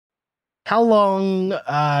How long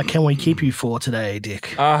can we keep you for today, Dick?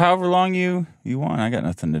 However long you want. I got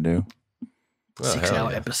nothing to do.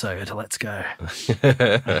 6-hour episode. Let's go.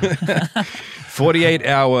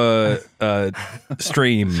 48-hour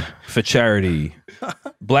stream for charity.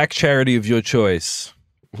 Black charity of your choice.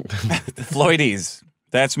 Floydies.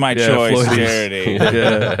 That's my choice, Floydies. charity.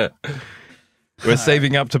 Yeah. We're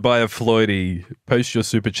saving up to buy a Floydie. Post your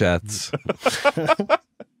super chats. All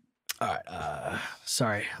right.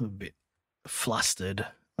 Sorry, I'm a bit flustered.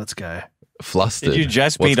 Let's go. Flustered. Did you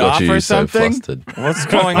just What's beat got off you or so something? flustered? What's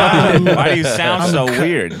going on? Why do you sound so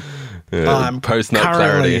weird? Yeah, post-nut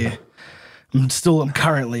clarity. I'm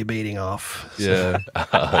currently beating off. So.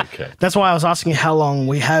 Yeah. Okay. That's why I was asking how long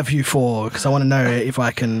we have you for, because I want to know if I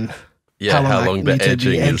can. Yeah, how long the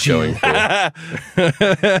edging is going for. All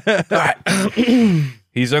right.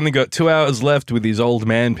 He's only got 2 hours left with his old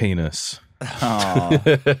man penis. Oh.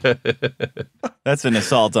 That's an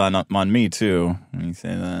assault on me too. Let me say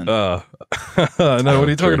that. No, what are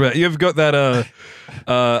you talking about? You've got that.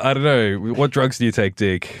 I don't know. What drugs do you take,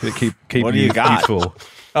 Dick? That keep What do you you got? youthful?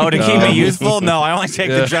 Oh, to keep me youthful? No, I only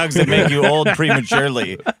take the drugs that make you old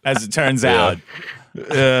prematurely, as it turns out.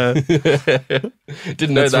 Yeah.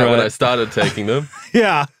 Didn't know That's that when right. I started taking them.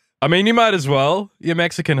 Yeah. I mean, you might as well. Your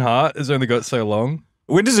Mexican heart has only got so long.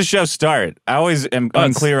 When does the show start? I always am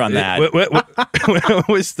unclear on that.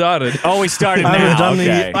 We started. Oh, we started I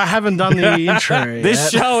now. haven't done the intro.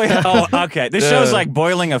 This yet. show is, okay. This show's like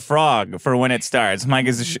boiling a frog for when it starts. I'm like,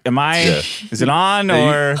 is it on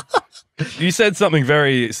or? You said something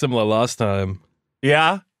very similar last time.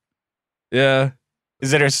 Yeah? Yeah.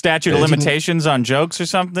 Is there a statute of limitations on jokes or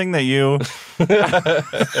something that you? No,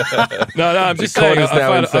 I'm just The court saying. is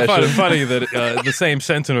now in I find it session. funny that the same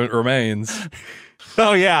sentiment remains.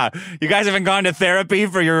 Oh, yeah. You guys haven't gone to therapy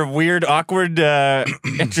for your weird, awkward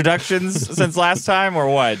introductions since last time or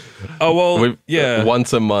what? Oh, well, yeah.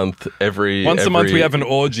 Once a month, Once a month we have an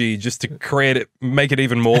orgy just to create it, make it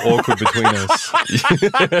even more awkward between us.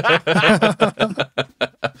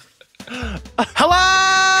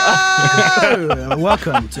 Hello!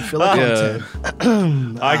 Welcome to Filler Content.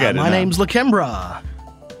 I get it. My now. name's Lakembra,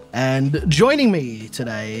 and joining me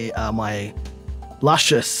today are my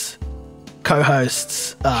luscious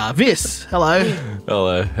co-hosts, Vys, hello,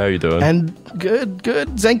 Hello, how you doing? and good,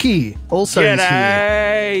 Zenki, also is here.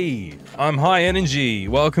 G'day! I'm high energy.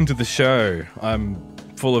 Welcome to the show. I'm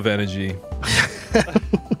full of energy.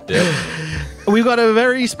 Yep. We've got a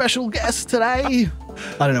very special guest today.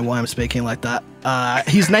 I don't know why I'm speaking like that.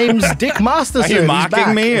 His name's Dick Masterson. Are you He's mocking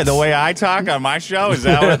back. me It's- the way I talk on my show? Is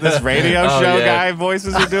that what this radio Oh, show yeah. guy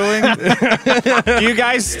voices are doing? Do you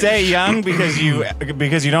guys stay young because you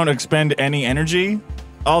don't expend any energy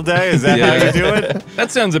all day? Is that how you do it?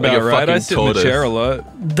 That sounds Like about a right. I fucking sit in the tortoise. chair a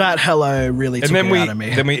lot. That hello really And took then it we out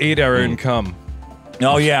of me. eat our own cum.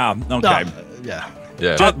 Oh yeah. Okay. Yeah.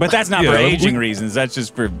 Yeah. But that's not Yeah, for we- aging reasons. That's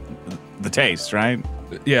just for the taste, right?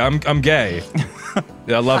 Yeah, I'm gay.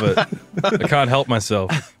 Yeah, I love it. I can't help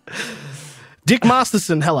myself. Dick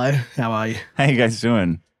Masterson, hello. How are you? How you guys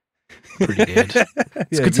doing? Pretty good.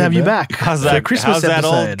 It's good to have you back. How's for a that? Christmas How's that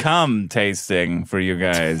old episode. cum tasting for you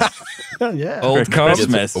guys? Yeah. Old For cum.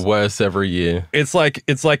 Christmas. It's worse every year. It's like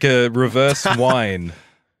a reverse wine.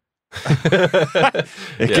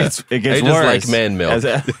 It gets Ages worse. like man milk.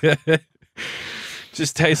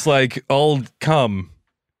 Just tastes like old cum.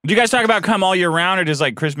 Do you guys talk about cum all year round, or does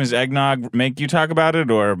like Christmas eggnog make you talk about it?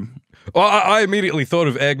 Or Well, I immediately thought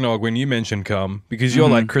of eggnog when you mentioned cum because you're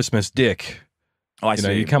like Christmas Dick. oh, I You know,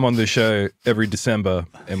 see. you come on the show every December,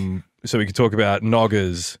 and so we can talk about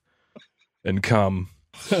noggers and cum.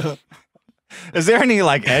 Is there any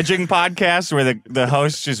like edging podcasts where the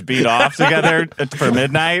hosts just beat off together for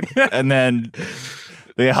midnight and then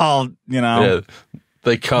they all, Yeah.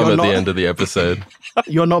 They come You're at the not- end of the episode.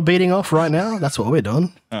 You're not beating off right now? That's what we're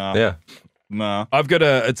doing. Yeah. No. I've got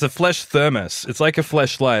it's a flesh thermos. It's like a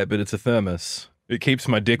fleshlight, but it's a thermos. It keeps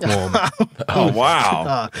my dick warm. Oh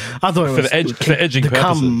wow. I thought it was for edging the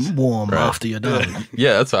cum purposes. warm Right. after you're done.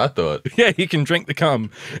 Yeah, that's what I thought. Yeah, you can drink the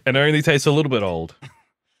cum, and it only tastes a little bit old.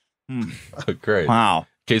 Oh, great. Wow.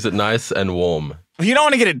 Keeps it nice and warm. You don't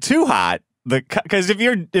want to get it too hot. Because if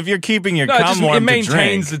you're keeping your No, cum warm it to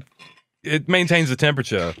maintains drink, it maintains the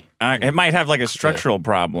temperature. it might have like a structural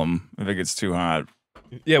problem if it gets too hot.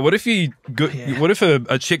 Yeah, what if what if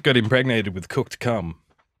a chick got impregnated with cooked cum?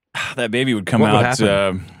 That baby would come What would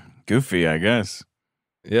out goofy, I guess.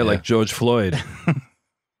 Yeah, like George Floyd,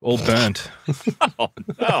 all burnt. Oh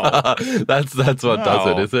no. That's what does it,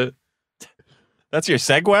 No. is it? That's your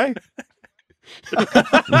segue?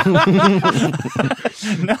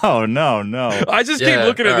 No. I just keep Yeah,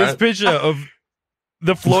 looking at all this right. picture of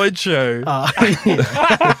The Floyd Show.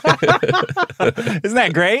 Isn't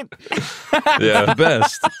that great? Yeah. The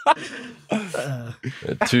best.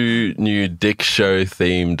 2 new Dick Show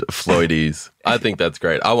themed Floydies. I think that's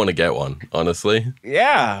great. I want to get one, honestly.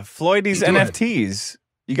 Yeah, Floydies NFTs.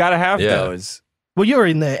 You got to have those. Well, you're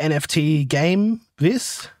in the NFT game,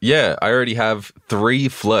 Vys. Yeah, I already have 3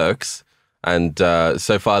 flirks, and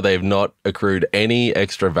so far they've not accrued any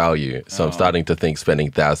extra value. So I'm starting to think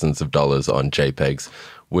spending thousands of dollars on JPEGs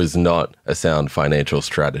was not a sound financial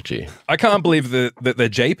strategy. I can't believe that they're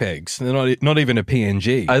JPEGs. They're not even a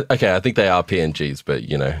PNG. I think they are PNGs, but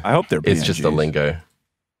I hope they're PNGs. it's just a lingo.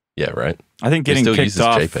 Yeah, right. I think getting still kicked uses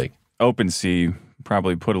off JPEG. OpenSea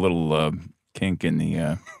probably put a little kink in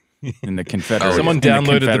the Confederate. Someone in the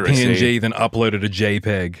downloaded the Confederacy. PNG, then uploaded a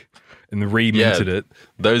JPEG and reminted it.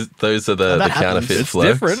 Those are the that happens. counterfeit It's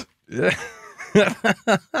flirks. different.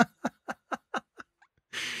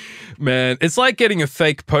 Man, it's like getting a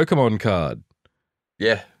fake Pokemon card.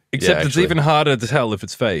 Yeah. Except Yeah, it's actually. even harder to tell if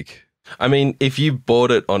it's fake. I mean, if you bought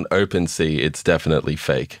it on OpenSea, it's definitely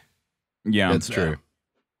fake. Yeah, That's true.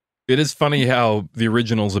 It is funny how the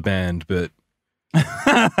originals are banned, but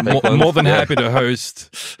more than happy to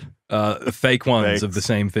host fake ones of the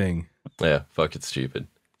same thing. Yeah, fuck, it's stupid.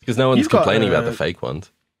 Because no one's You've got, complaining about the fake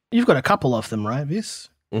ones. You've got a couple of them, right, Vys?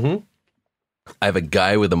 Mm-hmm. I have a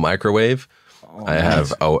guy with a microwave. I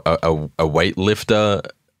have a weightlifter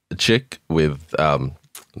chick with the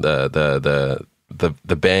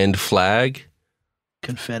band flag,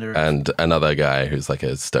 Confederate. and another guy who's like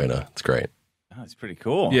a stoner. It's great. Oh, it's pretty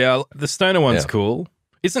cool. Yeah, the stoner one's Yeah. cool.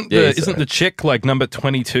 Isn't Yeah, the he's isn't the chick like number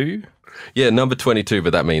 22? Yeah, number 22,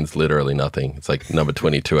 but that means literally nothing. It's like number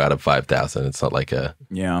 22 out of 5,000. It's not like a,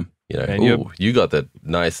 Yeah. And ooh, you got that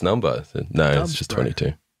nice number. No, it's Dubs, just bro.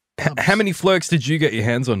 22. How many flirks did you get your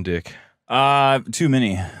hands on, Dick? Too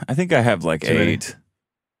many. I think I have like Too many. 8.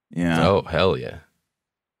 Yeah. Oh, hell yeah.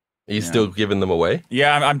 Are you still giving them away?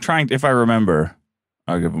 Yeah, I'm trying. If I remember,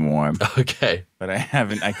 I'll give them away. Okay. But I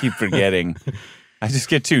haven't. I keep forgetting. I just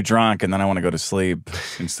get too drunk and then I want to go to sleep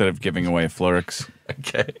instead of giving away flirks.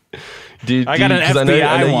 Okay. I got an 'cause I know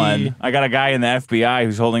FBI one. you- I got a guy in the FBI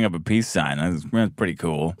who's holding up a peace sign. That's pretty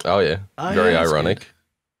cool. Oh, yeah. Oh, Very yeah, that's ironic.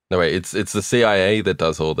 No, wait, it's the CIA that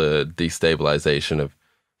does all the destabilization of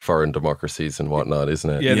foreign democracies and whatnot, isn't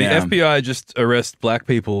it? Yeah, Yeah. the FBI just arrest black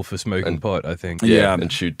people for smoking pot, I think. Yeah.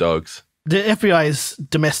 And shoot dogs. The FBI is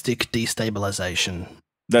domestic destabilization.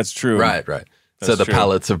 That's true. Right. So That's the true.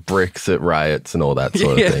 pallets of bricks at riots and all that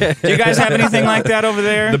sort of thing. Do you guys have anything like that over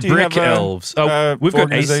there? The Do you brick have a- elves. Oh, we've got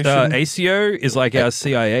organization? ACO is like our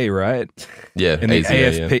CIA, right? Yeah, And the ACO,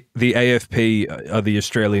 AFP, the AFP are the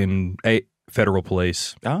Australian Federal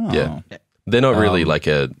Police. Oh. Yeah. They're not really like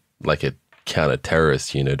a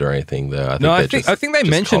counter-terrorist unit or anything, though. I think I think they just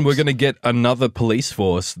mentioned we're cops. going to get another police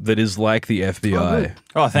force that is like the FBI.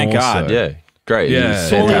 Oh, thank More God. so. Yeah, great. Yeah, It's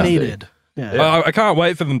Sorely fantastic. needed. Yeah. I can't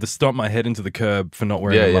wait for them to stomp my head into the curb for not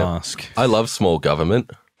wearing a mask. I love small government.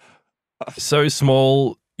 So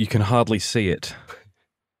small you can hardly see it.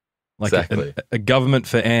 Like Exactly. a government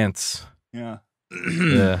for ants. Yeah.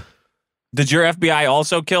 Yeah. Did your FBI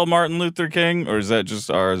also kill Martin Luther King, or is that just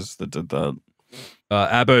ours that did that?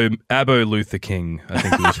 Abo Luther King, I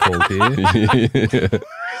think it was called here.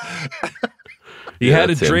 He Yeah, had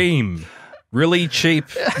a that's him. dream. Really cheap,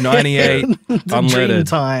 98, Dream unleaded.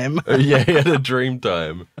 time. Yeah, he had a dream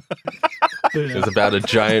time. It was about a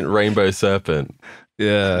giant rainbow serpent.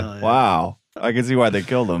 Yeah. Wow. I can see why they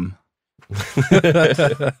killed him.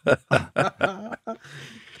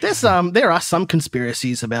 There are some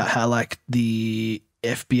conspiracies about how like the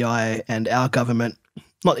FBI and our government,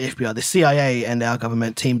 not the FBI, the CIA and our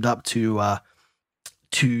government teamed up to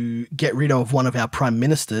get rid of one of our prime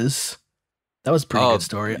ministers. That was a pretty good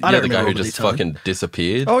story. I don't the guy remember who all the just details. fucking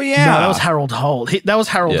disappeared. Oh, yeah. No, that was Harold Holt. That was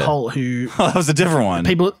Harold Yeah. Holt who Oh, that was a different one.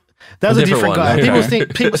 people. That was a different guy. one,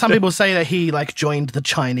 okay. Some people say that he like joined the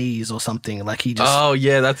Chinese or something. Like he just. Oh,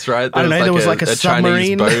 yeah, that's right. I don't know. There was like a Chinese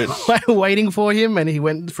submarine boat. waiting for him, and he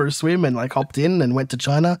went for a swim and like hopped in and went to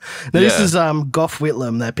China. Now, this Yeah. is Gough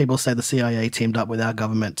Whitlam that people say the CIA teamed up with our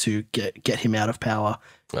government to get him out of power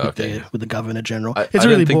Okay. with the governor general. I It's a don't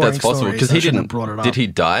really think boring that's possible story, because so I he shouldn't didn't. have brought it up. Did he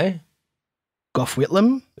die? Gough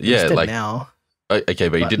Whitlam? Yeah, He's dead like- now. Okay,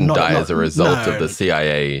 but he But didn't not- die not- as a result no. of the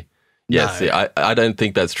CIA. Yeah, No. see, I don't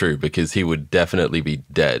think that's true because he would definitely be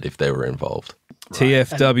dead if they were involved.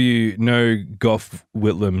 TFW, no Gough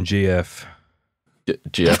Whitlam GF.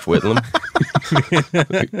 GF Whitlam.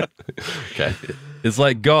 Okay. It's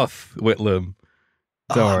like Goth Whitlam.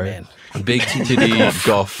 Don't Oh, worry. man. Big titty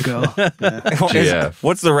goth. Girl. Yeah. GF.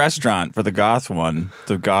 What's the restaurant for the goth one?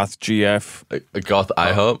 The goth GF? A goth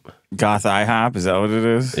IHOP. Goth IHOP? Is that what it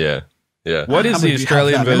is? Yeah. Yeah. What How is many the do you have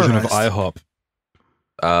Australian that version of memorized? IHOP?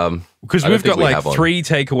 Because I don't we've got think we like have one. 3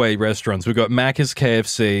 takeaway restaurants. We've got Macca's,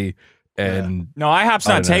 KFC, and No, IHOP's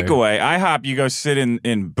not I don't know. takeaway. IHOP, you go sit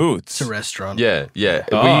in booths. It's a restaurant. Yeah, yeah.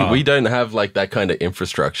 Ah. We don't have like that kind of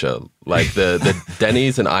infrastructure. Like the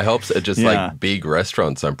Denny's and IHOPs are just Yeah. like big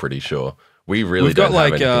restaurants, I'm pretty sure. We really We've got, don't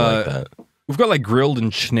have like, anything like that. we've got like grilled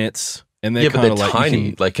and schnitz, and they're Yeah, but kind of they're like you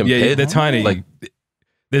tiny. can- Like yeah, compared they're tiny. like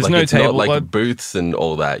There's like no it's table. not like like, booths and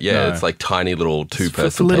all that. Yeah, No. it's like tiny little For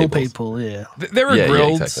two-person little tables. people, yeah. there are Yeah, yeah,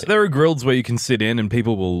 grills. exactly. There are grills where you can sit in and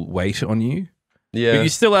people will wait on you. Yeah. But you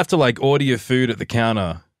still have to like order your food at the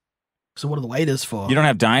counter. So what are the waiters for? You don't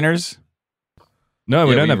have diners? No,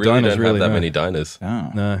 we Yeah, don't have really diners don't really. have that no. many diners.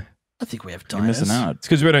 Oh. No, I think we have You're diners. missing out. it's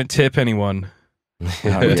because we don't tip anyone. We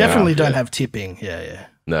Yeah. definitely don't Yeah. have tipping. Yeah, yeah.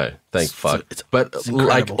 No, thank It's- fuck. it's- But it's like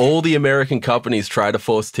incredible. all the American companies try to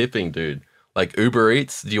force tipping, dude. Like Uber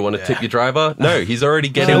Eats, do you want to tip your driver? No, he's already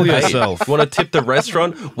getting Kill paid. yourself. You want to tip the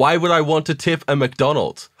restaurant? Why would I want to tip a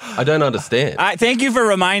McDonald's? I don't understand. Thank you for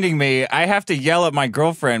reminding me. I have to yell at my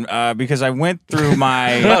girlfriend because I went through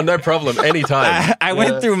my No problem. Anytime. I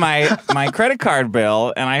went through my credit card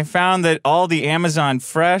bill and I found that all the Amazon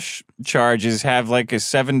Fresh charges have like a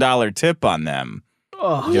 $7 tip on them,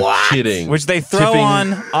 Oh, You're kidding. which they throw Tipping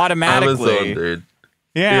on automatically. Amazon, dude.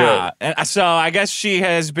 Yeah. And so I guess she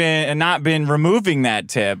has not been removing that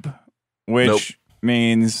tip, which Nope.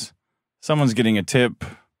 means someone's getting a tip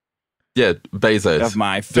Yeah, Bezos of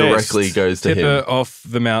my fist. directly goes to Tip him. her off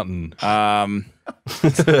the mountain. I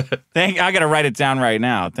gotta write it down right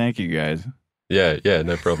now. Thank you guys. Yeah,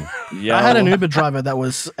 no problem. Yeah. I had an Uber driver that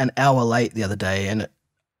was an hour late the other day, and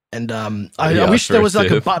Yeah, I wish for there a was like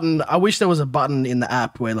a tip. button. I wish there was a button in the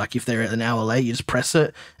app where, like, if they're an hour late, you just press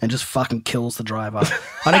it and just fucking kills the driver.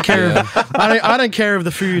 I don't care. I don't care if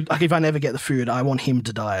the food. Like, if I never get the food, I want him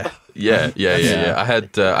to die. Yeah. I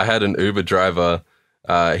had an Uber driver.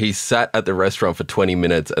 He sat at the restaurant for 20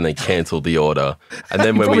 minutes and they cancelled the order. And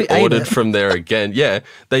then when we probably ate ordered it. from there again,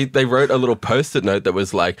 they wrote a little post-it note that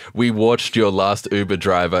was like, "We watched your last Uber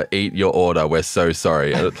driver eat your order. We're so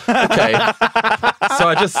sorry." And, okay. So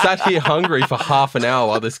I just sat here hungry for half an hour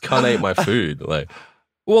while this cunt ate my food. Like,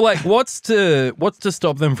 Well, like, what's to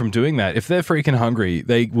stop them from doing that? If they're freaking hungry,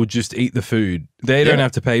 they will just eat the food. They don't Yeah.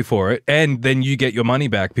 have to pay for it, and then you get your money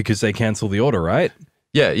back because they cancel the order, right?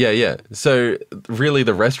 yeah. So really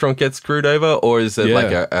the restaurant gets screwed over, or is it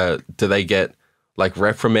Yeah. like do they get like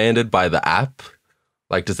reprimanded by the app?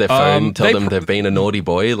 Like, does their phone tell they them pr- they've been a naughty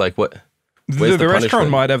boy? Like, what? Where's The restaurant punishment?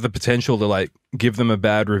 might have the potential to like give them a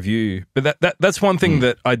bad review, but that's one thing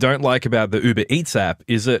that I don't like about the Uber Eats app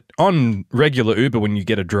is that on regular Uber, when you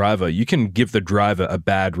get a driver, you can give the driver a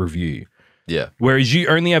bad review, Yeah. whereas you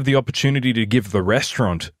only have the opportunity to give the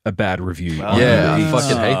restaurant a bad review. Well, Yeah, I Oh.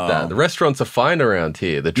 fucking hate that. The restaurants are fine around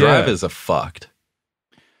here. The drivers are fucked.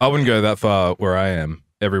 I wouldn't go that far where I am.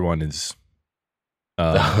 Everyone is.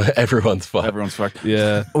 Everyone's fucked. Everyone's fucked.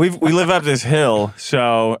 Yeah. We live up this hill,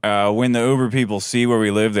 so when the Uber people see where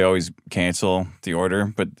we live, they always cancel the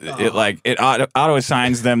order. But it auto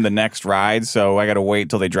assigns them the next ride, so I got to wait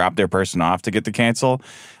till they drop their person off to get the cancel.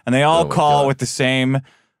 And they all Oh my call God. with the same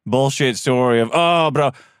bullshit story of, "Oh,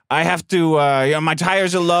 bro, I have to. My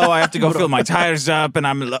tires are low. I have to go fill my tires up, and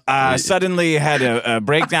I'm suddenly had a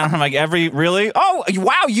breakdown." I'm like, really? Oh,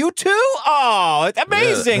 wow, you too? Oh,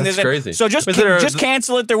 amazing! Yeah, that's There's crazy. So just Is there a- just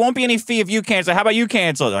cancel it. There won't be any fee if you cancel. How about you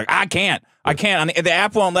cancel it? Like, I can't. The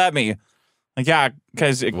app won't let me. Like, yeah,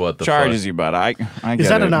 because it What the charges fuck? you. But I Is get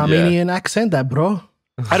that it. an Armenian accent, that bro?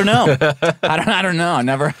 I don't know. I don't know. I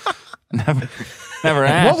never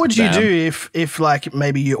asked. What would you them. do if like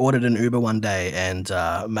maybe you ordered an Uber one day and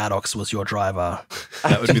Maddox was your driver?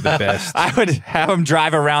 That would be the best. I would have him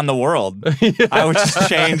drive around the world. I would just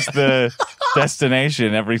change the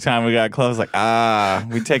destination every time we got close. Like,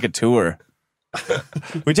 we take a tour.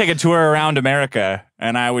 We take a tour around America,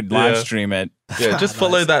 and I would live stream it. Yeah, just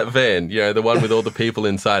follow that van. You know, the one with all the people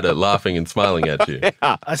inside it laughing and smiling at you.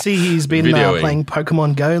 I see he's been Videoing. playing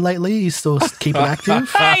Pokemon Go lately. He's still keeping active.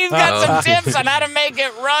 Hey, he's got some tips on how to make it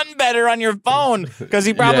run better on your phone because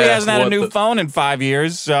he probably Yeah, hasn't had a what new the- phone in 5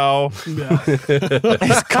 years. So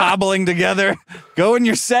he's cobbling together. Go in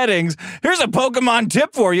your settings. Here's a Pokemon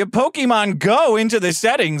tip for you. Pokemon Go into the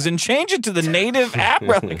settings and change it to the native app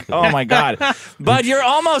relic. Oh my God. But you're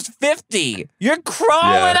almost 50. You're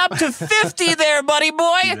Scrolling up to 50 there, buddy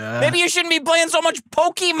boy. Maybe you shouldn't be playing so much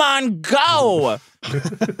Pokemon Go.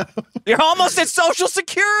 You're almost at Social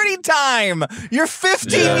Security time. You're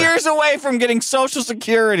 15 years away from getting Social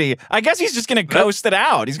Security. I guess he's just going to coast it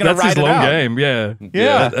out. He's going to ride it out. That's his long game, yeah.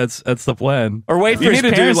 Yeah. That's the plan. Or wait for his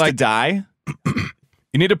parents to die.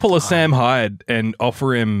 You need to pull a Sam Hyde and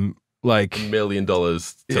offer him like $1 million.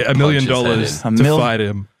 $1 million to fight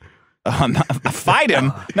him. Fight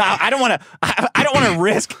him? No, I don't want to. I don't want to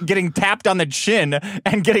risk getting tapped on the chin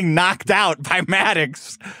and getting knocked out by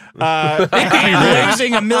Maddox, and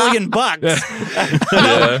losing $1 million.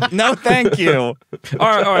 No, thank you. All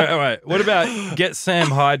right. What about get Sam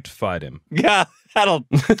Hyde to fight him? Yeah, that'll.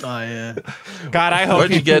 Oh yeah. God, I hope. Why'd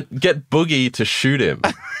you get Boogie to shoot him?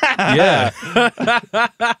 Yeah.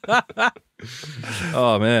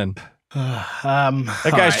 Oh man. That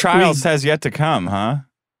guy's trials has yet to come, huh?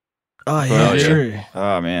 Oh yeah, true.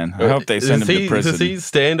 Oh man, I hope they send him to prison. Does he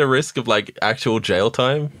stand a risk of like actual jail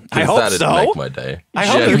time? 'Cause I hope that'd so. make my day. I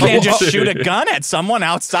hope you can't just shoot a gun at someone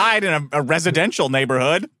outside in a residential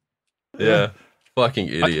neighborhood. Yeah. Fucking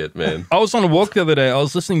idiot, man. I was on a walk the other day. I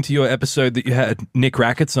was listening to your episode that you had Nick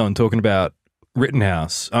Rackets on talking about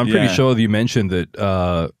Rittenhouse. I'm pretty sure that you mentioned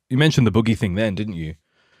that. You mentioned the Boogie thing then, didn't you?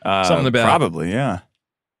 Something about probably, yeah.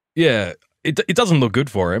 Yeah, it doesn't look good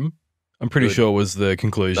for him. I'm pretty sure was the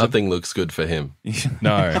conclusion. Nothing looks good for him.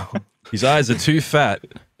 No, his eyes are too fat.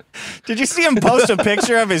 Did you see him post a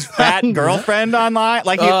picture of his fat girlfriend online,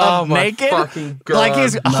 like naked? Fucking God. Like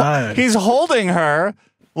he's holding her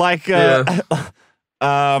like like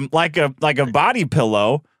a body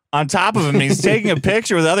pillow on top of him. And he's taking a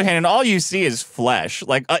picture with the other hand, and all you see is flesh.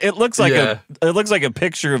 Like it looks like a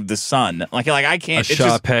picture of the sun. Like I can't. A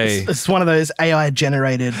Sharpay. It's one of those AI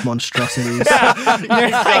generated monstrosities.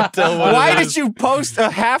 Why did you post a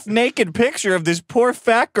half naked picture of this poor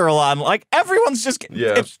fat girl on? Like everyone's just.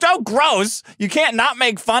 It's so gross. You can't not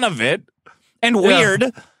make fun of it. And weird.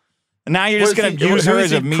 And now you're just gonna use her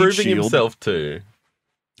as a meat proving shield. himself to.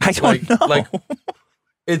 I don't know. Like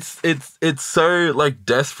it's so like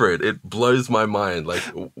desperate. It blows my mind. Like,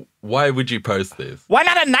 why would you post this? Why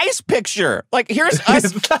not a nice picture? Like here's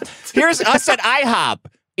us. Here's us at IHOP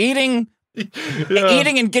eating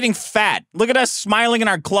and getting fat. Look at us smiling in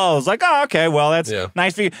our clothes. Like, oh, okay, well that's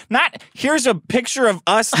nice for you. Not here's a picture of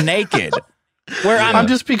us naked. Where I'm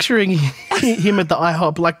just picturing him at the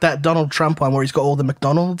IHOP like that Donald Trump one where he's got all the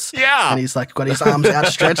McDonald's. Yeah. And he's like got his arms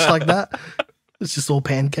outstretched like that. It's just all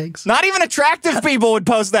pancakes. Not even attractive people would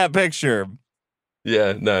post that picture.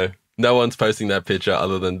 Yeah, no one's posting that picture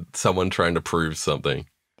other than someone trying to prove something.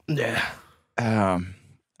 Yeah.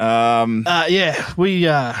 We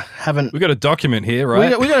haven't. We got a document here,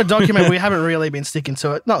 right? We got a document. We haven't really been sticking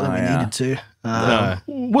to it. Not that we needed to.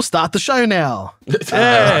 We'll start the show now.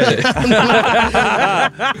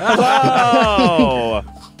 Hello.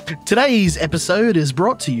 Today's episode is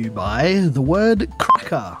brought to you by the word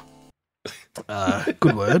cracker.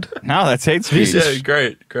 Good word. No, that's hate speech. Yeah,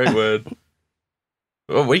 great word.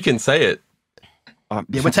 Well, we can say it.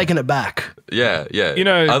 Yeah, we're taking it back. Yeah. You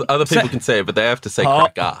know, other people can say it, but they have to say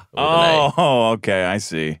cracker. Okay, I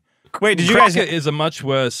see. Wait, did you guys? Cracker is a much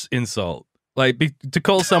worse insult. Like to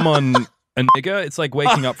call someone a nigger, it's like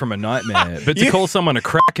waking up from a nightmare. But to call someone a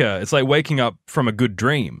cracker, it's like waking up from a good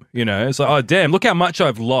dream. You know, it's like, oh damn, look how much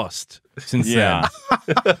I've lost since then.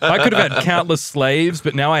 I could have had countless slaves,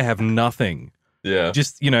 but now I have nothing. Yeah,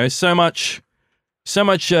 just so much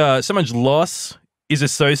loss is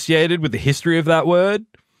associated with the history of that word.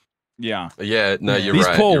 Yeah. No, you're These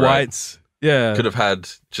right. These poor you're whites. Right. Yeah, could have had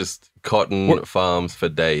just cotton farms for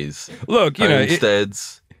days. Look,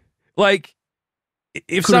 homesteads. Like,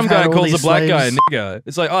 if some guy calls a black guy a nigger,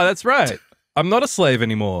 it's like, oh, that's right. I'm not a slave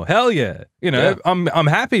anymore. Hell yeah. I'm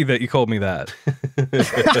happy that you called me that.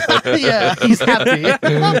 Yeah, he's happy.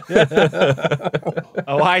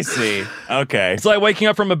 Oh, I see. Okay. It's like waking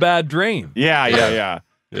up from a bad dream. Yeah.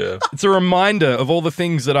 It's a reminder of all the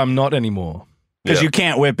things that I'm not anymore. Because you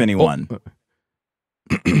can't whip anyone.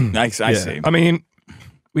 I see. I mean,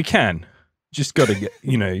 we can. Just got to get,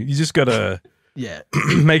 you just got to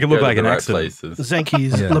make it look like an accident.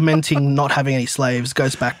 Zenki's lamenting not having any slaves,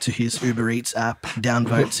 goes back to his Uber Eats app,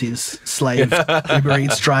 downvotes his slave Uber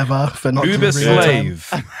Eats driver for not Uber slave.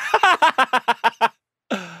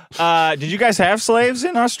 Did you guys have slaves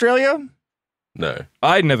in Australia? No.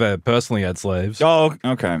 I never personally had slaves. Oh,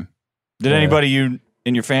 okay. Did anybody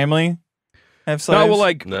in your family have slaves? No,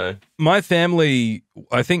 well, my family,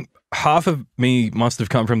 I think half of me must have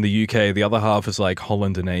come from the UK. The other half is like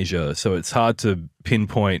Holland and Asia. So it's hard to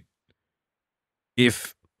pinpoint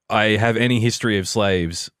if I have any history of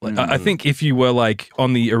slaves. Like, I think if you were like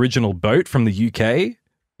on the original boat from the UK,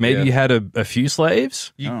 maybe you had a few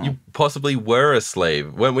slaves. You possibly were a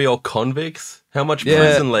slave. Weren't we all convicts? How much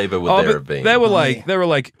prison labor would there have been? They were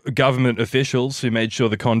like government officials who made sure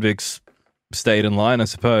the convicts stayed in line, I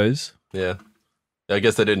suppose. Yeah. I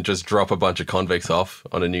guess they didn't just drop a bunch of convicts off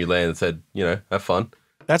on a new land and said, have fun.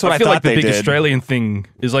 That's what I feel thought like the they big did. Australian thing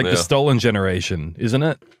is like the stolen generation, isn't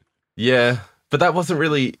it? Yeah. But that wasn't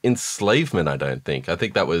really enslavement, I don't think. I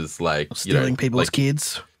think that was like... Stealing people's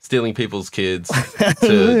kids. Stealing people's kids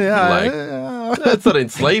to that's not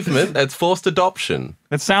enslavement. That's forced adoption.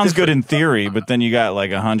 That sounds good in theory, but then you got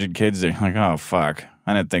like 100 kids there. Like, oh, fuck.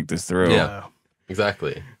 I didn't think this through. Yeah,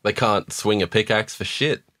 exactly. They can't swing a pickaxe for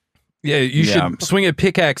shit. Yeah, you should swing a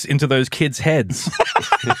pickaxe into those kids' heads.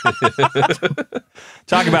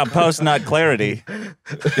 Talk about post-nut clarity.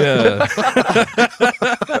 Yeah.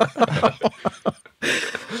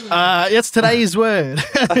 It's today's word.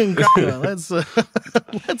 let's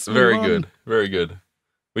Very move on. good. Very good.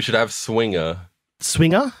 We should have swinger.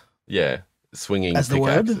 Swinger? Yeah. Swinging As the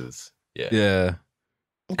word? pickaxes. Yeah. Yeah.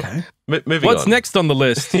 Okay. Moving What's on. next on the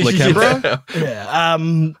list, Lakembra?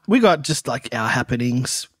 Yeah. We got just like our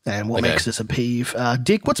happenings and what makes us a peeve.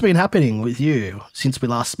 Dick, what's been happening with you since we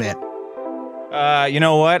last met? You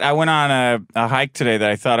know what? I went on a hike today that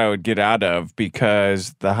I thought I would get out of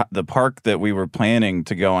because the park that we were planning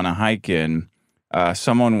to go on a hike in,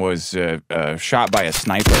 someone was shot by a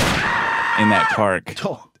sniper in that park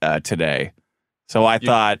today. So I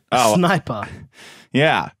thought, Sniper.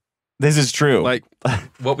 Yeah, this is true. Like,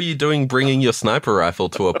 what were you doing bringing your sniper rifle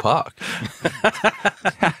to a park?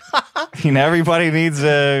 Everybody needs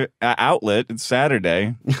a outlet. It's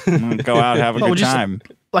Saturday. Go out, have a good time.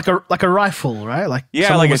 Like a rifle, right? Like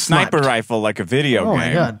like a sniper rifle, like a video game. Oh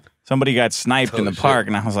my God. Somebody got sniped in the park,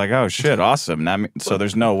 and I was like, "Oh shit, awesome!" So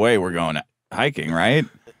there's no way we're going hiking, right?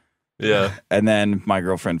 Yeah. And then my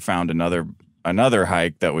girlfriend found another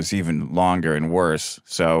hike that was even longer and worse.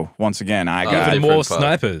 So once again, I got even more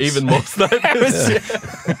snipers. Even more snipers.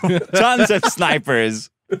 tons of snipers.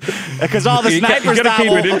 Because all the snipers You gotta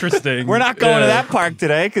keep now it interesting. We're not going to that park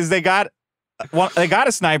today because they got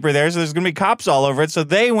a sniper there, so there's going to be cops all over it. So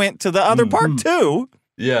they went to the other park too.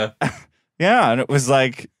 Yeah. Yeah, and it was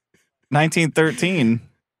like 1913.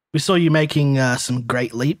 We saw you making some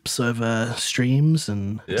great leaps over streams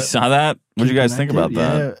and You saw that? What did you guys think about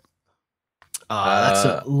that? That's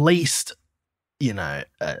at least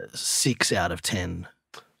 6 out of 10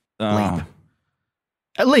 leap.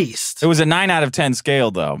 At least It was a 9 out of 10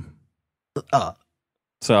 scale, though.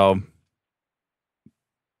 So,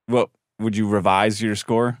 what would you revise your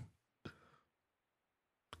score?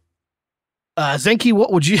 Zenki,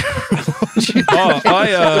 what would you?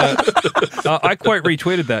 I quite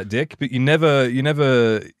retweeted that, Dick, but you never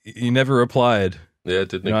replied. Yeah,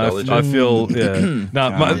 didn't acknowledge I it. feel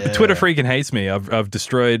No, my yeah. Twitter freaking hates me. I've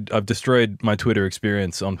destroyed my Twitter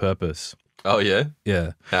experience on purpose. Oh, yeah?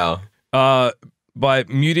 Yeah. How? By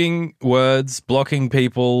muting words, blocking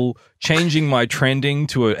people, changing my trending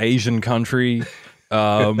to an Asian country.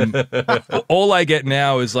 All I get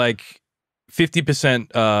now is like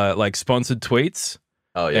 50% like sponsored tweets.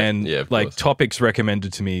 Oh, yeah. And yeah, of like course. topics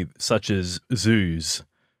recommended to me, such as zoos.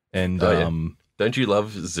 And Oh, yeah. Don't you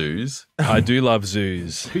love zoos? I do love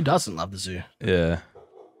zoos. Who doesn't love the zoo? Yeah.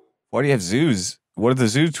 Why do you have zoos? What are the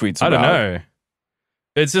zoo tweets I about? don't know.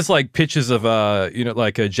 It's just like pictures of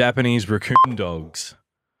like a Japanese raccoon dogs.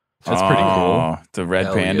 That's pretty cool. The red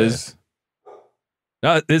Hell pandas.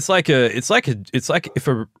 No, it's like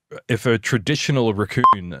if a traditional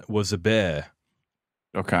raccoon was a bear.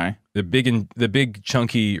 Okay. The big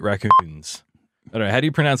chunky raccoons. I don't know. How do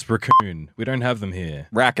you pronounce raccoon? We don't have them here.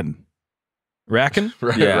 Raccoon. Raccoon?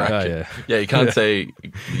 Right, Yeah. right. Oh, yeah. Yeah, you can't say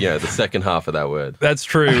the second half of that word. That's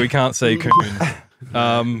true. We can't say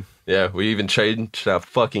coon. Yeah, we even changed our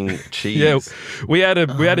fucking cheese. Yeah, we had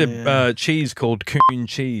a cheese called Coon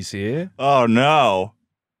cheese here. Oh, no.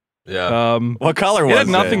 Yeah. What color was It had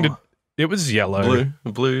nothing to. It was yellow.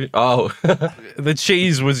 Blue. Oh. The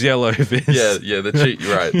cheese was yellow. Viz. yeah, the cheese.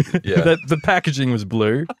 Right. Yeah. The packaging was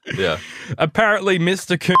blue. Yeah. Apparently,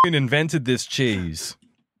 Mr. Coon invented this cheese,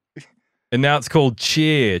 and now it's called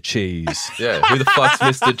Cheer cheese. Yeah. Who the fuck's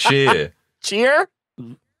Mr. Cheer? Cheer?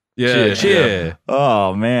 Yeah, Cheer, cheer.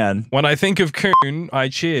 Oh, man. When I think of Coon, I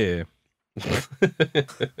cheer.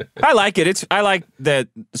 I like it. I like that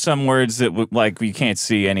some words that like you can't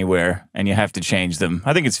see anywhere and you have to change them.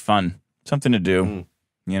 I think it's fun. Something to do.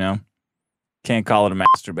 You know? Can't call it a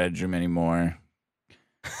master bedroom anymore.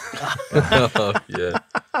 Oh, yeah.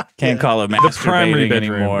 Can't call it The primary masturbating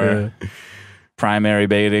bedroom anymore. yeah. Primary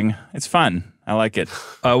baiting. It's fun. I like it.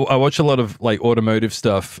 I watch a lot of like automotive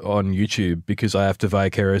stuff on YouTube because I have to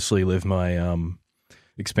vicariously live my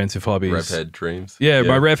expensive hobbies. Revhead dreams. Yeah,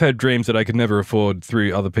 my revhead dreams that I could never afford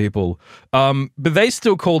through other people. But they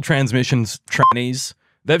still call transmissions trannies.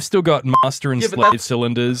 They've still got master and slave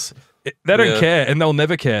cylinders. They don't care, and they'll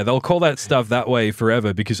never care. They'll call that stuff that way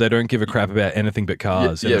forever because they don't give a crap about anything but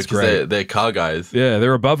cars. Yeah, because they're car guys. Yeah,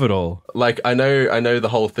 they're above it all. Like, I know the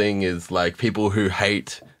whole thing is like people who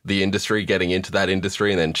hate the industry getting into that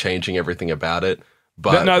industry and then changing everything about it.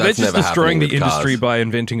 But no, they're just destroying the industry cars. by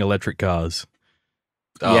inventing electric cars.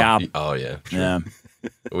 Oh, Yeah. Oh, yeah. Yeah.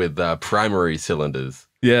 With primary cylinders.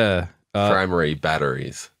 Yeah. Primary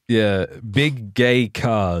batteries. Yeah, big gay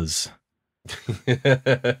cars.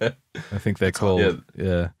 I think they're called.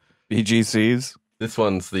 Yeah. BGCs. This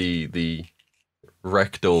one's the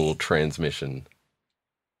rectal transmission.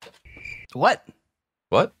 What?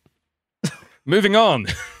 What? Moving on.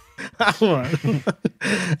 All right.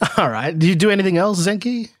 All right. Do you do anything else,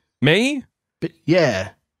 Zenki? Me? Yeah.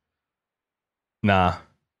 Nah.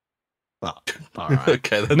 Oh, all right.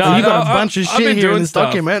 Okay. That's No, You've got a I- bunch of I've shit been here in doing this stuff.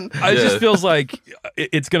 document. It just feels like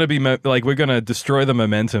it's going to be like we're going to destroy the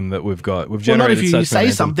momentum that we've got. We've Well, not generated if you such say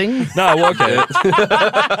momentum. something. No, well, okay.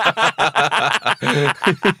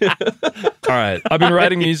 All right. I've been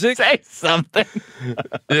writing music. Say something.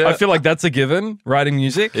 I feel like that's a given. Writing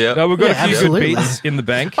music. Yeah. No, we've got Yeah, a few absolutely. good beats in the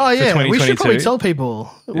bank. Oh for yeah, we should 2022. probably tell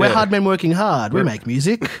people we're Yeah. hard men working hard. We make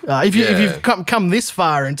music. If you've come this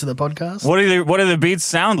far into the podcast, What do the beats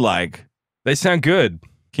sound like? They sound good.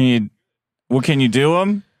 Can you do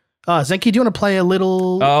them? Zenki, do you want to play a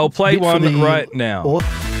little? I'll play bit for one the- right now.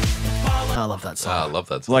 I love that I song. love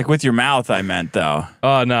that song. Like with your mouth, I meant though.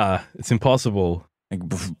 Oh, nah. It's impossible. Like,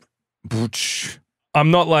 booch. I'm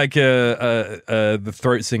not like the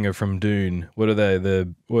throat singer from Dune. What are they?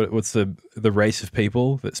 What's the race of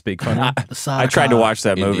people that speak funny? I tried to watch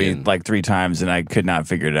that movie Indian. like 3 times and I could not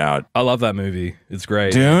figure it out. I love that movie. It's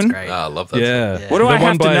great. Dune? Great. I love that Yeah. song. What do The I one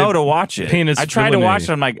have to by know to watch it? Penis I tried to Villainy. watch it.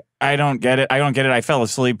 I'm like, I don't get it. I fell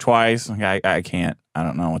asleep twice. Like, I can't. I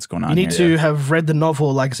don't know what's going on You need here. to have read the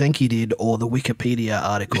novel like Zenki did, or the Wikipedia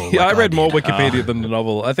article. Yeah, like I read more did. Wikipedia than the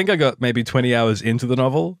novel. I think I got maybe 20 hours into the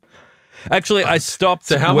novel. Actually, I stopped.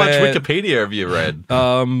 So how much where- Wikipedia have you read?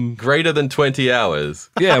 Um, Greater than 20 hours.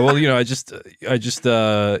 yeah, well, you know, I just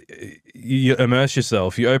you immerse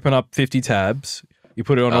yourself. You open up 50 tabs, you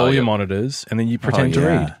put it on all your yeah. monitors, and then you pretend to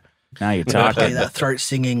read. Now you're Play talking. that throat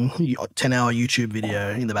singing 10-hour YouTube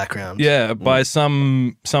video in the background. Yeah, by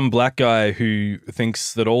some black guy who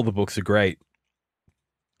thinks that all the books are great,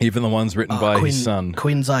 even the ones written by his son.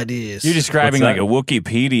 Quinn's ideas. You're describing like What's a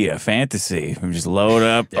Wikipedia fantasy. You just load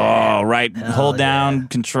up, Hell hold down yeah.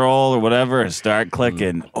 control or whatever and start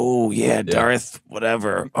clicking. Oh yeah, Darth,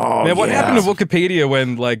 whatever. Oh Man, what yeah. happened to Wikipedia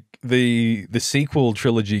when like the sequel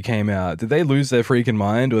trilogy came out? Did they lose their freaking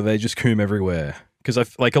mind, or they just coom everywhere?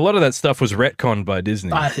 Because like a lot of that stuff was retconned by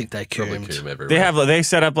Disney. I think they Probably coomed. coom everywhere. They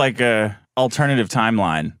set up like a alternative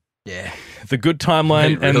timeline. Yeah. The good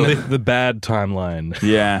timeline Wait, really? and the bad timeline.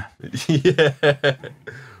 Yeah. Yeah.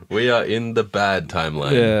 We are in the bad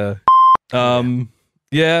timeline. Yeah.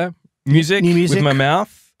 Yeah. Music, New music? with my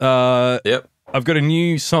mouth. Yep. I've got a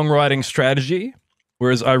new songwriting strategy.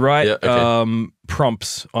 Whereas I write Yeah, okay.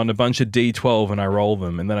 prompts on a bunch of D12 and I roll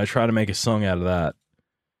them, and then I try to make a song out of that.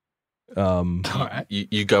 All right.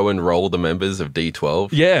 You go and roll the members of D12?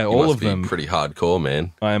 Yeah, You all must of be them. pretty hardcore,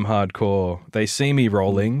 man. I am hardcore. They see me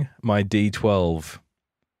rolling my D12.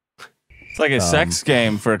 It's like a sex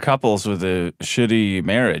game for couples with a shitty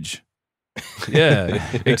marriage. Yeah,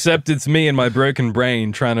 except it's me and my broken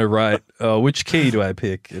brain trying to write, which key do I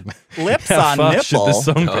pick? Lips How on fast should the nipple.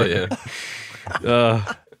 song Oh, go?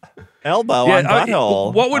 yeah. Elbow on I-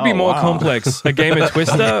 butthole. what would be Oh, more wow. complex, a game of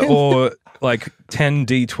Twister or like 10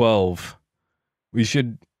 D12? We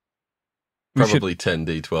should. Probably 10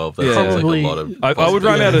 D12. That Yeah. sounds Probably- like a lot of. I would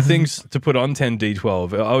run possibilities. out of things to put on 10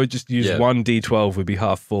 D12. I would just use Yeah. one D12 would be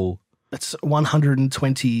half full. That's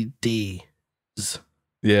 120 Ds.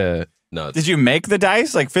 Yeah. No, it's- Did you make the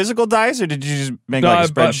dice, like physical dice, or did you just make like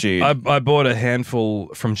a spreadsheet? I bought a handful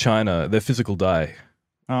from China. They're physical okay.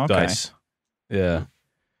 dice. Yeah.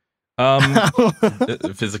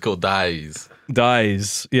 physical dies.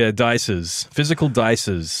 Dice. Yeah, dices. Physical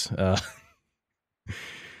dices.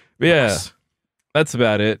 Yeah. That's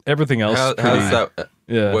about it. Everything else. How's pretty- that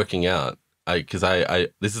yeah. working out? Because I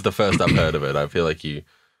this is the first I've heard of it. I feel like you.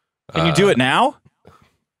 Can you do it now?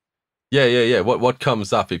 Yeah. What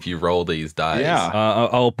comes up if you roll these dice? Yeah.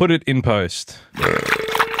 I'll put it in post.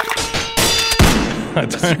 I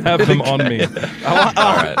don't have them on me. All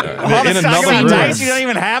right. They're in Let's talk another about room. dice. You don't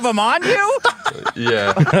even have them on you?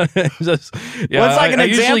 Yeah. Just, What's like an I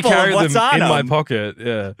usually example of carry what's them on in my them? pocket.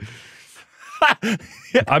 Yeah.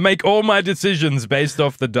 I make all my decisions based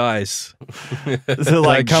off the dice. Is it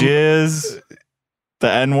like Come- jizz,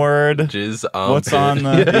 the N-word? Jizz What's armpit.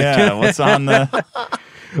 on the what's on the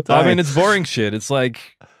I mean, it's boring shit. It's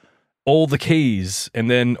like all the keys and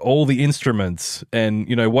then all the instruments and,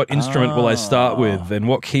 you know, what instrument will I start with and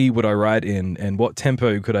what key would I write in and what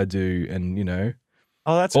tempo could I do and, you know,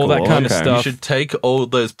 Oh, that's all cool. that kind of Okay. stuff. You should take all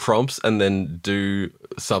those prompts and then do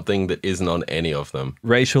something that isn't on any of them.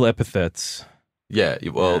 racial epithets. Yeah,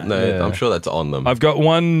 well, no, Yeah. I'm sure that's on them. I've got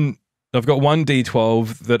one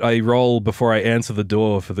D12 that I roll before I answer the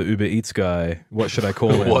door for the Uber Eats guy. What should I call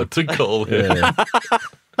him? What to call it?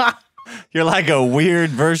 Yeah. You're like a weird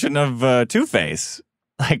version of Two-Face.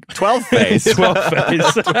 Like 12-Face. 12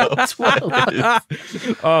 face. 12.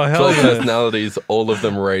 Oh, hell 12 yeah. personalities, all of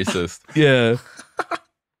them racist. Yeah.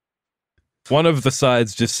 One of the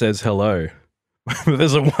sides just says hello.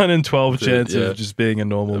 There's a 1 in 12 chance Yeah. of just being a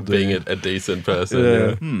normal dude. Being a decent person.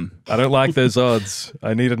 Yeah. Yeah. I don't like those odds.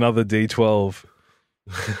 I need another D12.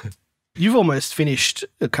 You've almost finished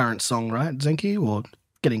a current song, right, Zenki? Or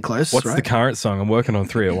getting close, What's right? the current song? I'm working on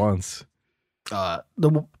 3 at once.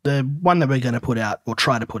 The one that we're going to put out or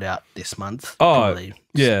try to put out this month. Oh, probably.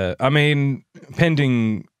 Yeah. I mean,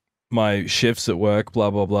 pending my shifts at work, blah,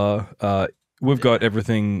 blah, blah. We've got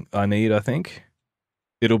everything I need, I think.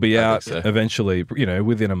 It'll be I out think so. eventually, you know,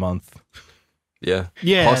 within a month. Yeah.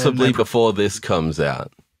 Yeah, Possibly like- before this comes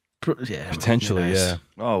out. Yeah, Potentially, who knows? yeah.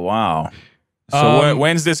 Oh, wow. So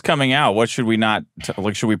when's this coming out? What should we not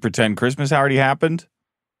like? Should we pretend Christmas already happened?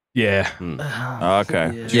 Yeah. Oh, okay.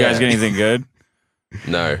 Yeah. Did you guys get anything good?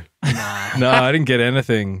 No. Nah. No, I didn't get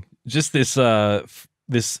anything. Just this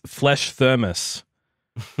this flesh thermos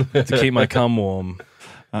to keep my cum warm.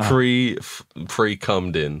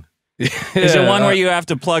 Pre-cummed in. Is it one where you have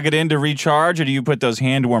to plug it in to recharge, or do you put those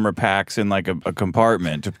hand warmer packs in like a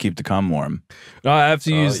compartment to keep the cum warm? No, I have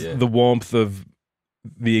to use yeah. the warmth of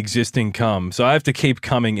the existing cum, so I have to keep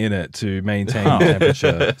coming in it to maintain Oh.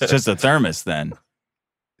 temperature. It's just a thermos then.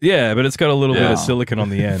 Yeah, but it's got a little bit Yeah. of silicon on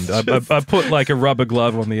the end. I put like a rubber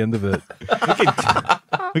glove on the end of it.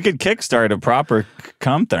 We could kickstart a proper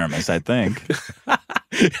cum thermos, I think.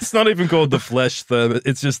 It's not even called the flesh thermos.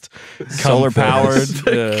 It's just cum Solar powered.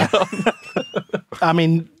 thermos. Yeah. I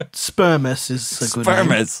mean, Spermos is a good name.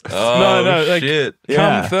 Spermos. Oh, no, like- shit.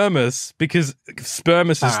 Yeah. Cum thermos because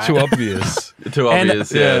spermos is too obvious. Too And,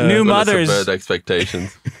 obvious. yeah, new Gotta mothers- subvert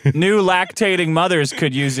expectations. New lactating mothers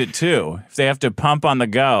could use it too. If they have to pump on the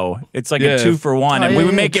go, it's like Yeah. a 2-for-1. Oh, And yeah, we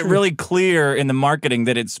would yeah, make it true. really clear in the marketing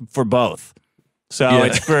that it's for both. So Yeah.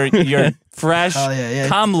 it's for your fresh Oh, yeah.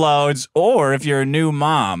 cum loads, or if you're a new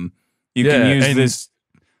mom, you Yeah, can use and- this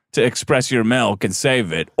to express your milk and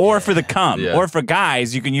save it. Or for the cum. Yeah. Or for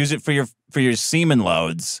guys, you can use it for your semen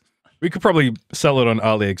loads. We could probably sell it on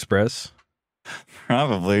AliExpress.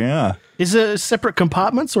 Probably, yeah. Is it separate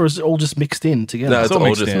compartments or is it all just mixed in together? No, it's all all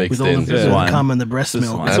mixed just in. mixed with all in. of the Yeah. One. cum and the breast This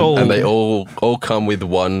milk. one. It's And, all- and they all come with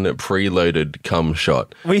one preloaded cum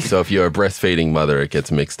shot. So if you're a breastfeeding mother, it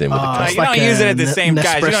gets mixed in with the cum. It's you like don't use a it at the same guys.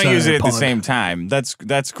 You don't Nespresso use it at the pod. same time.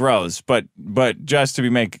 That's gross. But just to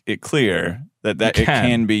make it clear that it can.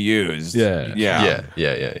 can be used. Yeah. Yeah.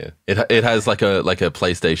 Yeah. It has like a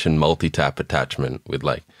PlayStation multi-tap attachment with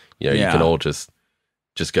like, you know, you Yeah. can all just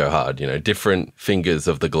go hard, you know, different fingers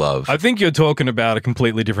of the glove. I think you're talking about a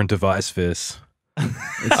completely different device, Fizz. It's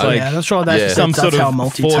Oh, like yeah, that's right. That's, yeah. some that's sort how of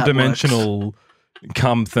multi-tap four-dimensional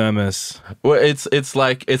cum thermos. Well, it's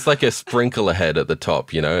like a sprinkler head at the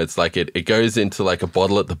top, you know. It's like it goes into like a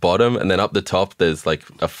bottle at the bottom, and then up the top there's like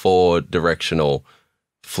a 4-directional works.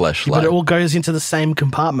 fleshlight. But it all goes into the same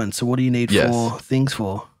compartment. So what do you need Yes. four things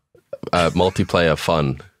for? Multiplayer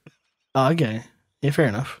fun. Oh, okay. Yeah, fair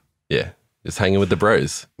enough. Yeah, just hanging with the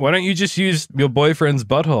bros. Why don't you just use your boyfriend's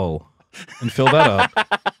butthole and fill that up?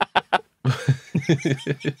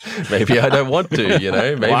 Maybe I don't want to, you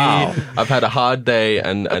know. Maybe Wow. I've had a hard day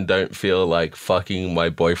and don't feel like fucking my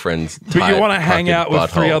boyfriend's. But you want to hang tight, out with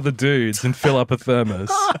fucking 3 butthole. other dudes and fill up a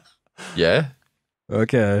thermos. Yeah.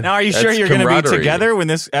 Okay. Now, are you sure That's you're going to be camaraderie. together when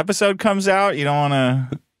this episode comes out? You don't want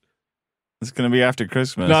to. It's going to be after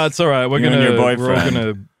Christmas. No, it's all right. We're You and gonna your we're all boyfriend.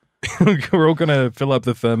 gonna we're all gonna fill up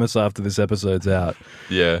the thermos after this episode's out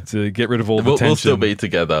Yeah. to get rid of all the We'll tension. still be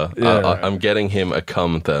together. Yeah. I'm getting him a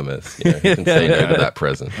cum thermos. You know, he can say no to that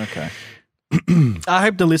present. Okay. I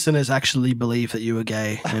hope the listeners actually believe that you were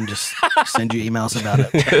gay and just send you emails about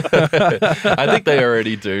it. I think they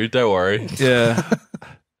already do. Don't worry. Yeah.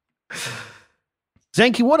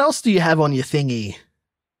 Zenki, what else do you have on your thingy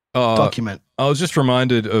document? I was just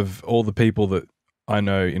reminded of all the people that I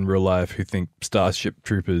know in real life who think Starship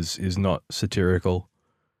Troopers is not satirical.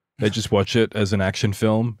 They just watch it as an action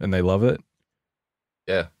film and they love it.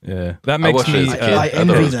 Yeah. Yeah. That I makes watched it me... as a kid. I I thought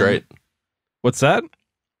envy it was them. great. What's that?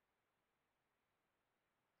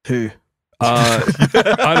 Who?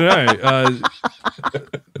 I don't know.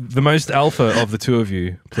 The most alpha of the two of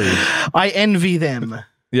you, please. I envy them.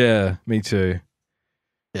 Yeah, me too.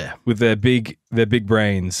 Yeah. With their big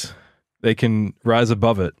brains, they can rise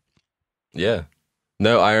above it. Yeah.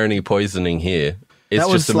 No irony poisoning here. It's That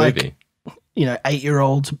was just a like- movie.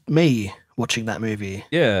 8-year-old me watching that movie.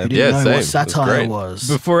 Yeah. Who didn't know same. what It satire was great. was.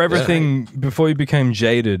 Before everything, before you became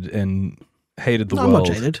jaded and hated the No, I'm world.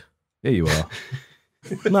 not jaded. Yeah, you are.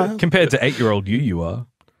 No, Compared to 8-year-old you are.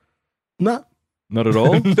 no. Not at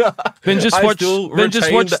all. Then just I watch. still Then just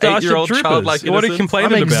retain watch the Starship 8-year-old Troopers. childlike What are you innocence. complaining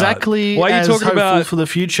I'm about? exactly Why are you as talking hopeful about? for the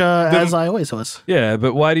future as I always was. Yeah,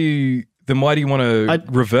 but why do you? Then why do you want to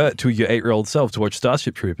I- revert to your 8-year-old self to watch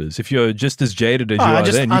Starship Troopers? If you're just as jaded as you I are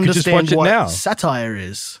just then, you could just understand watch it what now. satire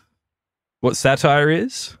is. What satire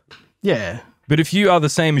is? Yeah, But if you are the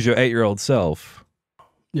same as your 8-year-old self,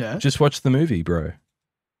 yeah. just watch the movie, bro.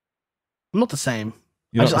 I'm not the same.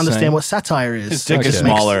 You're I not just the understand same? what satire is. His dick Okay. is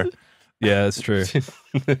smaller. Yeah, that's true.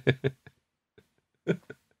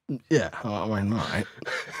 Yeah, I mean, all right.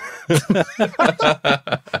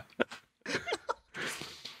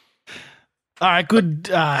 All right, good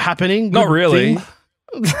happening. Not good really. thing.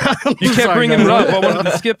 You kept bringing it up. I wanted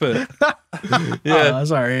to skip it. Yeah.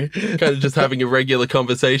 Sorry. Kind of just having a regular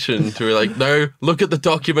conversation to be like, no, look at the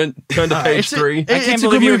document, turn to page it's a- 3. I It's can't a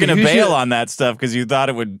believe good you were movie. going to You bail should- on that stuff because you thought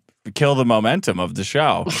it would kill the momentum of the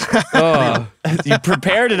show. Oh, You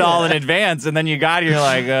prepared it all in advance, and then you got here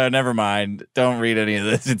like, never mind. Don't read any of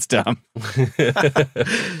this. It's dumb.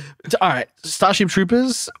 All right, Starship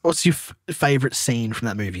Troopers. What's your favorite scene from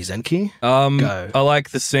that movie, Zenki? Go. I like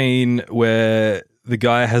the scene where the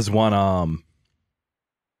guy has one arm.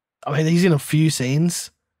 I mean, he's in a few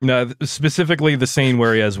scenes No, specifically the scene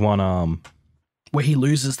where he has one arm. where he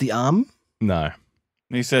loses the arm. No.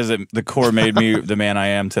 He says that the core made me the man I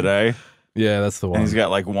am today. Yeah, that's the And one. he's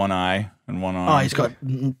got like one eye and one arm. Oh, he's got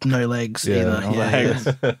no legs Yeah, either. no Yeah, legs.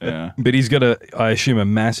 Yeah. But he's got I assume, a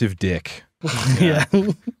massive dick. yeah.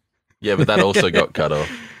 Yeah, but that also got cut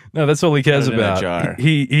off. No, that's all he cares Put it in a about. jar.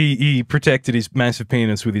 He protected his massive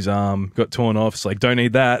penis with his arm, got torn off. It's like, don't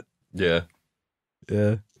need that. Yeah.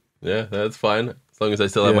 Yeah. Yeah, that's fine. As long as I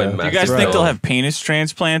still have Yeah. my Do Do massive you guys Right. think they'll dong. have penis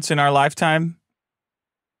transplants in our lifetime?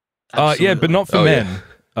 Yeah, but not for Oh, yeah. men.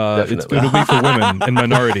 Definitely. It'll be for women and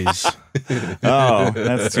minorities. Oh,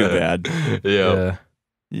 that's too bad. Yeah. Yeah.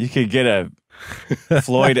 You could get a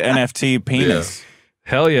Floyd NFT penis.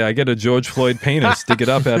 Hell yeah, I get a George Floyd penis, dig it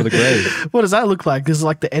up out of the grave. What does that look like? Does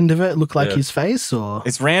like the end of it look like Yeah. his face, or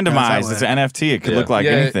It's How randomized. does It's that an NFT. It could Yeah. look like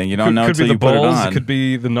Yeah, anything. You don't know could until be the you put it balls, on. it could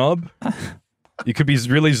be the knob. You could be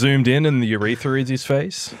really zoomed in and the urethra is his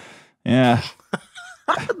face. Yeah.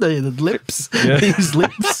 the lips? Yeah. His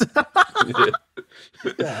lips.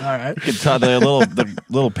 Yeah, all right. Could tell the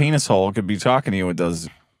little penis hole could be talking to you with those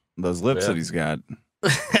lips Yeah. that he's got.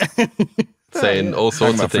 Saying all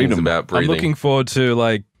sorts about of things freedom. about breathing. I'm looking forward to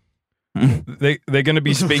like they're going to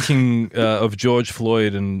be speaking of George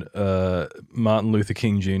Floyd and Martin Luther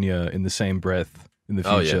King Jr. in the same breath in the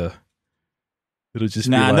Oh, yeah. future. It'll just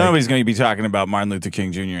be Nah, like, nobody's going to be talking about Martin Luther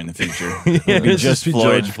King Jr. in the future. yeah, It'll be it's just be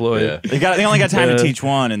Floyd. George Floyd. Yeah. They only got time Yeah. to teach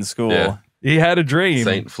one in school. Yeah. He had a dream.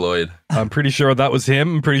 Saint Floyd. I'm pretty sure that was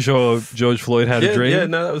him. I'm pretty sure George Floyd had a Yeah, dream. yeah,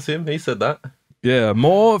 no, that was him. He said that. Yeah,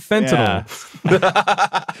 more fentanyl.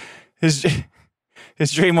 Yeah.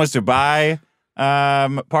 His dream was to buy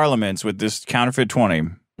parliaments with this counterfeit 20.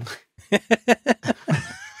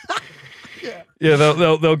 Yeah,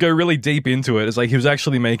 they'll go really deep into it. It's like he was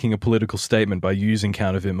actually making a political statement by using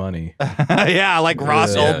counterfeit money. Yeah, like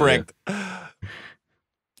Ross Yeah. Ulbricht.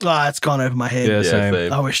 Oh, it's gone over my head. Yeah, Yeah, same.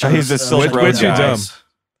 same. I wish I He's was, a Silk I wish I Road was too guy. dumb.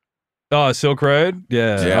 Oh, Silk Road?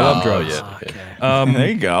 Yeah, Yeah. I love Oh, drugs. yeah. Okay. There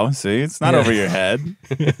you go. See, it's not Yeah. over your head.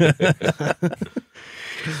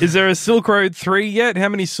 Is there a Silk Road 3 yet? How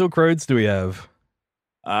many Silk Roads do we have?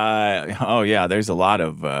 Oh yeah, there's a lot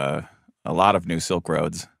of new Silk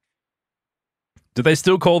Roads. Do they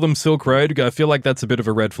still call them Silk Road? I feel like that's a bit of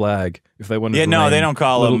a red flag if they want to Yeah, no, they don't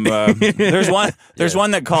call them. There's one. There's Yeah.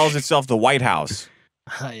 one that calls itself the White House.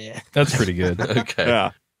 Oh, yeah. That's pretty good. Okay.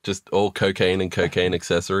 Yeah, Just all cocaine and cocaine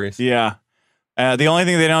accessories. yeah. The only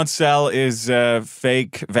thing they don't sell is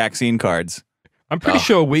fake vaccine cards. I'm pretty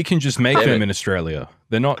sure we can just make Damn them it. in Australia.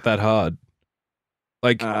 They're not that hard.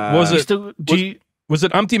 Like, Uh, was You it still, was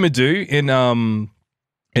it Umpty Madoo in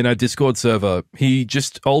in our Discord server, he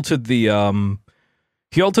just altered the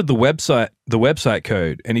website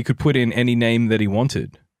code, and he could put in any name that he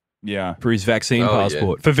wanted. Yeah. For his vaccine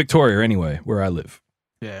passport. For Victoria, anyway, where I live.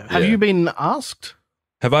 Yeah. Have you been asked?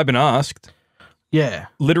 Have I been asked? Yeah.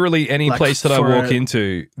 Lliterally any Like place that I walk a-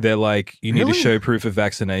 into, they're like, you need to show proof of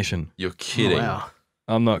vaccination. You're kidding. Oh, wow.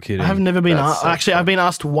 I'm not kidding. I have never been That's asked. so Actually, I've been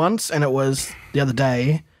asked once, and it was the other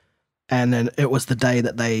day, and then it was the day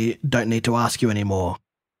that they don't need to ask you anymore.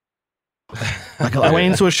 Like, I went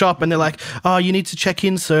into a shop, and they're like, "Oh, you need to check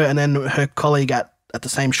in, sir." And then her colleague at the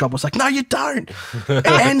same shop was like, "No, you don't. It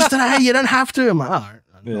ends today. You don't have to." I'm like, "Oh,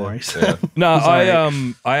 no worries." Yeah. No,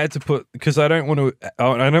 Sorry. I had to put, because I don't want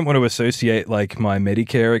to associate like my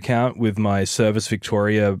Medicare account with my Service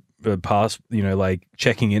Victoria like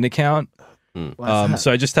checking in account.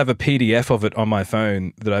 So I just have a PDF of it on my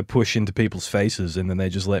phone that I push into people's faces, and then they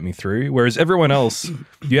just let me through. Whereas everyone else,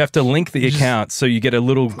 you have to link the account, so you get a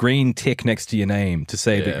little green tick next to your name to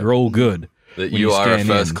say that you're all good. That when you are a scan in.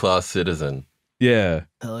 first-class citizen. Yeah.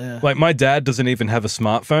 Hell yeah. Like my dad doesn't even have a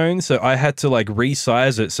smartphone, so I had to like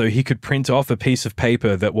resize it so he could print off a piece of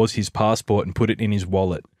paper that was his passport and put it in his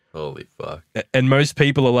wallet. Holy fuck. And most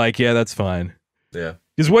people are like, yeah, that's fine. Yeah.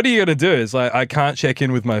 Because what are you going to do? It's like, I can't check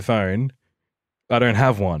in with my phone. I don't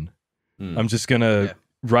have one. I'm just going to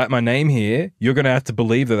write my name here. You're going to have to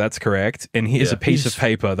believe that that's correct. And here's a piece of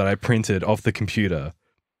paper that I printed off the computer.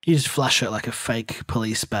 You just flash it like a fake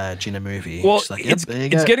police badge in a movie. Well, Just like, "Yep, there you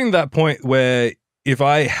go." it's getting to that point where if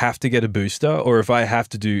I have to get a booster or if I have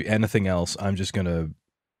to do anything else, I'm just going to,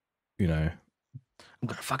 I'm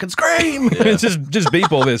going to fucking scream. just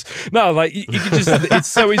beep all this. No, like you can just, it's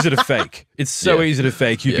so easy to fake. It's so easy to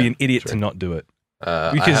fake. You'd be an idiot to not do it.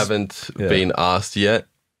 I haven't been asked yet,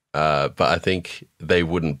 but I think they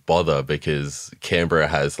wouldn't bother because Canberra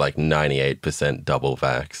has like 98% double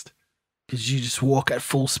vaxxed. Because you just walk at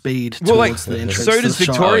full speed Well, like, towards the entrance. so to does the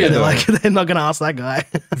shop, Victoria, and though. they're not going to ask that guy.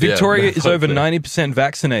 Victoria Yeah, is over hopefully. 90%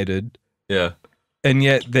 vaccinated, Yeah. and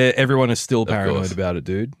yet everyone is still course. paranoid about it,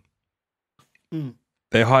 dude. Mm.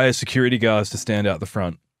 They hire security guards to stand out the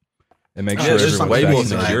front and make sure There's just just everyone's way more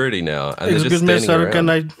vaccinated. security now. And they're just Excuse me, standing sir, can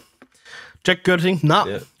around. I check your thing? No.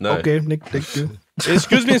 Yeah, no. Okay, Nick, thank you.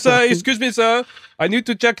 Excuse me, sir. Excuse me, sir. I need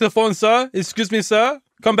to check the phone, sir. Excuse me, sir.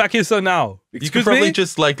 Come back here, sir, now. You could Excuse probably me.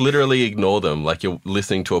 just like literally ignore them, like you're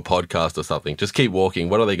listening to a podcast or something. Just keep walking.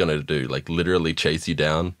 What are they going to do? Like literally chase you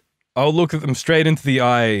down? I'll look at them straight into the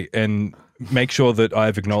eye and make sure that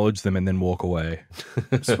I've acknowledged them and then walk away.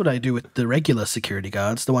 That's what I do with the regular security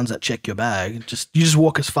guards, the ones that check your bag. You just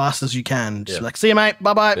walk as fast as you can. Just like, see you, mate.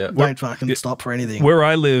 Bye-bye. Yeah. Don't fucking stop for anything. Where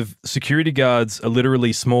I live, security guards are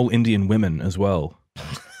literally small Indian women as well.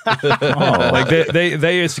 Like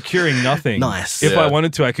they are securing nothing. Nice. If Yeah. I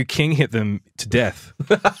wanted to, I could king hit them to death.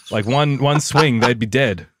 Like one swing, they'd be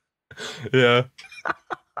dead. Yeah.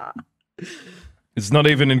 It's not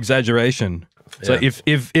even an exaggeration. So Yeah.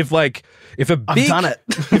 if a I've big done it.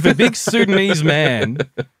 if a big Sudanese man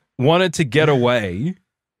wanted to get away,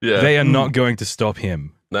 Yeah. they are not going to stop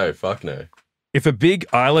him. No, fuck no. If a big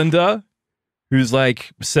islander who's like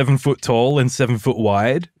 7 foot tall and 7 foot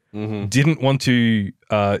wide didn't want to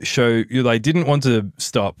didn't want to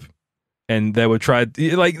stop, and they were tried,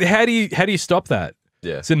 like, how do you stop that?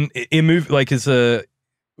 Yeah. It's an it's a,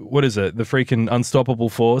 what is it? The freaking unstoppable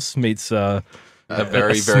force meets A very,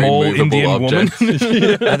 very small movable Indian object. woman.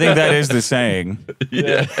 I think that is the saying.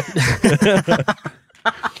 Yeah.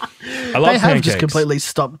 I love They have pancakes. just completely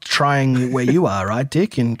stopped trying where you are, right,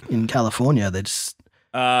 Dick? In California, they just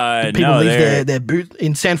people No, leave their boot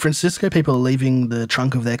in San Francisco. People are leaving the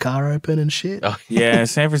trunk of their car open and shit. Oh, yeah,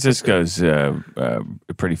 San Francisco's a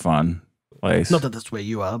pretty fun place. Not that that's where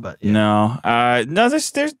you are, but yeah. No,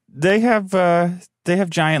 they have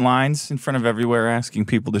giant lines in front of everywhere asking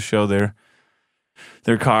people to show their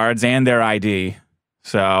cards and their ID.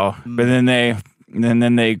 So, but then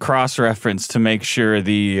they cross-reference to make sure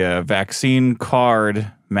the vaccine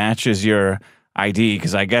card matches your ID,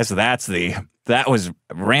 because I guess that was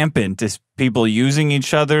rampant, is people using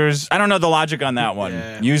each other's. I don't know the logic on that one.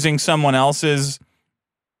 Yeah. Using someone else's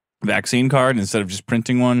vaccine card instead of just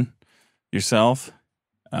printing one yourself.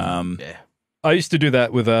 Yeah. I used to do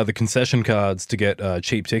that with the concession cards to get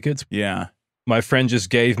cheap tickets. Yeah. My friend just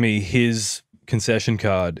gave me his concession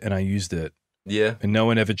card and I used it, Yeah. and no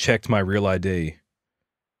one ever checked my real ID.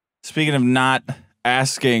 Speaking of not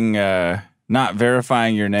asking, not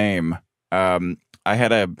verifying your name, I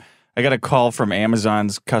got a call from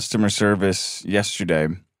Amazon's customer service yesterday,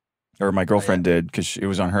 or my girlfriend did, because it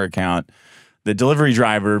was on her account. The delivery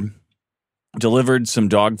driver delivered some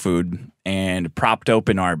dog food and propped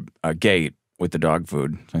open our gate with the dog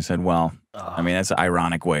food. So I said, well, I mean, that's an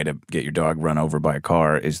ironic way to get your dog run over by a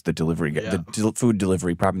car is the delivery, food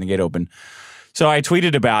delivery, propping the gate open. So I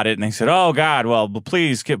tweeted about it, and they said, "Oh God, well,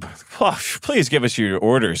 please give us your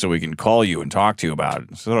order so we can call you and talk to you about it."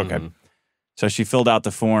 I said, "Okay." So she filled out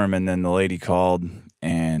the form, and then the lady called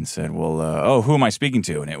and said, "Well, who am I speaking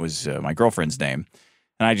to?" And it was my girlfriend's name,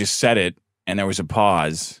 and I just said it, and there was a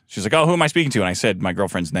pause. She was like, "Oh, who am I speaking to?" And I said my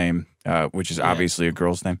girlfriend's name, which is obviously a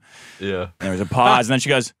girl's name. Yeah. And there was a pause, and then she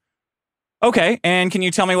goes, "Okay, and can you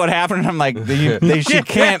tell me what happened?" And I'm like, she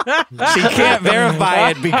can't verify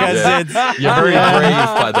it because it's You're very brave,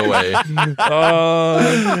 by the way.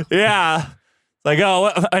 yeah. Like,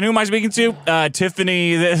 and who am I speaking to?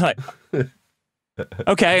 Tiffany. Like,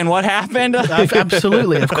 okay, and what happened?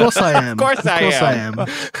 Absolutely, of course I am. Of course I am.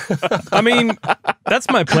 I mean, that's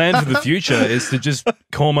my plan for the future is to just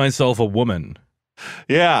call myself a woman.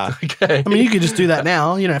 Yeah. Okay. I mean, you could just do that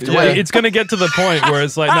now. You don't have to wait. It's going to get to the point where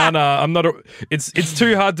it's like, no, I'm not. It's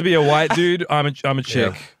too hard to be a white dude. I'm a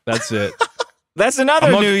chick. Yeah. That's it. That's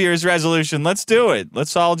another New Year's resolution. Let's do it.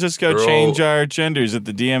 Let's all just go We're change our genders at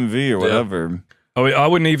the DMV or whatever. Oh, I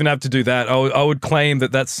wouldn't even have to do that. I would claim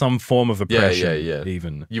that that's some form of oppression. Yeah.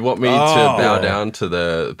 Even You want me to bow down to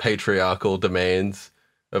the patriarchal demands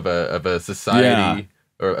of a society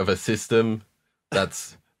or of a system?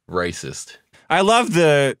 That's racist. I love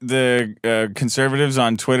the conservatives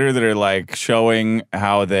on Twitter that are like showing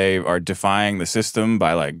how they are defying the system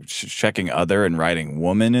by like checking other and writing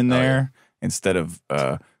woman in there instead of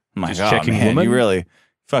just checking woman. You really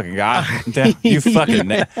fucking got you fucking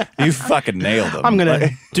nailed them. I'm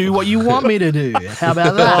gonna do what you want me to do. How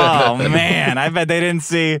about that? Oh man, I bet they didn't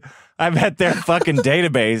see. I bet their fucking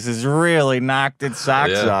database has really knocked its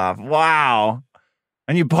socks off. Wow.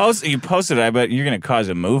 And you posted it, I bet you're going to cause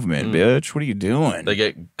a movement, bitch. What are you doing? They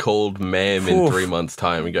get called ma'am in 3 months'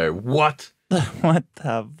 time and go, what? What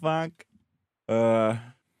the fuck?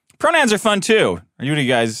 Pronouns are fun, too. Do you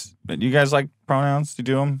guys like pronouns? Do you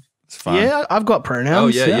do them? It's fun. Yeah, I've got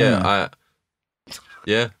pronouns. Oh,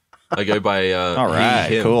 yeah. I go by all right,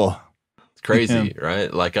 he, him. cool. It's crazy,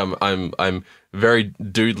 right? Like I'm very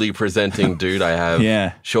dudely presenting dude. I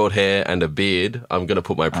have short hair and a beard. I'm going to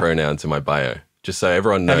put my pronouns in my bio. Just so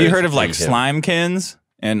everyone knows. Have you heard of like Slimekins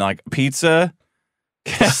and like pizza?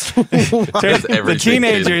 The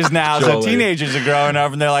teenagers now, so teenagers are growing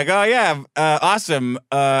up and they're like, "Oh yeah, awesome.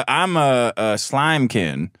 I'm a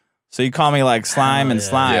Slimekin, so you call me like Slime and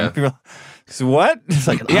Slime." Yeah. People, so what? It's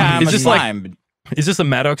like, yeah, I'm a Slime. Is this a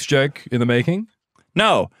Maddox joke in the making?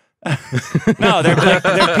 No. No, they're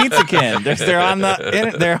pizzakin.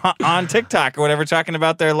 They're on TikTok or whatever, talking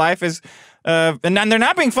about their life is, and then they're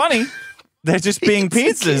not being funny. They're just being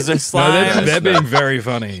pizzas. They're slime. No, they're being very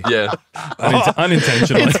funny. Yeah.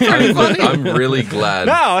 Unintentionally. I'm really glad.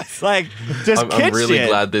 No, it's like just kid I'm really shit.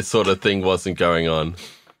 glad this sort of thing wasn't going on.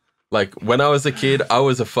 Like, when I was a kid, I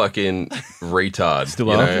was a fucking retard. Still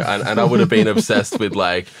you are. know? And I would have been obsessed with,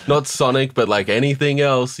 like, not Sonic, but, like, anything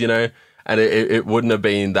else, you know? And it wouldn't have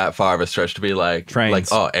been that far of a stretch to be like,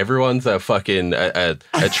 Trains. everyone's a fucking a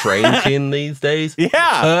train-kin these days?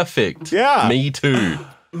 Yeah. Perfect. Yeah. Me too.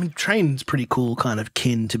 I mean, train's pretty cool kind of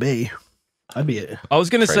kin to be. I'd be it. I was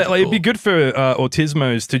going to say, Trains are it'd be cool. good for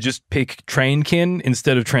autismos to just pick trainkin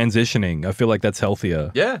instead of transitioning. I feel like that's healthier.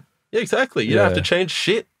 Yeah, exactly. You don't have to change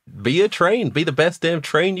shit. Be a train. Be the best damn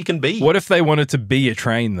train you can be. What if they wanted to be a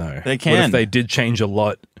train, though? They can. What if they did change a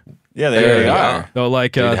lot? Yeah, There they you are. go. Or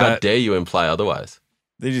like Dude, how that dare you imply otherwise?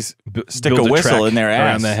 They just stick build a whistle track in their ass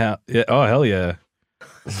around their house. Yeah. Oh, hell yeah.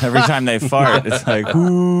 every time they fart. It's like,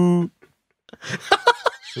 ooh.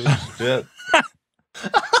 Yeah.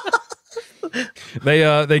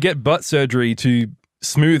 They get butt surgery to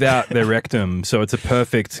smooth out their rectum so it's a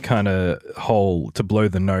perfect kind of hole to blow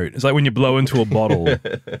the note. It's like when you blow into a bottle.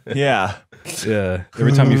 Yeah. Yeah.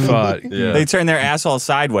 Every time you fart. Yeah. They turn their asshole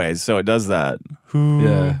sideways, so it does that.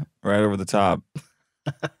 Yeah. Right over the top.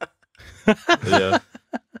 Yeah.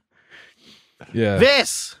 Yeah.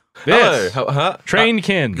 This. Hello. Huh?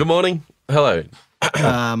 Trainkin. Good morning. Hello.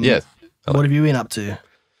 Yes. What have you been up to?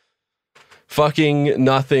 Fucking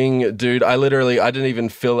nothing, dude. I didn't even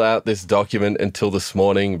fill out this document until this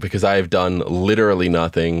morning because I have done literally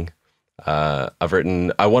nothing. I've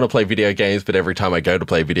written, I want to play video games, but every time I go to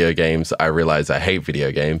play video games, I realize I hate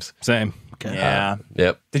video games. Same. Okay. Yeah.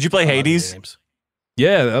 Yep. Did you play Hades?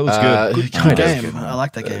 Yeah, that was good. Good game. I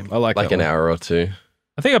like that game. I like Like that an one. hour or two.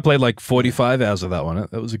 I think I played like 45 hours of that one.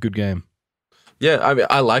 That was a good game. Yeah, I mean,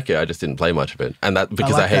 I like it. I just didn't play much of it. And that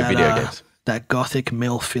because I like hate that, video games. That gothic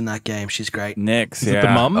MILF in that game. She's great. Nix, Is it the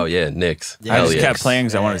mum? Oh, yeah, Nyx. Yeah. I Hell just yeah. kept playing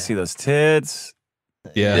because I wanted to Yeah. see those tits.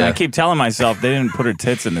 Yeah. And I keep telling myself they didn't put her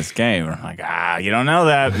tits in this game. I'm like, you don't know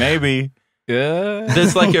that. Maybe. Yeah.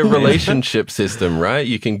 There's like a relationship system, right?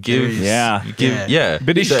 You can give, Yeah. you give,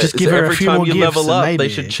 But he should just give her a every few time more you gifts level and up, maybe- they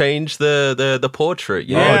should change the portrait.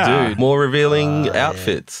 You Yeah. know? dude. More revealing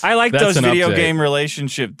outfits. I like That's those an video update. game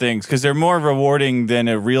relationship things because they're more rewarding than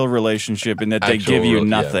a real relationship in that they Actual give you real- yeah.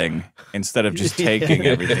 nothing instead of just taking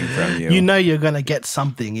everything from you. You know you're going to get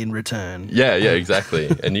something in return. Yeah, exactly.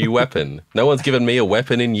 A new weapon. No one's given me a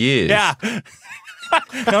weapon in years. Yeah.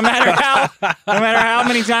 no matter how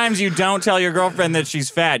many times you don't tell your girlfriend that she's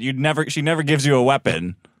fat, she never gives you a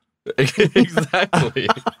weapon. Exactly.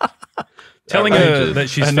 Telling her Outrageous. that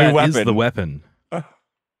she's A new fat is weapon. the weapon.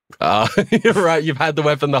 You're right. You've had the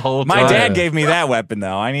weapon the whole time. My dad gave me that weapon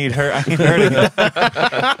though. I need her to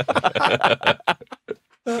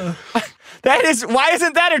why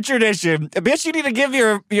isn't that a tradition? Bitch, you need to give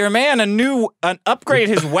your man an upgrade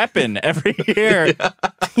his weapon every year.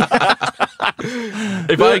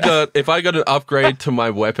 If I got an upgrade to my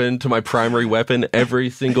weapon, to my primary weapon every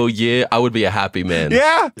single year, I would be a happy man.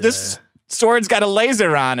 Yeah, this sword's got a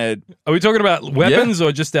laser on it. Are we talking about weapons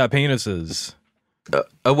or just our penises?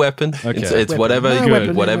 A weapon. Okay. It's whatever No,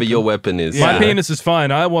 weapon, whatever yeah, your weapon is. Yeah. My penis is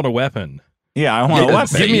fine. I want a weapon. Yeah, I want a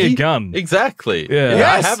weapon. Give me a gun. Exactly. Yeah.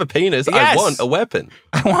 Yes. I have a penis. Yes. I want a weapon.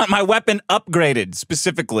 I want my weapon upgraded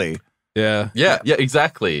specifically. Yeah. Yeah,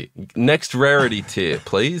 exactly. Next rarity tier,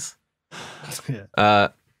 please.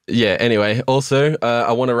 Anyway, also,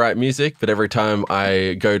 I want to write music, but every time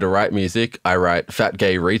I go to write music, I write fat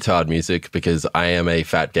gay retard music because I am a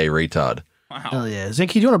fat gay retard. Hell yeah.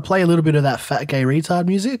 Zenki, do you want to play a little bit of that fat gay retard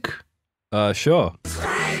music? Sure.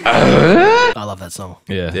 I love that song.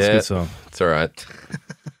 Yeah, it's a Yeah. good song. It's all right.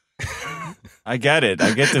 I get it.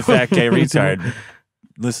 I get the fat gay retard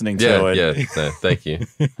listening to it. Yeah. No, thank you.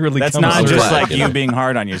 Really That's comes not through. just glad, like you you know. being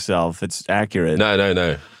hard on yourself. It's accurate.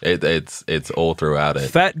 No. It's all throughout it.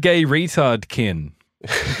 Fat gay retard kin.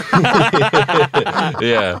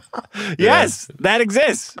 Yeah. Yes, that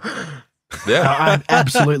exists. Yeah.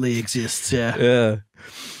 Absolutely exists, yeah. Yeah.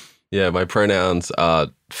 Yeah, my pronouns are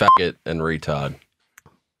faggot and retard.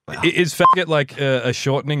 Is faggot like a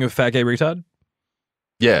shortening of fat gay retard?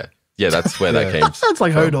 Yeah, that's where that came. Sounds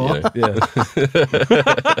like Hodor. Yeah.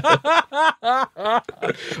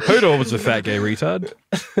 Hodor was a fat gay retard.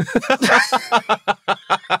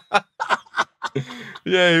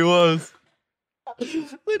 Yeah, he was.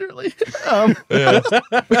 Literally. Yeah.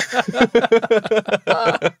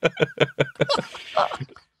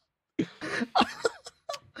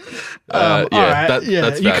 All right. That's you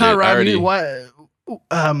about can't it. I write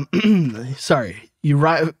already- sorry. You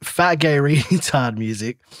write fat gay retard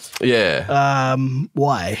music. Yeah,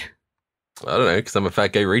 Why? I don't know, because I'm a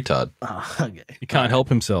fat gay retard. Oh, okay. He can't help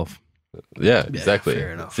himself. Yeah, exactly.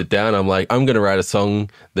 fair enough. Sit down. I'm like, I'm going to write a song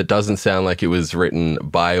that doesn't sound like it was written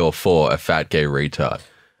by or for a fat gay retard.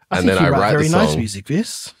 I And think then you I write very the song. nice music,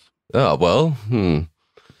 Vis. Oh well.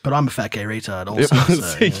 But I'm a fat gay retard also.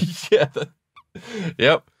 So, yeah. Yeah.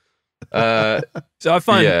 Yep. So I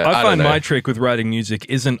find Yeah, I I don't find know. my trick with writing music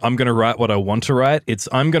isn't I'm going to write what I want to write. It's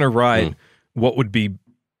I'm going to write what would be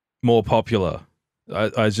more popular.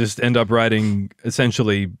 I just end up writing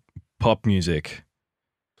essentially pop music.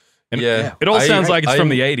 And Yeah. it all sounds like it's from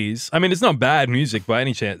I'm- the 80s. I mean, it's not bad music by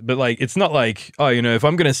any chance, but like it's not like, oh, if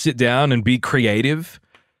I'm going to sit down and be creative,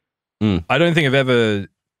 I don't think I've ever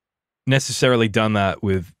necessarily done that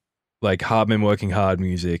with like hard men working hard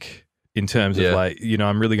music in terms of like,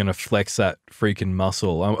 I'm really going to flex that freaking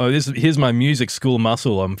muscle. Here's my music school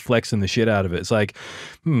muscle. I'm flexing the shit out of it. It's like,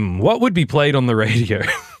 what would be played on the radio?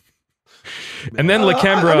 And then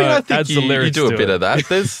Lakembra I think adds you, the lyrics you do to a bit it. of that.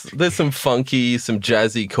 There's some funky, some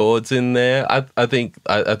jazzy chords in there. I think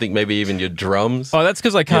maybe even your drums. Oh, that's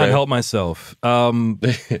because I can't know. help myself.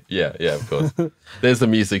 Yeah, of course. There's the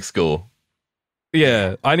music school.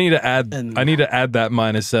 Yeah, I need to add. And- I need to add that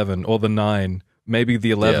 -7 or the 9, maybe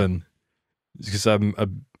the 11, because I'm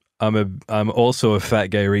also a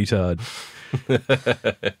fat gay retard.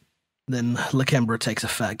 Then Lakembra takes a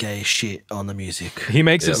fat gay shit on the music. He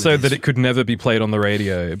makes it Yeah. so that it could never be played on the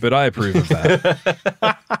radio, but I approve of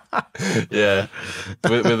that. Yeah,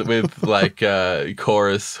 with like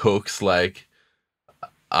chorus hooks like,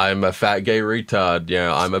 I'm a fat gay retard.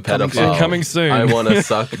 I'm a pedophile. Coming soon. I want to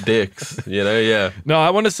suck dicks. Yeah. No, I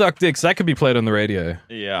want to suck dicks. That could be played on the radio.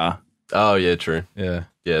 Yeah. Oh yeah, true. Yeah.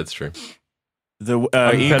 Yeah, it's true. The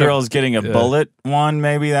I'm E-Girl's getting a yeah. bullet one.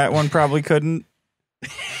 Maybe that one probably couldn't.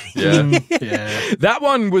 Yeah. Yeah. That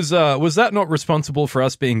one was that not responsible for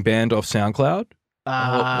us being banned off SoundCloud?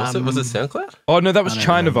 Was it SoundCloud? Oh no, that was I don't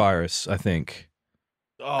China know. Virus, I think.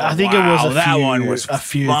 Oh, I think it was a that few- one was a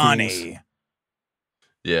few funny. things.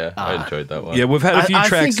 Yeah, I enjoyed that one. Yeah, we've had a few I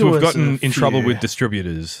tracks think it we've was gotten a in trouble few. with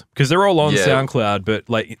distributors because they're all on Yeah. SoundCloud, but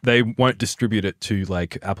like they won't distribute it to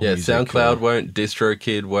like Apple Yeah, Music. SoundCloud won't,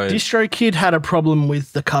 DistroKid won't. DistroKid had a problem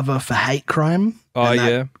with the cover for Hate Crime. Oh and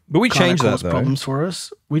that yeah, but we kinda changed that caused though. problems for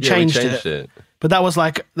us. We Yeah, changed it. But that was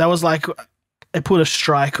like it put a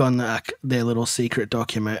strike on their little secret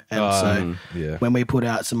document, and so Yeah, when we put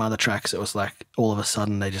out some other tracks, it was like all of a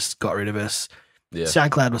sudden they just got rid of us. Yeah.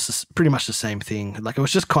 SoundCloud was pretty much the same thing. Like it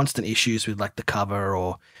was just constant issues with like the cover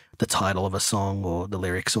or the title of a song or the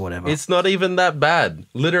lyrics or whatever. It's not even that bad.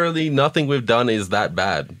 Literally nothing we've done is that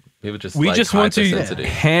bad. People just we like, just want to hypersensitive.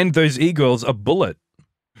 hand those e-girls a bullet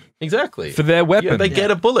Exactly. for their weapon. Yeah, they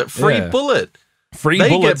get a bullet. Free Yeah. bullet. Free they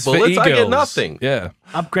get bullets for bullets, I get e-girls. nothing. Yeah,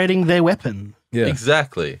 upgrading their weapon. yeah.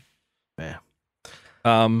 Exactly. Yeah.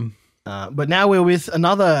 Um, But now we're with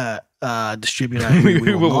another distributor. Who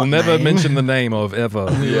we will not never name. mention the name of ever.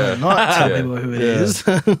 We Yeah. will not tell Yeah. people who it Yeah. is.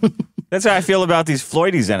 That's how I feel about these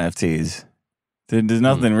Floydies NFTs. There's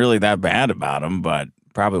nothing really that bad about them, but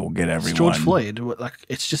probably will get everyone. It's George Floyd. Like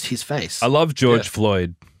it's just his face. I love George Yeah.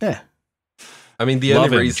 Floyd. Yeah. I mean, the Love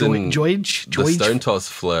only him. reason George. the Stone Toss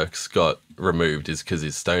Flirks got removed is because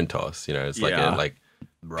he's Stone Toss. You know, it's like Yeah.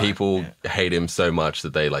 people hate him so much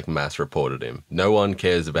that they like mass reported him. No one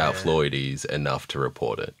cares about Floydies enough to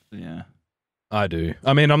report it. Yeah. I do.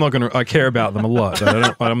 I mean, I care about them a lot,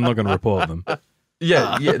 but I'm not going to report them.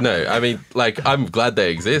 Yeah, no. I mean, like, I'm glad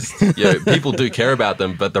they exist. Yeah, people do care about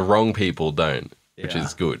them, but the wrong people don't, which Yeah.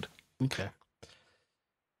 is good. Okay.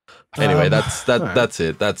 Anyway, that's alright. that's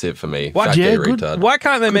it. That's it for me. What, Fat yeah, gay good. retard. Why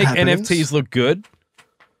can't they Good make happenings. NFTs look good?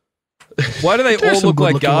 Why do they There's all some look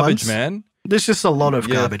like good-looking garbage, ones. man? There's just a lot of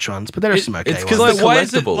Yeah. garbage ones, but there are some okay it's ones. 'cause Like, the why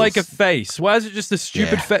is it collectibles. like a face? Why is it just a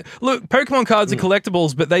stupid Yeah. face? Look, Pokemon cards are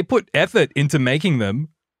collectibles, but they put effort into making them.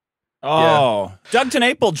 Oh, Doug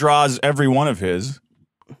Apple draws every one of his.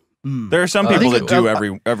 There are some I people think that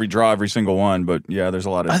do every draw every single one, but yeah, there's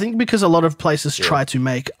a lot of. I think because a lot of places try to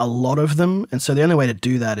make a lot of them, and so the only way to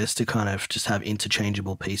do that is to kind of just have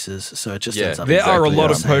interchangeable pieces. So it just Yeah. ends up. There are a Exactly, lot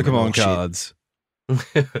yeah. of Same Pokemon bullshit. cards.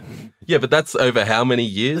 Yeah, but that's over how many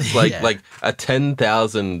years? Like Yeah. like a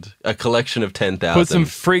collection of 10,000. Put some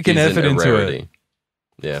freaking isn't effort a into it. rarity.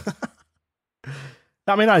 Yeah.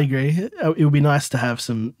 I mean, I agree. It would be nice to have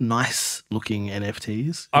some nice looking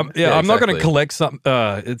NFTs. I'm Yeah, not going to exactly. collect some.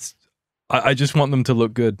 I just want them to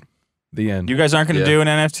look good. The end. You guys aren't going to Yeah. do an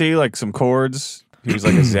NFT like some chords? Here's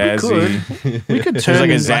like a zazzy. We could There's turn like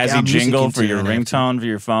a our zazzy music jingle into for your an ringtone for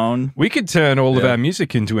your phone. We could turn all of Yeah. our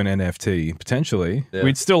music into an NFT potentially. Yeah.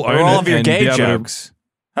 We'd still Or own all it of your and gay be able to- jokes.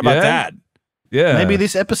 How about Yeah. that? Yeah, Maybe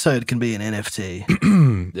this episode can be an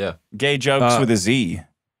NFT. Yeah. Gay jokes with a Z.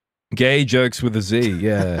 gay jokes with a Z.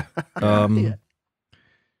 Yeah. Yeah.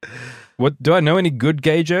 What do I know? Any good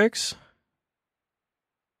gay jokes?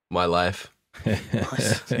 My life. There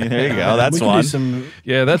you go. That's we can one. do some.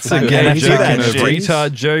 Yeah, that's a Fat gay gay joke that and a shit.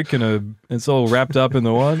 retard joke and it's all wrapped up in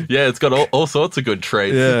the one. Yeah, it's got all sorts of good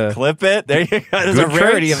traits. Yeah. Clip it. There you go. There's Good a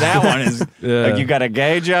rarity traits. of that one. Is Yeah. like you got a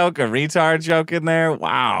gay joke, a retard joke in there.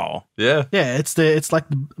 Wow. Yeah. Yeah, it's like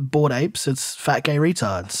the bored apes. It's fat gay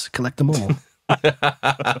retards. Collect them all.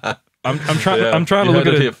 I'm trying. Yeah. I'm trying to You look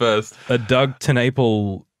heard at it here first. a Doug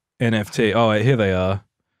Apple NFT. Oh, wait, here they are.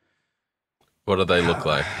 What do they look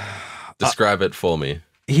like? Describe it for me.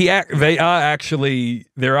 They are actually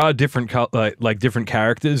there are different like different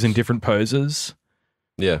characters in different poses,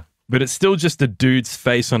 Yeah. but it's still just a dude's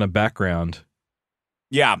face on a background.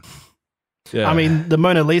 Yeah. Yeah. I mean, the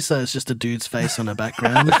Mona Lisa is just a dude's face on a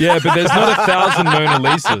background. yeah, but there's not 1,000 Mona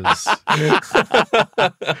Lisas.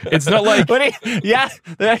 It's not like Yeah.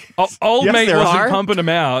 old Yes, mate there wasn't are. pumping them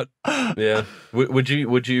out. Yeah. Would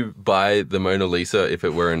you buy the Mona Lisa if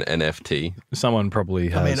it were an NFT? Someone probably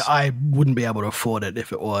has. I mean, I wouldn't be able to afford it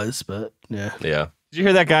if it was, but yeah. Yeah. Did you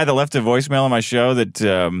hear that guy that left a voicemail on my show that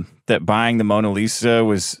that buying the Mona Lisa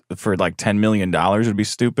was for like $10 million would be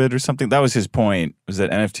stupid or something? That was his point. Was that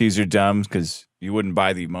NFTs are dumb because you wouldn't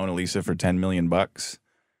buy the Mona Lisa for $10 million?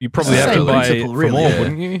 you probably It's the have to same buy it principle, for really. more, Yeah.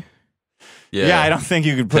 wouldn't you? Yeah, I don't think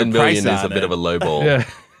you could put 10 a price million is on a bit it. of a low ball. Yeah.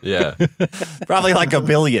 Yeah. Probably like $1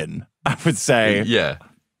 billion, I would say. Yeah.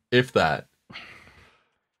 If that.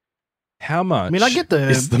 How much? I mean, I get the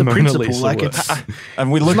is the Mona principle. Lisa Like worth? it's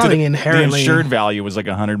And we There's looked at nothing it, inherently- the insured value was like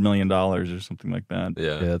 $100 million or something like that.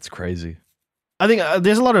 Yeah. Yeah, that's crazy. I think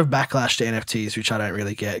there's a lot of backlash to NFTs, which I don't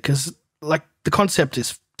really get because, like, the concept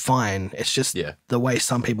is fine. It's just Yeah. the way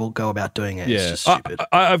some people go about doing it. It's Yeah, just stupid.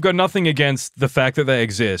 I've got nothing against the fact that they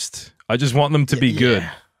exist. I just want them to be good.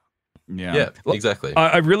 Yeah. Yeah. Exactly.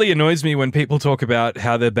 It really annoys me when people talk about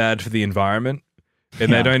how they're bad for the environment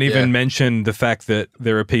And they don't even Yeah. mention the fact that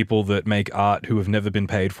there are people that make art who have never been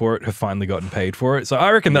paid for it, have finally gotten paid for it. So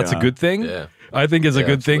I reckon that's a good thing. Yeah. I think it's a Yeah,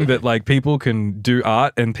 good thing absolutely. that like people can do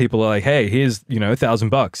art and people are like, hey, here's,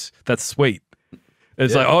 $1,000. That's sweet.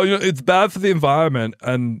 It's like, oh, it's bad for the environment.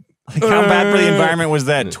 And Like, how bad for the environment was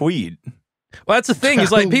that tweet? well, that's the thing.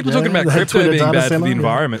 It's like people talking about that crypto Twitter being data bad for center, the yeah.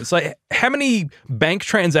 environment. It's like, how many bank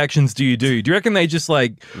transactions do you do? Do you reckon they just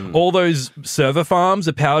like all those server farms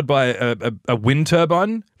are powered by a wind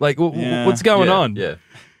turbine? Like, Yeah. what's going Yeah, on? Yeah.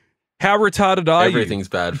 How retarded are Everything's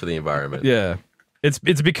bad for the environment. you? Yeah, it's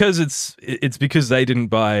because it's because they didn't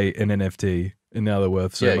buy an NFT and now they're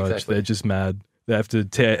worth so Yeah, much. exactly. They're just mad. They have to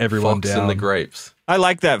tear everyone Fox down. and the grapes. I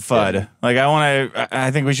like that FUD. Yeah. Like,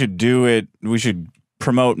 I think we should do it. We should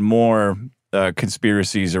promote more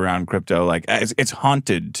conspiracies around crypto. Like, it's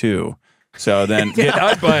haunted too. So then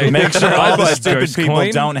I'd buy- make sure I'd all the buy stupid Ghost people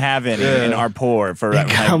coin. don't have any Yeah. and are poor for It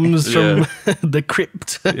comes from the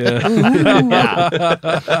crypt. Yeah.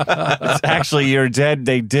 It's actually, you're dead.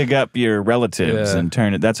 They dig up your relatives Yeah. and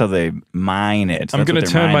turn it. That's how they mine it. I'm That's going what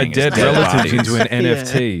to they're turn my mining is dead dead relatives bodies. into an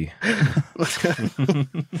NFT.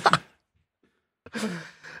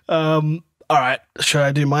 All right, should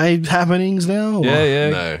I do my happenings now? or- Yeah, yeah.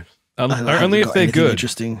 No. I haven't Only if got they're anything good.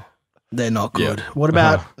 Interesting. They're not Yeah. good. What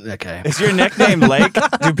about? Okay, Is your nickname Lake?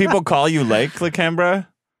 Do people call you Lake, Lakembra?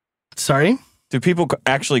 sorry. Do people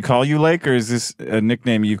actually call you Lake, or is this a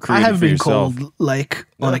nickname you've I created have for been yourself? called Lake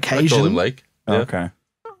No, on I call occasion. him Lake. Oh, Yeah. okay.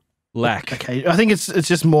 Lack. Okay, I think it's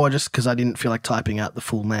just more just because I didn't feel like typing out the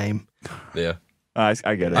full name. Yeah. I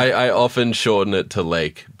get it. I often shorten it to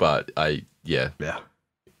Lake, but I Yeah.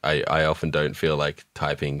 often don't feel like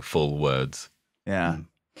typing full words. yeah,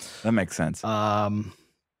 that makes sense.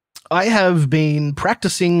 I have been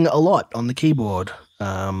practicing a lot on the keyboard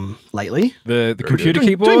lately. The computer Doing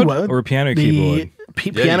keyboard well. or a piano The keyboard?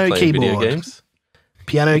 Yeah, piano you playing keyboard. video games?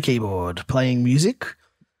 Piano keyboard. Playing music.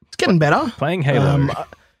 It's getting better. Playing Halo. I've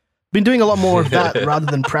been doing a lot more of that rather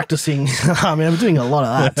than practicing. I mean, I'm doing a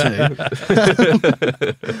lot of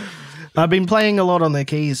that too. I've been playing a lot on the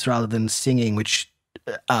keys rather than singing, which,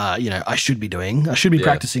 I should be doing. I should be Yeah.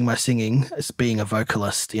 practicing my singing as being a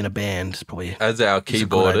vocalist in a band, probably. As our a good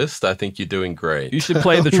keyboardist, I think you're doing great. You should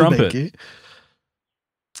play the Thank trumpet. you.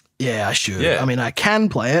 Yeah, I should. Yeah. I mean, I can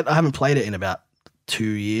play it. I haven't played it in about 2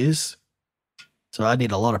 years. So I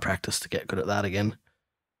need a lot of practice to get good at that again.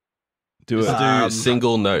 Do it. Just do Um,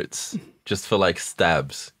 single notes just for like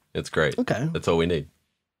stabs. It's great. Okay. That's all we need.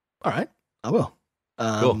 All right. I will.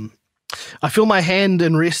 Cool. I feel my hand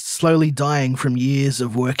and wrist slowly dying from years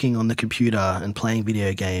of working on the computer and playing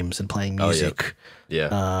video games and playing Oh, yeah. music.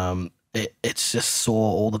 Yeah. It's just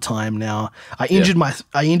sore all the time now. I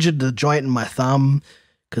injured the joint in my thumb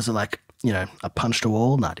because of I punched a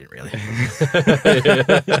wall. No, I didn't really.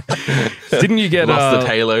 Didn't you get Lost the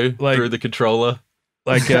halo like- through the controller.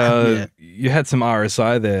 Yeah. you had some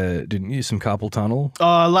RSI there, didn't you? Some carpal tunnel.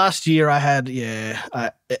 Last year I had,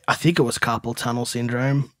 I think it was carpal tunnel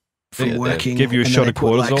syndrome from Yeah, they working. Give you a and then shot they of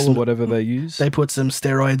put, cortisol or some- whatever they use. They put some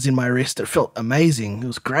steroids in my wrist. It felt amazing. It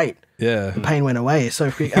was great. Yeah. The pain went away so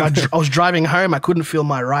quick. I was driving home. I couldn't feel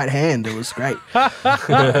my right hand. It was great.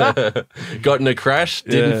 Got in a crash,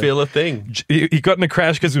 didn't Yeah. feel a thing. He got in a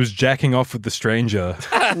crash because he was jacking off with the stranger.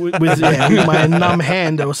 with my numb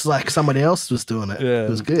hand, it was like somebody else was doing it. Yeah. It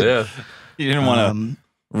was good. Yeah. You didn't want to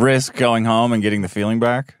risk going home and getting the feeling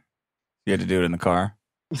back. You had to do it in the car.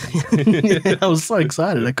 I was so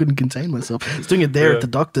excited. I couldn't contain myself. I was doing it there at the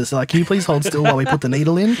doctor's. Like, can you please hold still while we put the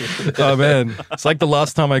needle in? Oh man, it's like the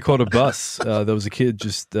last time I caught a bus. There was a kid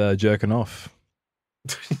just jerking off.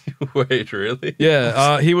 Wait, really?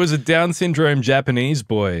 Yeah, he was a Down syndrome Japanese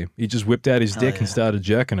boy. He just whipped out his Oh, dick yeah. and started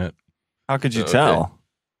jerking it. How could you Okay. tell?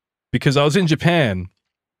 Because I was in Japan.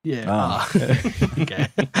 Yeah. Oh. Okay.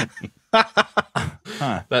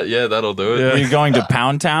 That'll do it. Yeah. Were you going to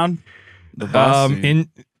Pound Town? The bus?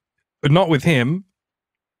 Not with him.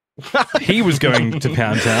 He was going to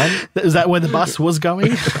Pound Town. Is that where the bus was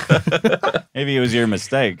going? Maybe it was your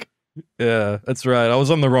mistake. Yeah, that's right. I was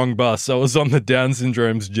on the wrong bus. I was on the Down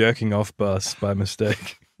syndrome's jerking off bus by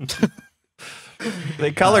mistake.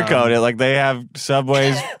 They color code it like they have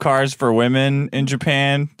subways, cars for women in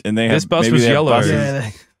Japan, and they have This bus maybe was they have yellow. buses.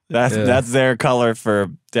 Yeah. That's their color for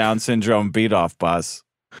Down syndrome beat off bus.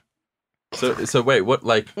 So wait, what?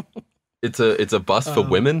 Like, it's a bus for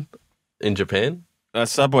women in Japan? A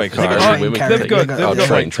subway think car. it's train women carriage. They've got, They've they've got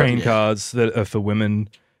train, like train yeah. cars that are for women.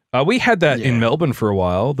 We had that in Yeah. Melbourne for a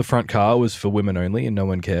while. The front car was for women only, and no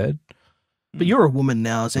one cared. But you're a woman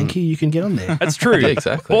now, Zenki. You can get on there. That's true. Yeah,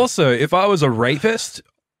 exactly. Also, if I was a rapist,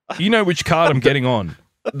 you know which card I'm getting on.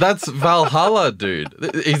 That's Valhalla, dude.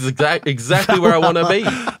 He's exactly where I want to be.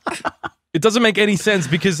 It doesn't make any sense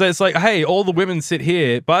because it's like, hey, all the women sit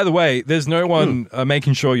here. By the way, there's no one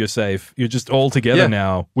making sure you're safe. You're just all together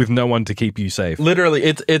now with no one to keep you safe. Literally,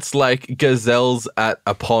 it's like gazelles at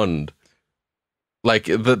a pond. Like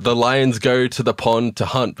the lions go to the pond to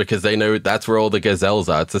hunt because they know that's where all the gazelles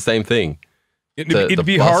are. It's the same thing. It'd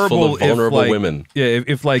be bus full horrible of vulnerable if, like, women. Yeah,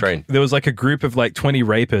 if like train. there was like a group of like 20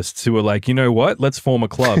 rapists who were like, you know what? Let's form a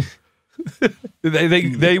club.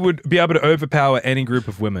 they would be able to overpower any group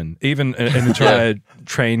of women, even an entire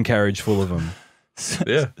train carriage full of them.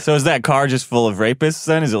 Yeah. So is that car just full of rapists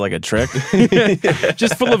then? Is it like a trick?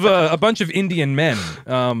 Just full of a bunch of Indian men.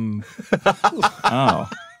 Oh.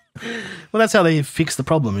 Well, that's how they fix the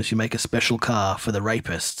problem. Is you make a special car for the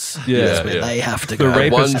rapists. Yeah, That's where yeah. they have to The go.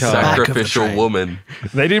 rapist One car. Back of the sacrificial train. woman.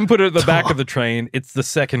 They didn't put it at the back of the train. It's the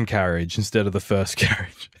second carriage instead of the first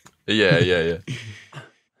carriage. Yeah.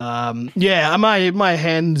 Yeah, my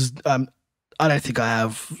hands. I don't think I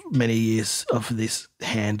have many years of this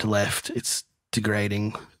hand left. It's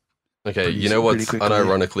degrading. Okay, Pretty- you know what's pretty quickly.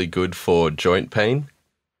 unironically good for joint pain?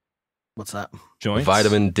 What's that? Joints?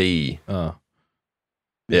 Vitamin D. Oh.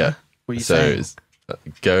 Yeah. What are you So saying?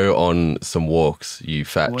 go on some walks, you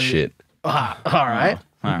fat What are you- shit. Ah, all right.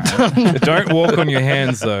 All right. Don't walk on your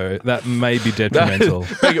hands, though. That may be detrimental.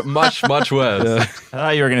 Make it much, much worse. Yeah. I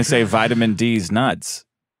thought you were going to say vitamin D's nuts.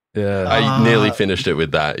 Yeah. I nearly finished it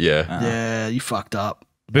with that, yeah. Yeah, you fucked up.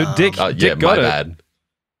 But Dick, Yeah, Dick my got it. bad.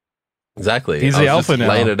 Exactly. He's I the was alpha just now.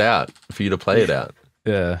 laying it out for you to play it out.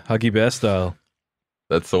 Yeah, Huggy Bear style.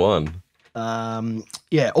 That's the one.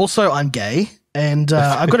 Yeah. Also, I'm gay, and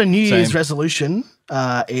I've got a New Year's Same. resolution.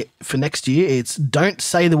 For next year, it's don't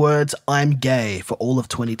say the words "I'm gay" for all of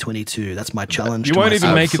 2022. That's my challenge. You to won't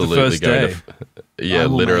even myself. make it the first going day. Yeah, I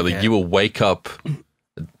will literally. make it. You will wake up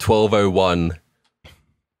 12:01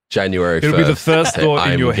 January 1st. It'll be the first say, thought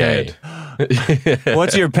in "I'm your gay." head.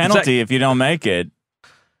 What's your penalty if you don't make it?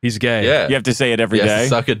 He's gay. Yeah. You have to say it every Yes, day.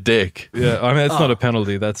 suck a dick. Yeah, I mean, that's not a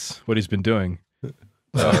penalty. That's what he's been doing.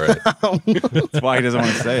 All right. That's why he doesn't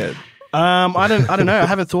want to say it. I don't know. I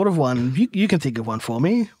haven't thought of one. You can think of one for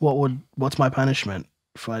me. What's my punishment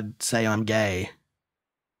if I say I'm gay?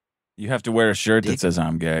 You have to wear a shirt that says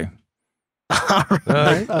I'm gay.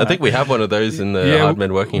 I think we have one of those in the Yeah, Hard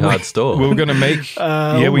Men Working Hard store. We were going to make.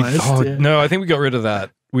 Almost, yeah. No, I think we got rid of that.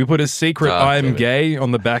 We put a secret Oh, "I'm damn it. gay"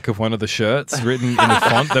 on the back of one of the shirts, written in a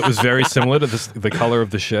font that was very similar to the color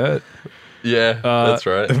of the shirt. Yeah, that's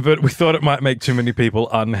right. But we thought it might make too many people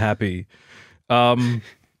unhappy.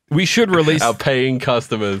 We should release Our paying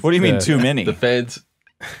customers. What do you mean Yeah. too many? The fans.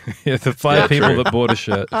 the 5 Yeah, people true. that bought a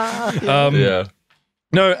shirt. Yeah.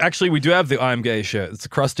 No, actually, we do have the "I'm gay" shirt. It's a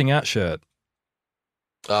crusting out shirt.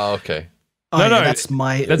 Oh, okay. Oh, No, yeah, no, that's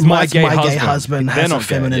my my gay husband. husband They're has a not gay.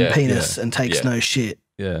 feminine Yeah, penis and takes yeah. no shit.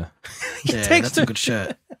 Yeah. Yeah, takes that's a good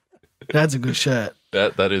shirt. That's a good shirt.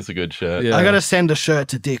 That is a good shirt. Yeah. I got to send a shirt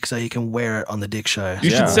to Dick so he can wear it on the Dick show.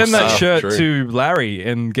 You Yeah. should send that Oh, shirt true. to Larry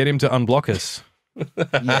and get him to unblock us.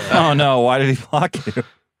 Oh no! Why did he block you?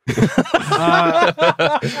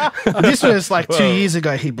 This was like 2 years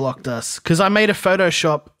ago he blocked us because I made a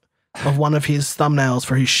Photoshop of one of his thumbnails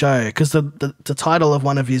for his show because the title of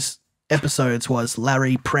one of his episodes was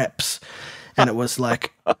Larry Preps, and it was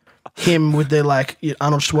like him with the like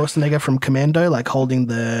Arnold Schwarzenegger from Commando, like holding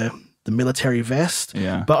the military vest.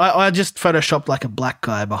 Yeah. But I just photoshopped like a black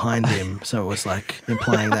guy behind him, so it was like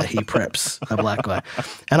implying that he preps a black guy.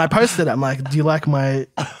 And I posted it. I'm like, "Do you like my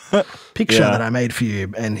picture Yeah. that I made for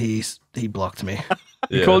you?" And he blocked me.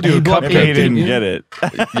 He called you a blocked Maybe he cupcake. didn't you? get it.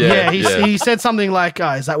 Yeah, he said something like,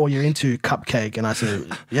 "Is that what you're into, cupcake?" And I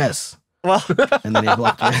said, "Yes." Well, And then he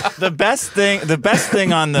blocked me. the best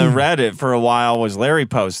thing on the Reddit for a while was Larry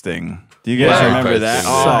posting. Do you guys Larry remember that?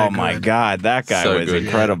 posting, Oh yeah. my good. god, that guy So was good.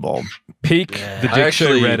 incredible. Peak Yeah. the I Dick Show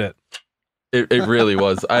actually- Reddit. It really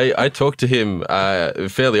was. I talk to him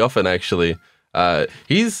fairly often, actually.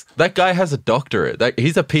 That guy has a doctorate.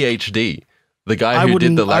 He's a PhD. The guy who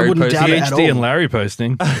did the Larry wouldn't posting. doubt it at PhD and all. Larry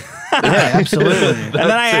posting. Yeah, absolutely. And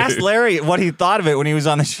then I asked Larry what he thought of it when he was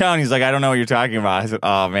on the show, and he's like, "I don't know what you're talking about." I said,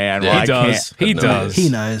 "Oh man, well, Yeah, I He does. can't. He No, does. He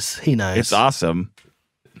knows. He knows. It's awesome."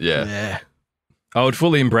 Yeah. Yeah. I would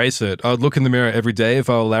fully embrace it. I would look in the mirror every day if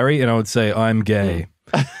I were Larry and I would say, "I'm gay."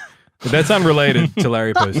 But that's unrelated to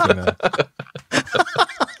Larry posting that.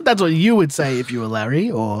 That's what you would say if you were Larry,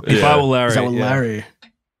 or If Yeah. I were Larry. is that what yeah. Larry?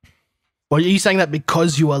 Or are you saying that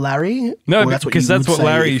because you are Larry? No, Or because you that's would what say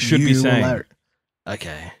Larry if should be you were saying. Larry?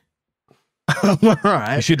 Okay. All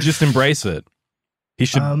right. You should just embrace it. He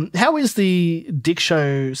should. How is the Dick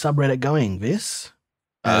Show subreddit going, Vys?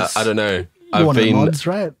 I don't know. You're one of the I've mods,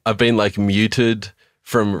 right? been like muted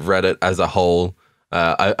from Reddit as a whole.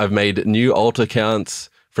 I've made new alt accounts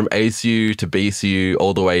from ACU to BCU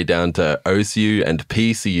all the way down to OCU and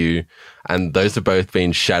PCU, and those have both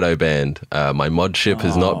been shadow banned. My mod ship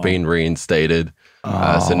has not been reinstated,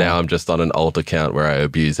 so now I'm just on an alt account where I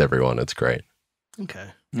abuse everyone. It's great. Okay.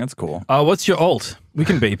 That's cool. What's your alt? We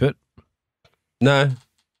can beep it. No.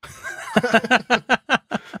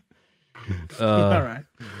 All right.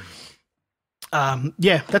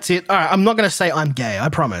 Yeah, that's it. All right, I'm not going to say I'm gay. I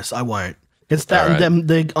promise I won't. It's that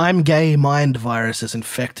the I'm gay mind virus has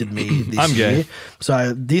infected me this I'm year. gay.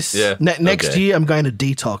 So next year I'm going to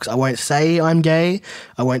detox. I won't say I'm gay.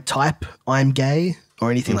 I won't type I'm gay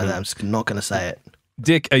or anything like that. I'm just not going to say it.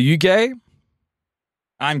 Dick, are you gay?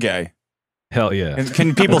 I'm gay. Hell yeah. And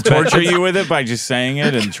can people torture you with it by just saying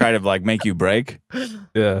it and try to like make you break?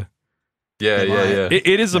 Yeah. Yeah.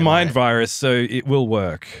 It is a mind virus, so it will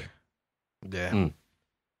work. Yeah.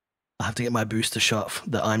 I have to get my booster shot,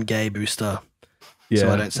 the I'm gay booster, Yeah. so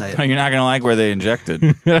I don't say it. You're not gonna like where they injected.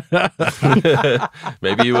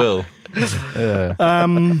 Maybe you will.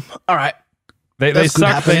 All right. They That's good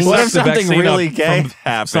suck. They happenings. suck What the if something vaccine really up gay from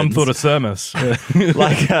happens? some sort of Spermos.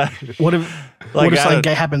 What if something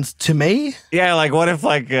gay happens to me? Yeah, like what if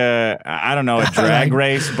like I don't know, a drag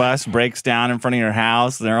race bus breaks down in front of your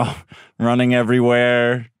house? They're all running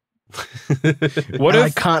everywhere. What I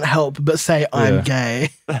if can't help but say I'm gay.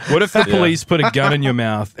 What if the police put a gun in your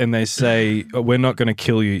mouth and they say, "We're not going to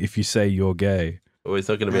kill you if you say you're gay"? Oh, he's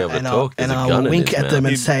not going to be able to And talk. There's a I'll gun in wink his at them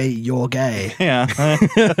mouth. and say you're gay. Yeah.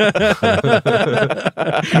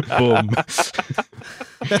 Boom.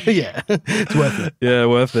 Yeah, it's worth it. Yeah,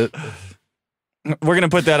 worth it. We're gonna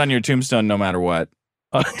put that on your tombstone no matter what.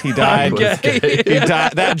 He died. I'm gay. He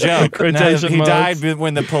died. That joke. Quotation He marks. died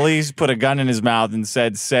when the police put a gun in his mouth and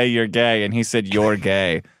said, "Say you're gay," and he said, "You're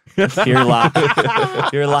gay." Here lies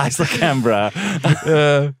Lakembra.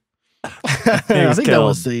 I think that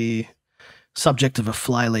was the subject of a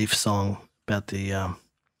Flyleaf song about the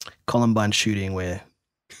Columbine shooting where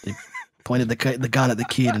they pointed the gun at the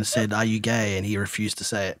kid and said, "Are you gay?" and he refused to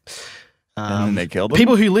say it. And then they killed him.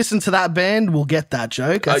 People who listen to that band will get that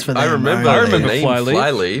joke. That's for them. I remember only. the name Flyleaf.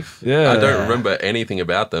 Flyleaf. Yeah. I don't remember anything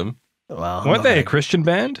about them. Well, Weren't they a Christian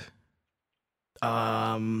band?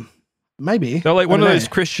 Maybe They're like one I of don't those know.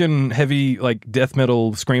 Christian heavy like death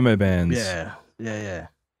metal screamo bands. Yeah.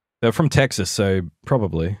 They're from Texas, so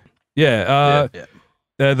probably. Yeah.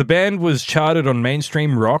 The band was charted on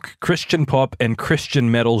mainstream rock, Christian pop, and Christian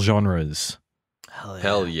metal genres.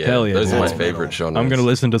 Hell yeah. Hell yeah. Those are my Metal. favorite genres. I'm going to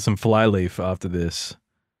listen to some Flyleaf after this.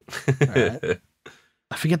 Alright.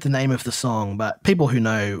 I forget the name of the song, but people who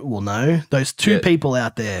know will know. Those two people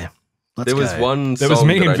out there. Let's There was go. one There song was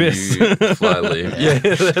me that and I Vys. knew Flyleaf. Yeah,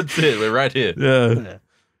 that's it. We're right here. Yeah.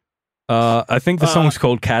 I think the song's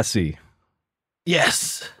called Cassie.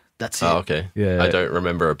 Yes, that's it. Oh, okay. Yeah. I don't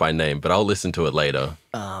remember it by name, but I'll listen to it later.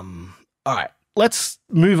 All right, let's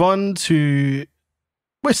move on to.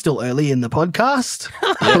 We're still early in the podcast.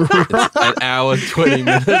 Yeah, it's an hour, 20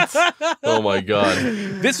 minutes. Oh my God.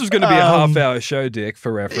 This was going to be a half-hour show, Dick,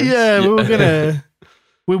 for reference. Yeah,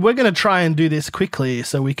 we're gonna try and do this quickly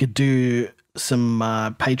so we could do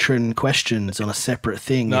some patron questions on a separate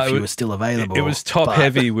thing No, if you were still available. It was top But-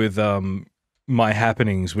 heavy with my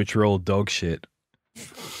happenings, which were all dog shit.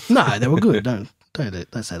 No, they were good. Don't say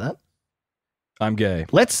that. I'm gay.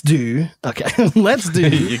 Let's do. Okay, let's do.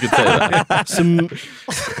 You could say that.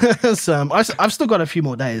 some. I've still got a few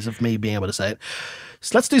more days of me being able to say it.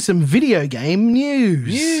 So let's do some video game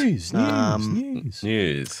news.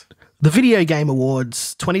 News. The Video Game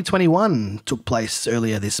Awards 2021 took place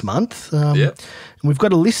earlier this month. Yep. And we've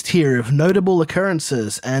got a list here of notable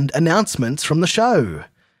occurrences and announcements from the show.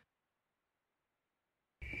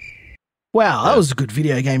 Wow, that was good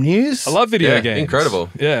video game news. I love video Yeah, games. incredible.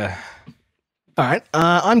 Yeah. All right,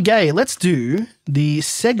 I'm gay. Let's do the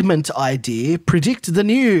segment idea, predict the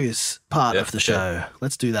news part Yep, of the show.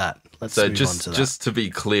 Let's do that. Let's So move on to that. just to be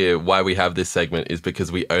clear, why we have this segment is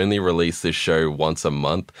because we only release this show once a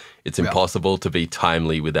month. It's impossible to be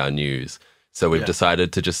timely with our news. So we've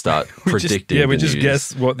decided to just start predicting we the just news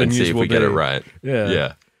guess what the and news see if will we get be. it right. Yeah.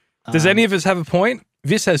 Yeah. Does any of us have a point?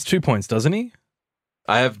 Vys has 2 points, doesn't he?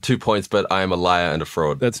 I have 2 points, but I am a liar and a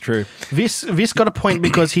fraud. That's true. Vys got a point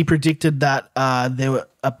because he predicted that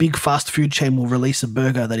a big fast food chain will release a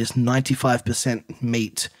burger that is 95%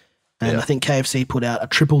 meat. And I think KFC put out a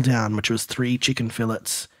triple down, which was 3 chicken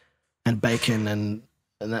fillets and bacon. And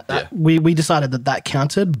we decided that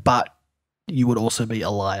counted, but you would also be a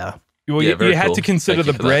liar. Well, Yeah, you very had cool. to consider Thank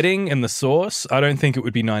you the for that. breading and the sauce. I don't think it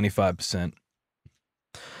would be 95%.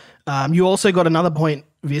 You also got another point,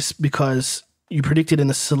 Vys, because you predicted in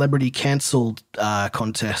the celebrity cancelled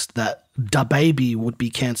contest that Da Baby would be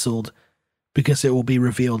cancelled because it will be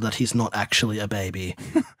revealed that he's not actually a baby.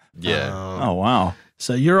 Yeah. Oh, wow.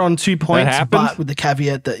 So you're on 2 points, happened? but with the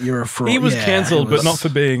caveat that you're a fraud. He was Yeah, cancelled, it was- but not for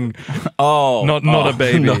being not not a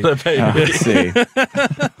baby. Not a baby. I see.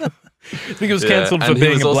 I think it was cancelled for and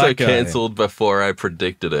being he was a also black guy. cancelled before I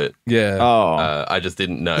predicted it. Yeah. Oh, I just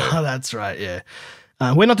didn't know. Oh, that's right, yeah.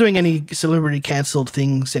 We're not doing any celebrity cancelled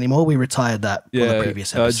things anymore. We retired that on the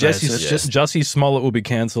previous episode. Jesse, so it's just Jussie Smollett will be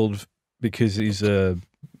cancelled because he's a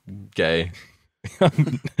Gay.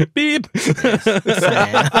 beep.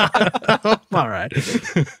 all right.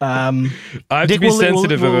 I have Dick, to be will-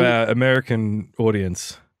 sensitive will- of our American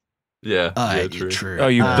audience. Yeah. Yeah, true. true. oh,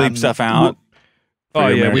 you bleep stuff out. Oh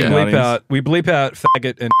For your yeah, we American bleep audience. out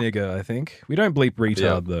faggot and nigger. I think we don't bleep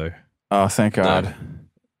retard though. Oh, thank God.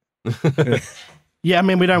 Yeah, I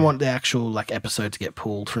mean, we don't want the actual like episode to get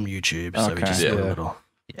pulled from YouTube, so we Okay. just Yeah. do a little.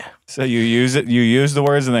 So you use the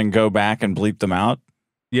words and then go back and bleep them out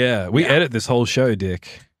Yeah, we edit this whole show,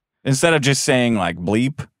 Dick. instead of just saying like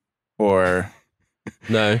bleep, or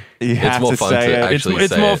No. you have more to fun say to it. actually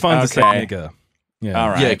It's say more it. fun to say Okay. nigger. Yeah. All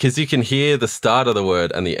right. Yeah, because you can hear the start of the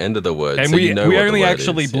word and the end of the word. And so we you know we what the only word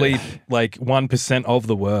actually is. bleep like 1% of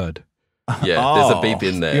the word. Yeah, Oh, there's a beep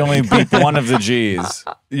in there. You only beep one of the G's.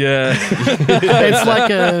 Yeah. It's like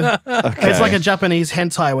a Okay. it's like a Japanese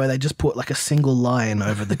hentai where they just put like a single line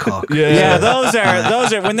over the cock. Yeah,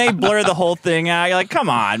 those are when they blur the whole thing out. You're like, come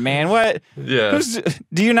on, man, what? Yeah.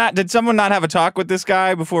 Did someone not have a talk with this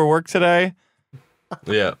guy before work today?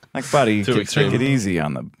 Yeah. Like, buddy, Too take extreme. it easy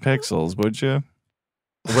on the pixels, would you?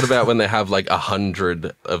 What about when they have like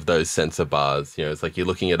 100 of those sensor bars? You know, it's like you're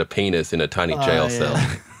looking at a penis in a tiny jail cell.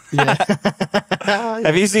 Yeah.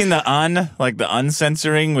 Have you seen the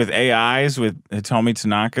uncensoring with AIs with Hitomi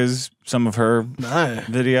Tanaka's some of her No.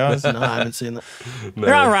 videos? No, I haven't seen that.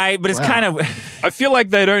 They're all right, but it's Wow. kind of I feel like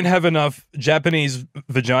they don't have enough Japanese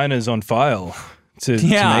vaginas on file to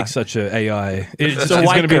Yeah. make such a AI. It's a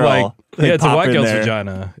white going to be girl. like, They yeah, it's a pop white in girl's there.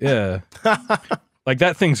 vagina. Yeah. Like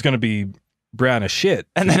that thing's going to be brown as shit.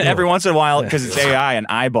 and then every once in a while, because it's AI, an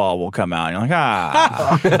eyeball will come out. And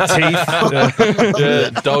you're like, Teeth. Yeah,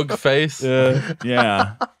 dog face.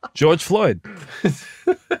 yeah. George Floyd.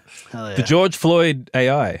 Hell yeah. The George Floyd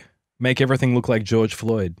AI. Make everything look like George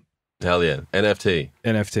Floyd. Hell yeah. NFT.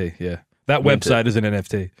 NFT, yeah. That Mint it. website is an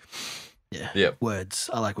NFT. Yeah. Yep. Words.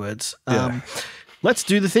 I like words. Yeah. Let's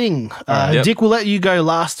do the thing. Yep. Dick, we'll let you go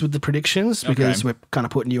last with the predictions because Okay. we're kind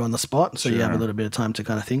of putting you on the spot, so you have a Sure. little bit of time to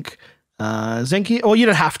kind of think. Zenki, or you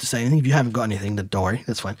don't have to say anything. If you haven't got anything, then don't worry.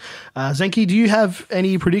 That's fine. Zenki, do you have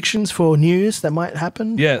any predictions for news that might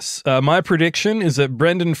happen? Yes. My prediction is that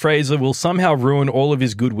Brendan Fraser will somehow ruin all of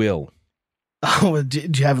his goodwill. Oh, do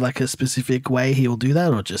you have like a specific way he will do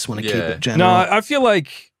that, or just want to keep Yeah. it general? No, I feel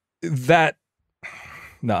like that.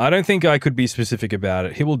 No, I don't think I could be specific about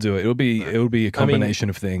it. He will do it. It'll be a combination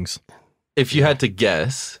of things. If you had to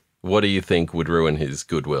guess, what do you think would ruin his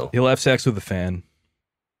goodwill? He'll have sex with a fan.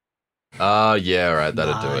 Yeah, right.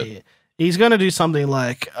 That'd do it. Yeah. He's going to do something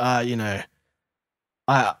like, I've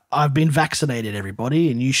been vaccinated,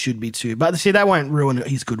 everybody, and you should be too. But see, that won't ruin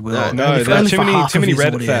his goodwill. No, Only for- there are only too for many half of his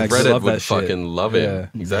Reddit audience. fags. I Reddit love would that shit. fucking love him.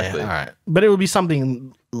 Yeah. Exactly. Yeah, all right, but it will be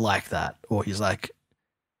something like that, or he's like,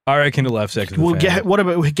 I reckon he'll have sex with "We'll a fan.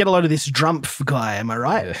 we get a load of this Drumpf guy." Am I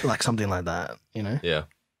right? Yeah. Like something like that, you know? Yeah.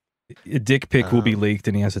 A dick pic will be leaked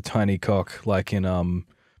and he has a tiny cock like in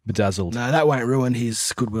Bedazzled. No, that won't ruin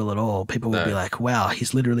his goodwill at all. People will No. be like, "Wow,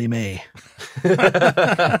 he's literally me."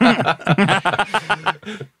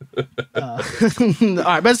 All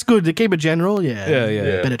right, but it's good to keep it general. Yeah,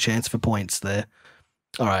 Yeah. Better chance for points there.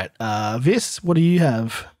 All right, Vys, what do you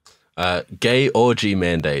have? Gay orgy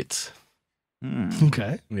mandates.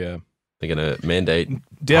 Okay. Yeah. They're going to mandate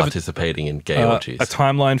Do you have participating in gay a orgies.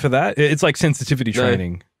 timeline for that? It's like sensitivity No.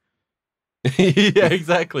 training. Yeah,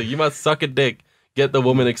 exactly. You must suck a dick, get the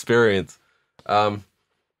woman experience.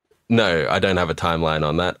 No, I don't have a timeline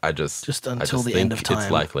on that. I just until the think end of time.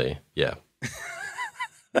 It's likely. Yeah.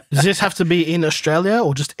 Does this have to be in Australia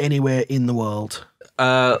or just anywhere in the world?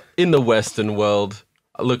 In the Western world,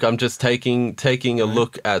 look, I'm just taking a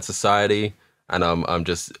look at society, and I'm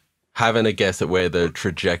just having a guess at where the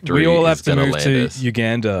trajectory We all have is to going move land to us.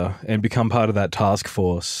 Uganda and become part of that task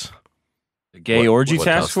force. The Gay Orgy what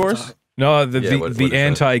Task task Force? No, Yeah, what is that?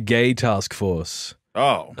 anti-gay task force.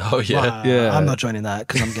 Oh. Oh yeah. Wow, Yeah. I'm not joining that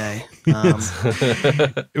because I'm gay.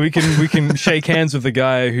 We can shake hands with the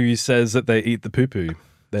guy who says that they eat the poo-poo.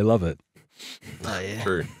 They love it. Oh yeah.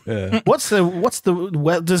 True. Yeah.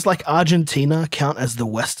 Does like Argentina count as the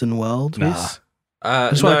Western world? Nah. Vys?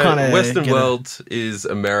 Just wanna kinda Western get a- world is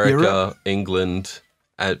America, England,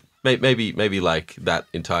 and maybe like that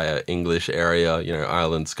entire English area. You know,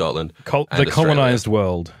 Ireland, Scotland, The and colonized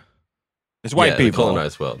world. It's white the people.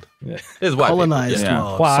 colonized world. Yeah. It's white Colonized people. Yeah.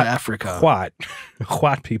 world, White- so Africa.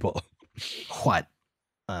 White people. White.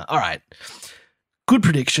 All right. Good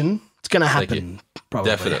prediction. It's going to Thank happen, probably.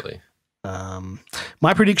 Definitely.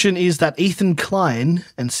 My prediction is that Ethan Klein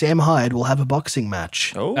and Sam Hyde will have a boxing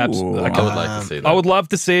match. Oh, Absolutely. I would like to see that. I would love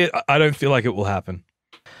to see it. I don't feel like it will happen.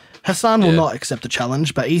 Hassan will Yeah. not accept the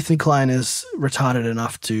challenge, but Ethan Klein is retarded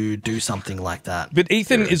enough to do something like that. But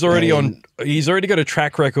Ethan is already on. He's already got a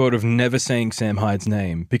track record of never saying Sam Hyde's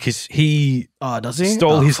name because he Oh, does he?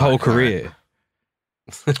 stole Oh, his whole fuck, all right. career.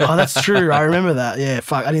 Oh, that's true. I remember that. Yeah,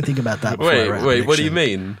 fuck. I didn't think about that before. I wrote Wait, what do you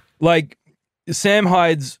prediction. mean? Like Sam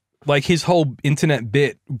Hyde's, like his whole internet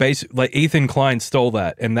bit, like Ethan Klein stole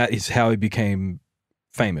that, and that is how he became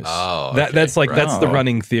famous. Oh, that's okay, that's the right.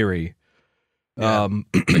 running theory. Yeah.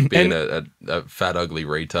 Like being and- a fat, ugly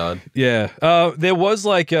retard. Yeah. There was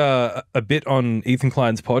like a bit on Ethan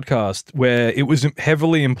Klein's podcast where it was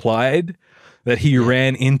heavily implied that he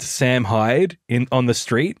ran into Sam Hyde on the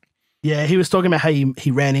street. Yeah, he was talking about how he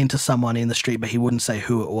ran into someone in the street, but he wouldn't say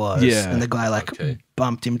who it was. Yeah. And the guy Okay.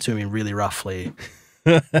 bumped into him really roughly.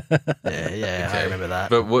 I remember that.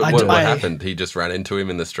 But what I- happened? He just ran into him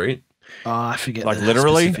in the street? Oh, I forget Like the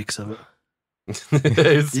literally? specifics of it.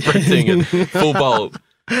 He's sprinting at full bolt.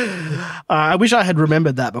 I wish I had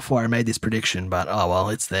remembered that before I made this prediction, but oh well,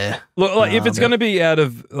 it's there. Look, like, if it's but- going to be out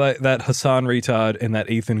of like that Hassan retard and that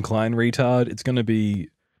Ethan Klein retard, it's going to be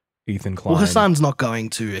Ethan Klein. Well, Hassan's not going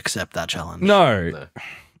to accept that challenge. No,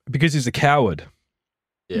 because he's a coward.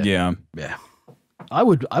 Yeah. Yeah. I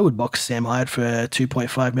would box Sam Hyde for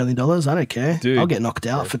 $2.5 million. I don't care. Dude. I'll get knocked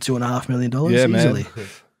out for $2.5 million Yeah, man. easily.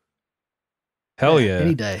 Hell yeah.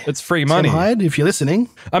 Any day. It's free money. Sam Hyde, if you're listening.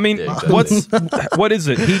 I mean, Yeah, exactly. what is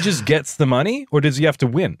it? He just gets the money, or does he have to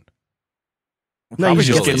win? No, Probably he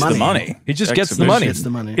just just gets gets the money. He just gets the Exhibition. money. Gets the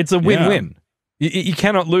money. It's a win-win. You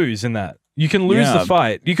cannot lose in that. You can lose Yeah. the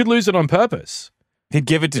fight. You could lose it on purpose. He'd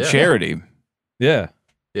give it to Yeah. charity. Yeah.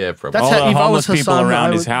 Yeah, probably. That's All how- the if I homeless was people Hassan, around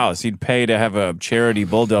I his would- house, he'd pay to have a charity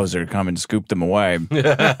bulldozer come and scoop them away.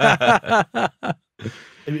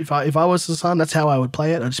 If I was Hassan, that's how I would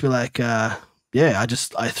play it. I'd just be like, I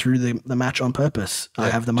threw the match on purpose. I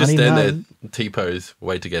have the money Just stand now. there, T-pose,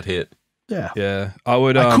 wait to get hit. Yeah. Yeah. I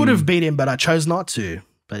would. I could have beat him, but I chose not to.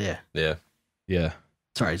 But yeah. Yeah. Yeah.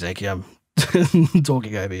 Sorry, Zenki, I'm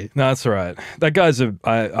talking over you. No, that's all right. That guy's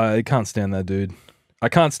I can't stand that dude. I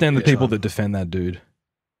can't stand the Which people one? that defend that dude.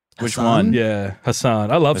 Which Hassan? one? Yeah,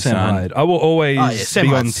 Hassan. I love Sam Hassan. Hyde. I will always Oh, yeah, Sam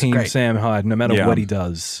be on Hyde's team great. Sam Hyde no matter Yeah. what he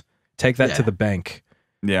does. Take that to Yeah. the bank.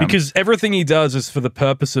 Yeah. Because everything he does is for the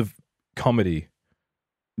purpose of comedy.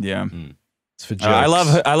 yeah. It's for jokes.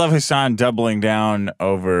 I love Hassan doubling down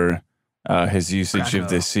over his usage of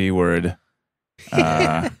the C word.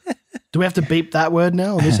 Do we have to beep that word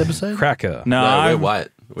now on this episode? Cracker. No, No, we're I'm- white.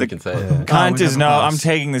 We can say it. Yeah. cunt we is have no. a I'm pass.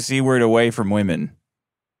 taking the C word away from women.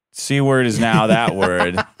 C word is now that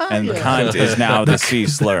word, and cunt is now the C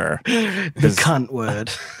slur. The cunt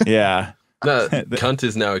word. Yeah, No, cunt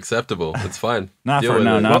is now acceptable. It's fine. not Deal for with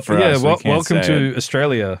no, it. not for us. We can't welcome say to it.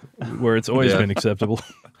 Australia, where it's always Yeah. been acceptable.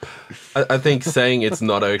 I think saying it's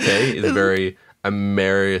not okay is a very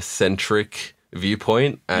Americentric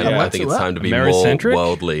viewpoint, and Yeah. I think it's time to be more Americentric?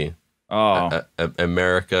 worldly. Oh,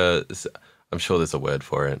 America, I'm sure there's a word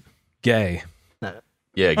for it. Gay.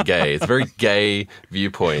 Yeah, gay. It's a very gay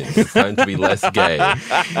viewpoint. It's time to be less gay.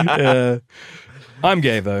 I'm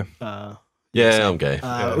gay though. Yeah, I'm gay.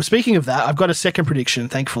 Well, speaking of that, I've got a second prediction,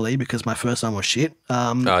 thankfully, because my first one was shit.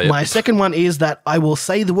 yeah. My second one is that I will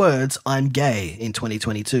say the words "I'm gay" in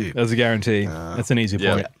 2022. That's a guarantee. That's an easy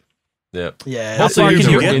yeah. point. Yeah. Yeah, How that's far maybe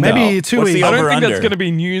can you get, maybe though? too What's the easy. I don't think Over-under. that's going to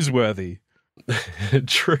be newsworthy.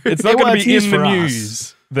 True. It's not Yeah, well, going it's to be news in the for us.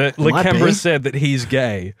 news that might Lakembra be. said that he's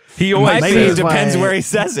gay. He always Maybe maybe it that's says, depends why- where he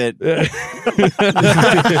says it.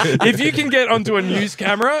 if you can get onto a news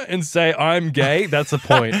camera and say I'm gay, that's a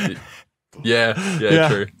point. Yeah,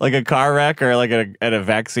 true. Like a car wreck or like at a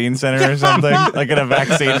vaccine center or something, like at a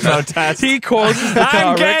vaccine protest. He causes the car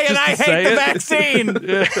I'm gay wreck and just I to say hate the vaccine.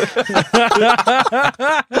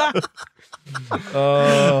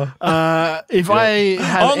 If I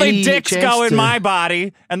had Only any dicks chance go in to- my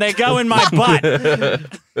body and they go in my butt.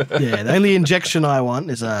 Yeah, the only injection I want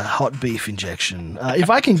is a hot beef injection. If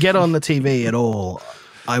I can get on the TV at all,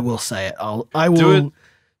 I will say it. I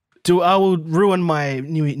will ruin my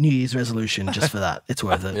New Year's resolution just for that. It's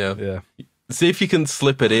worth it. Yeah. Yeah. See if you can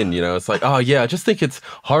slip it in. You know, it's like, oh yeah, I just think it's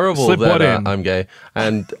horrible Slip that what in? I'm gay,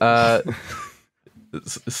 and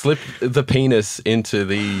slip the penis into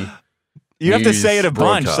the. You have to say it a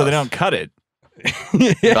bunch broadcast. so they don't cut it.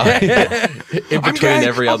 In between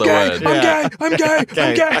every other word. I'm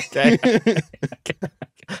gay.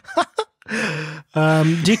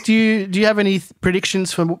 Dick, do you have any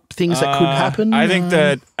predictions for things that could happen? I think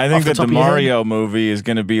that off the the top of your Mario movie is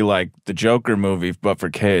going to be like the Joker movie, but for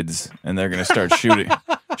kids, and they're going to start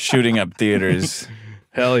shooting up theaters.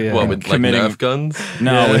 Hell yeah. What, with like Committing- Nerf guns?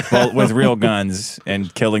 No, with real guns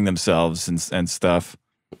and killing themselves and stuff.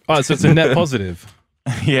 Oh, so it's a net positive.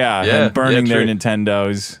 Yeah, Yeah, and burning their true.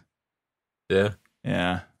 Nintendos. Yeah.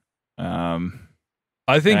 Yeah.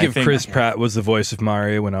 I think I if think- Chris Pratt was the voice of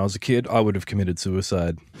Mario when I was a kid, I would have committed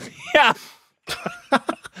suicide. Yeah.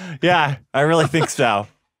 Yeah, I really think so.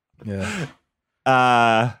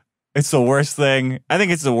 Yeah. It's the worst thing. I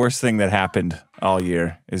think it's the worst thing that happened all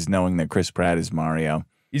year is knowing that Chris Pratt is Mario.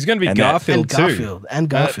 He's going to be And Garfield too. Garfield.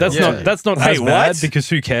 That's Yeah. not Hey, as bad what? because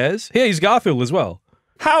who cares? Yeah, he's Garfield as well.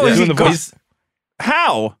 How Yeah. is he Doing the voice.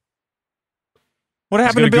 How? What got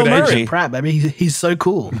happened a to Bill good agent. Murray? Pratt, baby. He's so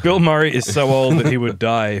cool. Bill Murray is so old that he would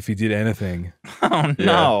die if he did anything. Oh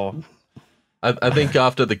no. I think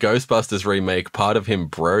after the Ghostbusters remake, part of him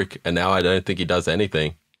broke, and now I don't think he does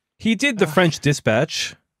anything. He did the French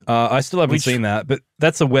Dispatch. I still haven't seen that, but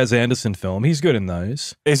that's a Wes Anderson film. He's good in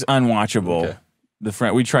those. It's unwatchable.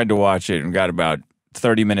 Okay. We tried to watch it and got about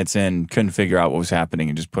 30 minutes in, couldn't figure out what was happening,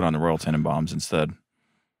 and just put on the Royal Tenenbaums instead.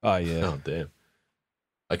 Oh, yeah. Oh, damn.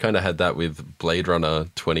 I kind of had that with Blade Runner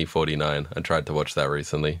 2049. I tried to watch that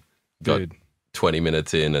recently. Got Dude. 20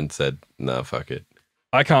 minutes in and said, nah, fuck it.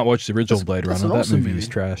 I can't watch the original Blade that's Runner. an That awesome movie is movie.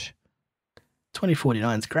 trash.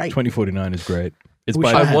 2049 is great. 2049 is great. It's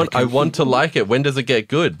Wish by I had I want to like it. When does it get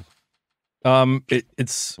good?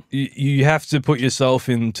 it's you have to put yourself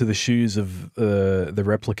into the shoes of the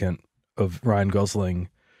replicant of Ryan Gosling,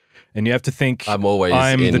 and you have to think I'm always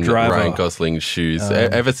I'm in the driver. Ryan Gosling's shoes.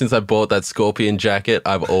 Ever since I bought that Scorpion jacket,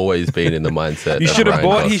 I've always been in the mindset You of should have Ryan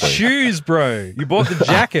bought his Gosling. shoes, bro. You bought the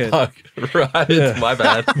jacket. Fuck, right, Yeah. my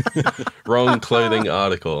bad. Wrong clothing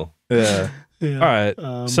article. Yeah. All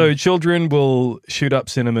right. So children will shoot up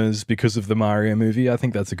cinemas because of the Mario movie. I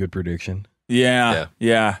think that's a good prediction. Yeah.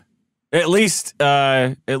 At least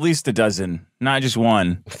a dozen, not just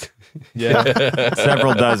one. Yeah.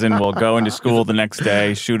 Several dozen will go into school the next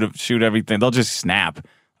day, shoot everything. They'll just snap.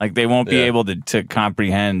 Like they won't be Yeah. able to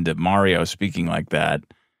comprehend Mario speaking like that.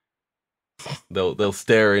 They'll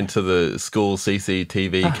stare into the school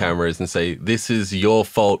CCTV cameras and say, "This is your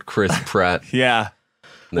fault, Chris Pratt." Yeah.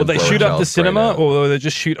 And Will then they blow a shoot up the child's brain cinema out. or will they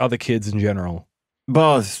just shoot other kids in general?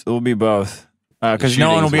 Both. It will be both. Because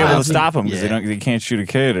no one will be Shootings able to will- stop them because Yeah. they can't shoot a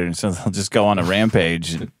kid, and so they'll just go on a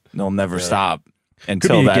rampage. And they'll never stop Could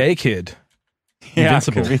until be that. a gay kid. Yeah,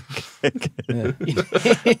 Invincible.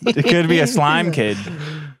 It could be a slime kid.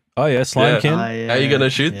 Oh yeah, slime Yeah. kid. How are you going to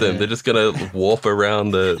shoot them? They're just going to warp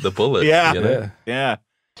around the bullet. Yeah. you know? Yeah.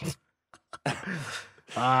 Yeah.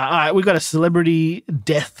 All right, we've got a celebrity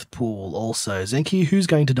death pool also. Zenki, who's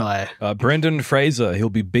going to die? Brendan Fraser. He'll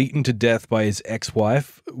be beaten to death by his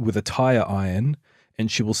ex-wife with a tire iron,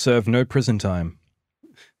 and she will serve no prison time.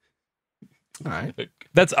 All right.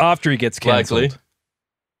 That's after he gets cancelled. Likely.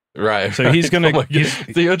 Right. So he's gonna- Oh my God. he's-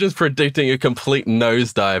 So you're just predicting a complete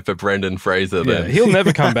nosedive for Brendan Fraser Yeah, then. he'll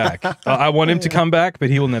never come back. I want him to come back, but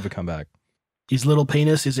he will never come back. His little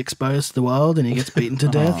penis is exposed to the world and he gets beaten to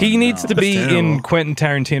death. He needs to be That's in terrible. Quentin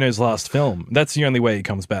Tarantino's last film. That's the only way he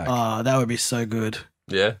comes back. Oh, that would be so good.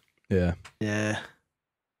 Yeah. Yeah. Yeah.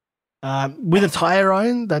 With a tire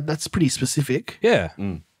iron, that's pretty specific. Yeah.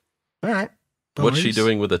 All right. No What's she worries.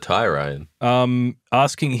 doing with a tire iron?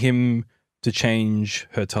 Asking him to change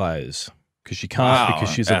her tires because she can't because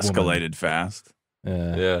she's a woman. escalated fast.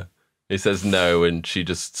 Yeah. He says no and she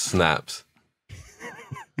just snaps.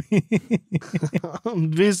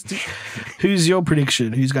 Viz, who's your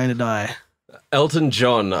prediction? Who's going to die? Elton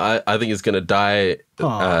John, I think, is going to die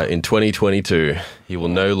Aw. in 2022. He will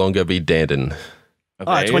no longer be Danton. Of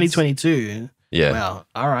Oh, AIDS? 2022. Yeah. Wow.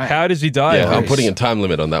 All right. How does he die? Yeah, I'm Chris? putting a time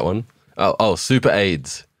limit on that one. Oh, super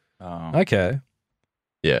AIDS. Oh. Okay.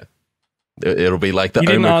 Yeah. It'll be like the You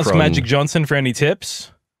didn't ask Omicron. Magic Johnson for any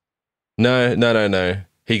tips? No.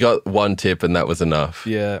 He got one tip and that was enough.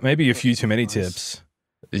 Yeah, maybe a few too many tips.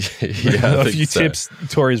 Yeah, I a think few so. tips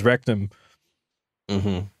tore his rectum.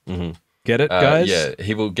 Mm-hmm. Get it, guys? Yeah,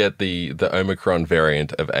 he will get the Omicron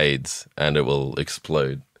variant of AIDS and it will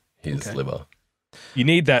explode his Okay. liver. You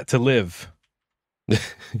need that to live. A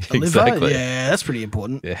liver? Exactly. Yeah, that's pretty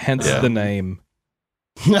important. Yeah, hence Yeah. the name.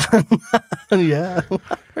 Yeah.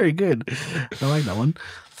 Very good. I like that one.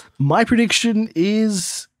 My prediction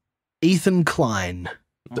is Ethan Klein.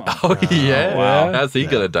 Oh, yeah. Wow. How's he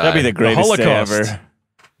going to die? That'd be the greatest day Holocaust. ever.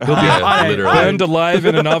 He'll be literally. burned alive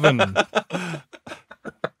in an oven,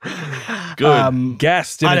 Good.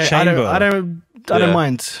 gassed in a chamber. I don't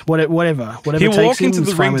mind. Whatever. He takes walked him into is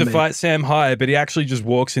the fine ring with to me. fight Sam High, but he actually just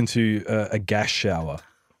walks into a gas shower.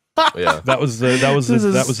 Yeah. That was the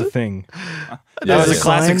thing. That was a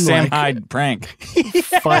classic Fine, Sam like- Hyde prank.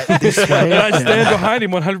 Fight this way. And I stand behind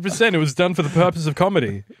him 100%. It was done for the purpose of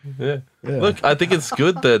comedy. Yeah. Look, I think it's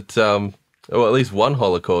good that, well, at least one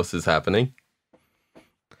Holocaust is happening.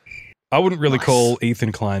 I wouldn't really call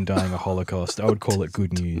Ethan Klein dying a Holocaust. I would call it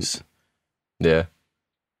good news. Yeah.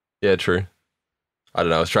 Yeah, true. I don't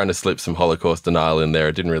know. I was trying to slip some Holocaust denial in there.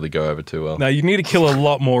 It didn't really go over too well. Now, you need to kill a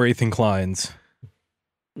lot more Ethan Kleins.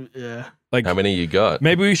 Yeah. Like, How many you got?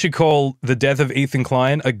 maybe we should call the death of Ethan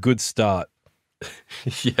Klein a good start.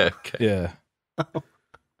 Yeah, okay. Yeah.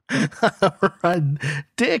 Right.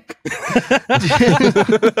 Dick. I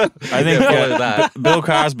think follow that. Bill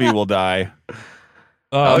Cosby will die.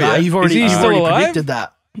 Oh, No, yeah. you've already, Is he you've still already alive? predicted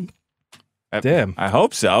that. Damn. I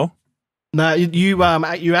hope so. No, you've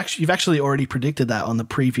actually already predicted that on the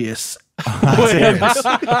previous.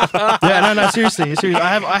 Yeah, no, seriously.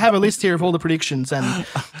 I have a list here of all the predictions, and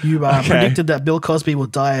you predicted that Bill Cosby will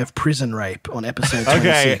die of prison rape on episode 26.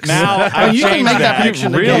 Okay, now I've you can changed make that that.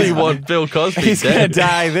 prediction Really again. want Bill Cosby He's gonna dead.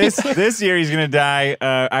 die this year. He's gonna die,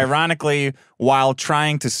 ironically, while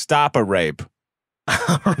trying to stop a rape.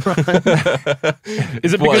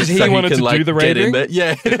 Is it What, because he so wanted can, to like, do the get in raping? there?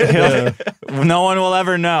 Yeah. No one will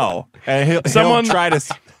ever know. And he'll Someone- try to.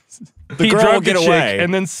 The He girl will drugged get a chick, away.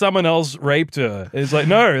 and then someone else raped her. It's like,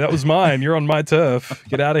 no, that was mine. You're on my turf.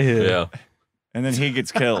 Get out of here. Yeah. And then he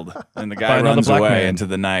gets killed, and the By guy another runs black away man. into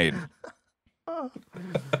the night.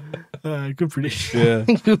 Good prediction.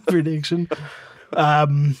 Yeah. Good prediction.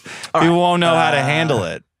 People won't know how to handle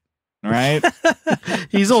it, right?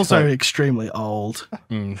 He's also extremely old.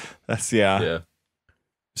 Mm. That's yeah. Yeah.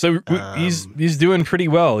 So he's doing pretty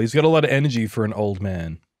well. He's got a lot of energy for an old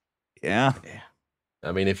man. Yeah.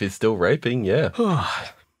 I mean, if he's still raping, yeah.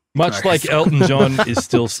 Much Sorry. like Elton John is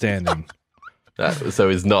still standing. So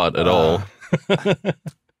he's not at all.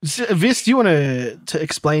 Vis, do you want to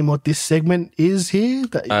explain what this segment is here?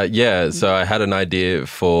 Yeah, so I had an idea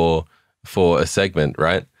for a segment,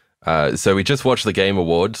 right? So we just watched the Game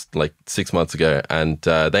Awards like 6 months ago, and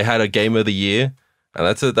they had a Game of the Year, and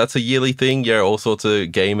that's a yearly thing. Yeah, all sorts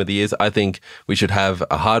of Game of the Years. I think we should have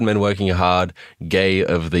a Hard Men Working Hard Gay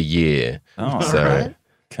of the Year. Oh, So Alright.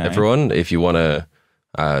 okay. everyone, if you want to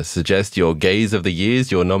suggest your Gays of the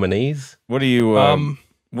Years, your nominees. What do you?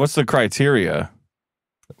 What's the criteria?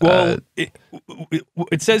 Well,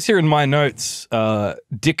 it says here in my notes,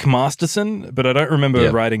 Dick Masterson, but I don't remember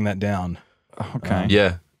Yeah. writing that down. Okay.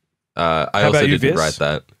 Yeah, I How also about you, didn't Vis?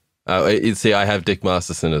 write that. See, I have Dick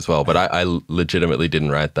Masterson as well, but I legitimately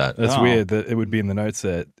didn't write that. That's Oh. weird that it would be in the notes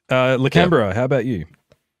there. Lakembra, how about you?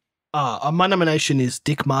 My nomination is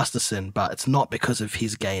Dick Masterson, but it's not because of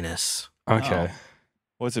his gayness. Okay.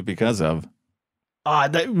 What's it because of?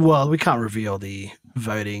 Well, we can't reveal the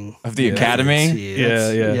voting Of the Yeah. Academy?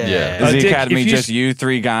 Yeah. Yeah. Is the Dick, Academy if you just you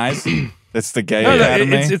three guys? That's the gay No,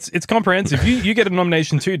 Academy? it's comprehensive. You get a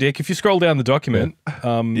nomination too, Dick. If you scroll down the document,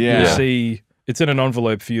 you'll Yeah. see it's in an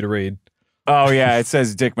envelope for you to read. Oh, yeah. It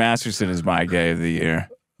says Dick Masterson is my gay of the year.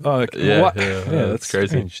 Oh, Yeah, what? yeah, that's crazy.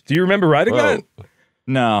 strange. Do you remember writing that?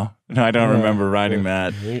 No, I don't remember writing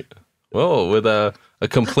that. Well, with a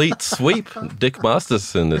complete sweep, Dick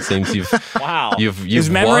Masterson. It seems you've Wow. you've Is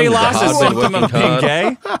memory won the loss a Hard Men symptom of Working being Hard.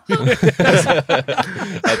 gay?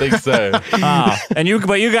 I think so.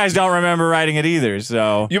 But you guys don't remember writing it either.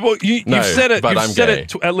 So You've No, said it. but You've I'm said gay.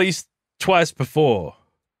 it at least twice before.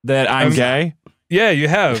 that I'm gay. Yeah, you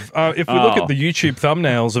have. If we look Oh. at the YouTube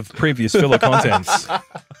thumbnails of previous filler contents,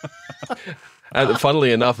 And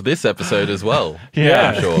funnily enough, this episode as well.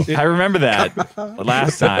 Yeah, I'm sure. I remember that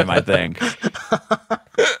last time. I think.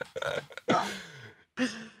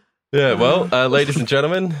 Yeah, well, ladies and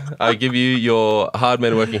gentlemen, I give you your Hard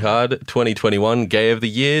Men Working Hard 2021 Gay of the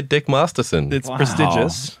Year, Dick Masterson. it's Wow.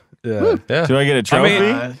 prestigious. Yeah. Yeah. Do I get a trophy?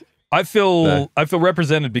 mean- I feel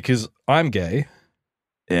represented because I'm gay.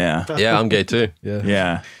 yeah. Yeah, I'm gay too. Yeah.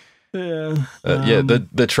 Yeah. Yeah,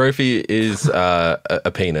 the trophy is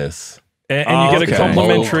a penis. And Oh, you get a okay.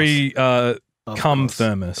 complimentary cum course.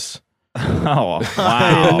 thermos. Oh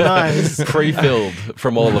wow. Nice. Pre-filled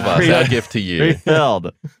from all of us. Our gift to you.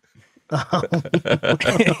 Refilled.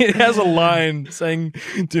 It has a line saying,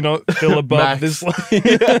 "Do not fill above Max. this line."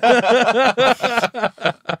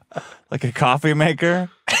 Like a coffee maker.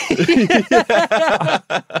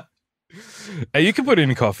 Hey, you can put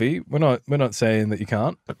in coffee. We're not saying that you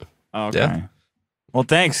can't. Okay. Yeah. Well,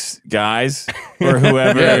 thanks, guys, or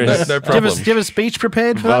whoever. Yeah, is no Do you problem. have a speech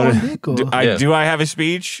prepared for that one, Dick? Or? Do I have a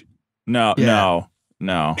speech? No, Yeah.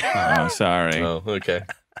 no. Oh, sorry. Oh, okay.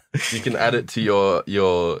 You can add it to your.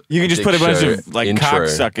 You can just Dick put a bunch Show of like intro. cock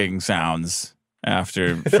sucking sounds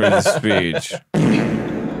after for the speech.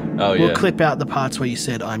 Oh We'll yeah. clip out the parts where you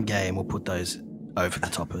said I'm gay, and we'll put those over the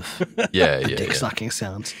top of Yeah, dick yeah. sucking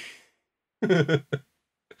sounds.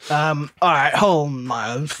 All right, oh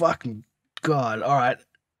my fucking god! All right,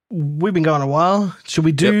 we've been going a while. Should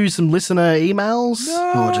we do some listener emails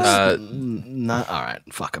or just no? All right,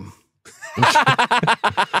 fuck them.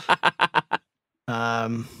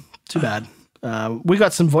 Too bad. We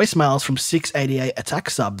got some voicemails from 688 Attack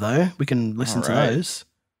Sub though. We can listen to All right. those.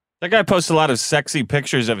 That guy posts a lot of sexy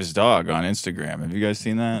pictures of his dog on Instagram. Have you guys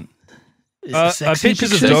seen that? Is Are it sexy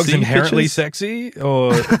pictures of pictures? dogs Sexy inherently pictures? sexy?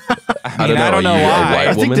 Or I mean, I don't know Are you a why. white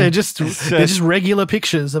I think woman? they're just regular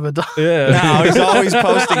pictures of a dog. yeah. No, he's always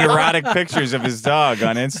posting erotic pictures of his dog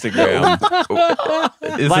on Instagram.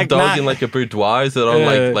 Is Like the dog not- in like a boudoir? Is it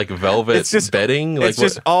on like velvet It's just- bedding? Like It's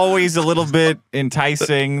just always a little bit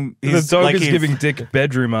enticing. The He's dog like is he- giving Dick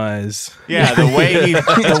bedroom eyes. Yeah, the way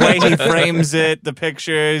he frames it, the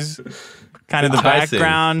pictures, kind of the Enticing.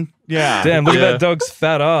 background. Yeah, Damn, look Yeah. at that dog's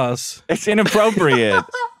fat ass. it's inappropriate.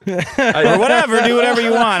 Or whatever, do whatever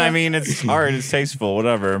you want. I mean, it's art, it's tasteful,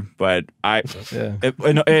 whatever. But Yeah.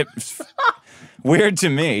 it's weird to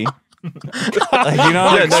me. Like you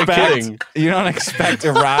don't no kidding. expect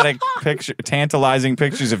erotic tantalizing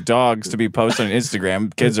pictures of dogs to be posted on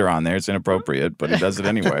Instagram. Kids are on there; it's inappropriate, but he does it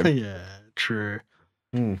anyway. Yeah, true.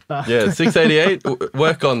 Yeah, 688.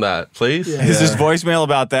 Work on that, please. Yeah. Is this voicemail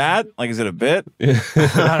about that? Like, is it a bit? I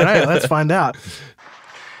don't know. Let's find out.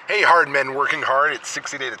 Hey, hard men working hard. It's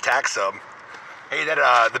 60-day attack sub. Hey,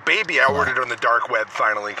 that the baby I ordered on the dark web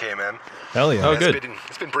finally came in. Hell yeah. Oh, It's good.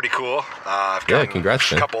 been pretty cool. I've Yeah, gotten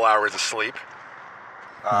congrats, a man. couple hours of sleep.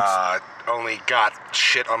 Only got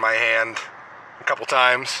shit on my hand a couple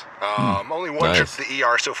times. Only one trip Nice. to the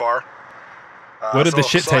ER so far. What did the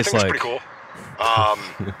shit I taste think like? It's pretty cool.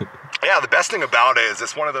 Yeah, the best thing about it is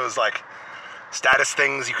it's one of those like status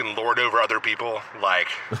things you can lord over other people, like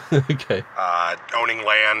Okay. owning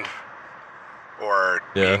land or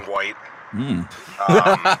Yeah. being white. Hmm.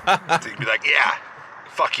 So you'd be like, yeah,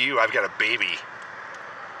 fuck you, I've got a baby.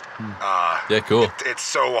 Yeah, cool. It's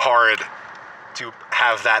so hard to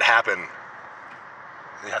have that happen.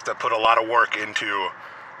 You have to put a lot of work into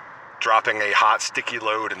dropping a hot, sticky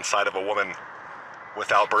load inside of a woman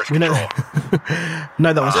without birth We know, control.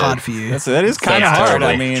 no, that was hard for you. That is kind of Yeah, hard.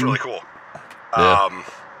 totally. I mean, it's really cool. Yeah.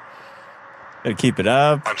 gotta keep it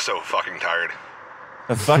up. I'm so fucking tired.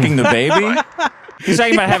 Fucking the baby. He's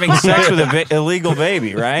talking about having sex with an illegal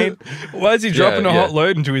baby, right? Why is he dropping a yeah. hot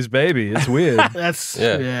load into his baby? It's weird. That's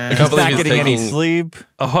Yeah. yeah. I can't believe Not he's getting any taking sleep.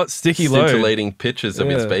 A hot sticky load. scintillating pictures of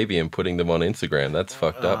his Yeah. baby and putting them on Instagram. That's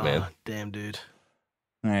fucked up, man. Damn, dude.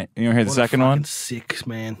 All right, you want to hear the What a second one? fucking Sick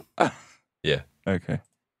man. Yeah. Okay.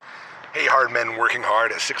 Hey, hard men working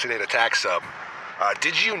hard at 6-8 attack sub.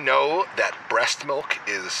 Did you know that breast milk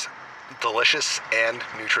is delicious and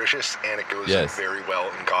nutritious, and it goes Yes. very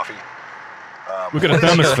well in coffee? We've got a what is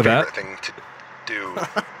thermos your for that. favorite thing to do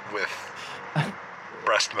with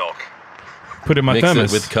breast milk? Put in my Mix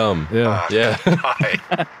thermos. it with cum. Yeah. Yeah. Hi.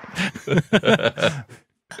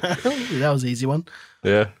 That was an easy one.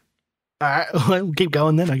 Yeah. All right, we'll keep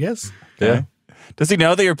going then, I guess. Yeah. Does he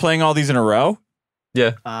know that you're playing all these in a row?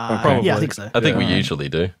 Yeah. Probably. Yeah, I think so. I think we Yeah. usually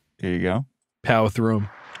do. Here you go. Power through him.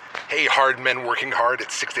 Hey, hard men working hard at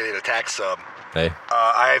 6-8 attack sub. Hey.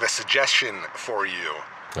 I have a suggestion for you.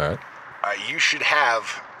 All right. You should have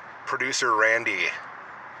producer Randy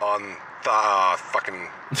on the fucking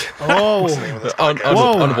Oh, what's the name of this On-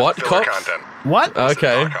 podcast? on what, Filler Cops? content. what?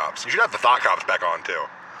 Okay. Thought Cops. You should have the Thought Cops back on too.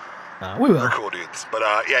 We will. They're cool dudes. But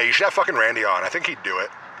yeah, you should have fucking Randy on. I think he'd do it.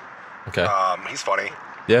 Okay. He's funny.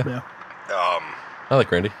 Yeah. Yeah. You I like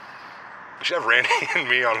Randy. should have Randy and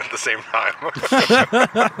me on at the same time.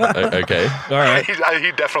 Okay. All right.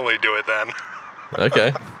 He'd definitely do it then.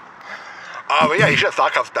 Okay. But yeah, you should have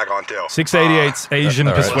Thought Cops back on too. 688's Asian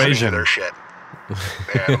all right. Listening to persuasion. their shit.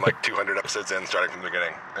 And I'm like 200 episodes in, starting from the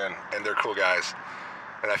beginning, and they're cool guys.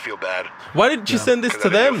 And I feel bad. Why didn't you send this 'cause to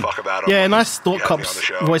I didn't give them? a fuck about 'em Yeah, when nice Thought you had me Cops on the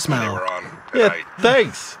show, voicemail. when they were on, and Yeah, I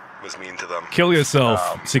thanks. was mean to them. Kill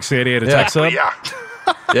yourself. 688 Yeah. attack But sub. yeah.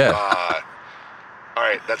 Yeah. All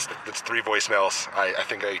right, that's 3 voicemails. I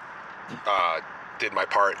think I did my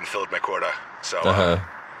part and filled my quota. So Uh-huh.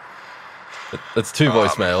 That's 2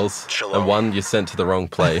 voicemails, shalom. and 1 you sent to the wrong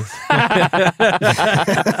place. Oh,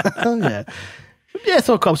 yeah. Yeah,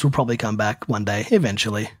 Thought Cops will probably come back one day,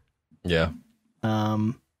 eventually. Yeah.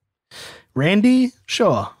 Randy?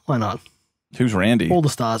 Sure, why not? Who's Randy? All the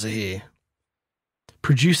stars are here.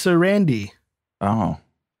 Producer Randy. Oh.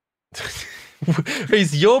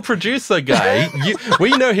 He's your producer, guy.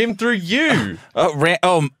 We know him through you.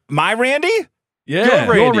 My Randy? Yeah.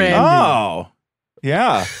 Your Randy. Oh.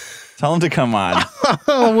 Yeah. Tell him to come on.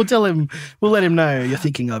 We'll tell him. We'll let him know you're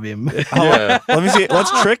thinking of him. Yeah. Let me see.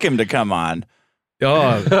 Let's trick him to come on.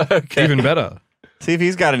 Oh, Okay. even better. See if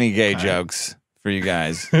he's got any gay jokes for you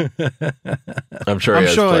guys. I'm sure he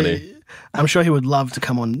has plenty. I'm sure he would love to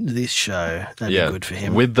come on this show. That'd be good for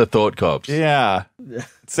him. With the thought cops. Yeah.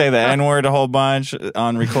 Say the N-word a whole bunch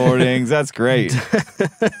on recordings. That's great.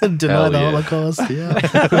 Deny the yeah. Holocaust. Yeah.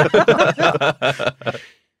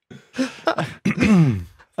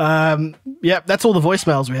 That's all the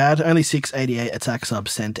voicemails we had. Only 688 attack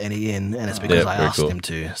subs sent any in, and it's because I asked him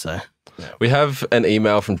to. So we have an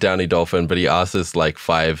email from DownieDolphin, but he asked us like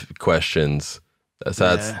 5 questions.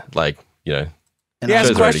 So that's like, you know. And He asks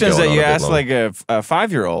Show's already questions going that on you a bit ask long. like a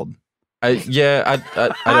 5-year-old. I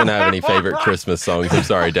don't have any favorite Christmas songs. I'm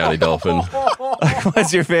sorry, DownieDolphin.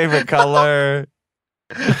 What's your favorite color?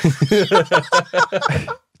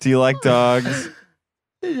 Do you like dogs?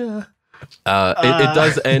 Yeah. It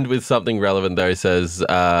does end with something relevant though. It says,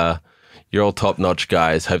 you're all top-notch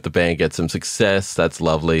guys. Hope the band gets some success. That's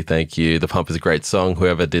lovely. Thank you. The Pump is a great song.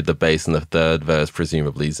 Whoever did the bass in the 3rd verse,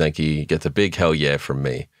 presumably Zenki, gets a big hell yeah from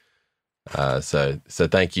me. So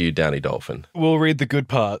thank you, DownieDolphin. We'll read the good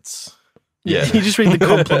parts. Yeah. You just read the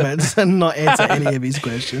compliments and not answer any of his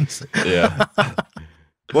questions. Yeah.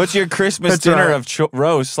 What's your Christmas That's dinner right. of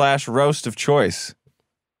roast of choice?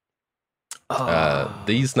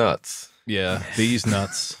 These nuts. Yeah, these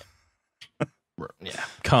nuts. Yeah.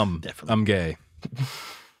 Come, Definitely. I'm gay.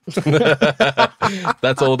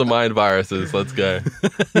 That's all the mind viruses. Let's go.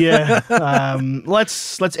 Yeah.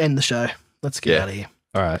 Let's end the show. Let's get Yeah. out of here.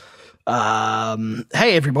 All right.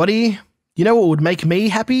 Hey everybody. You know what would make me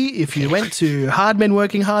happy? If you went to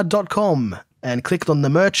hardmenworkinghard.com and clicked on the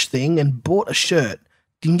merch thing and bought a shirt.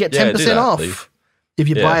 You can get 10% do that, off please. if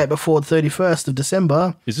you Yeah. buy it before the 31st of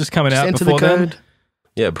December. Is this coming Just out enter before the then? code.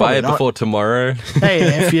 Yeah, buy Probably it not. before tomorrow. Hey,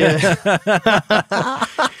 if you...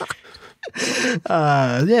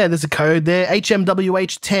 there's a code there.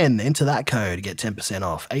 HMWH10. Enter that code. Get 10%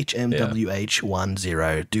 off.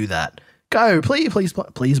 HMWH10. Do that. Go.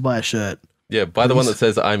 Please buy a shirt. Yeah, buy the one that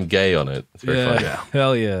says I'm gay on it. It's very funny.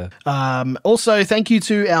 Hell yeah. Also, thank you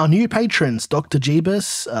to our new patrons, Dr.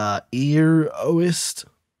 Jebus, Earoist,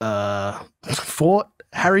 Fort,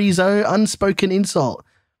 Harry's O, Unspoken Insult.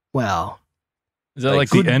 Wow. Is that Like like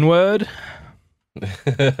good- the N-word?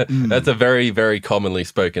 That's a very, very commonly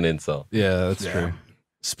spoken insult. Yeah, that's Yeah. true. At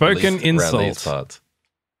Spoken least around these insult. parts.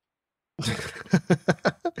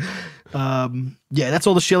 Yeah, that's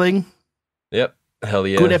all the shilling. Yep. Hell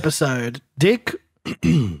yeah. Good episode. Dick,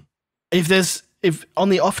 if on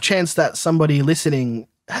the off chance that somebody listening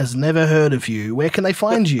has never heard of you, where can they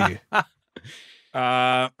find you?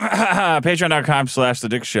 Patreon.com/The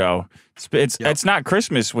Dick Show. It's not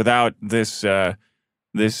Christmas without this homophobic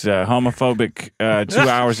 2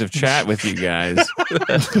 hours of chat with you guys.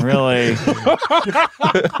 Really.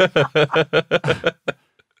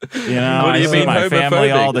 You know, What do I you see mean my family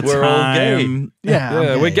homophobic? all the We're all gay. time. Yeah,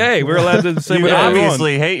 Yeah, I'm we're gay. We're allowed to say You whatever we want.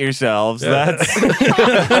 obviously hate yourselves. That's you'd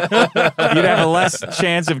have a less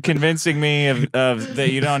chance of convincing me of that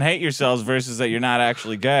you don't hate yourselves versus that you're not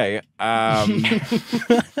actually gay.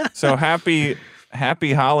 So happy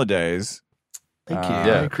holidays. Thank you. Yeah.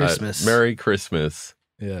 Merry Christmas. Merry Christmas.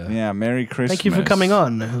 Yeah. Yeah, Merry Christmas. Thank you for coming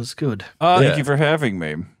on. It was good. Thank you for having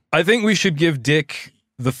me. I think we should give Dick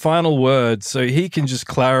the final word so he can just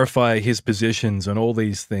clarify his positions on all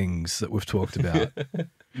these things that we've talked about.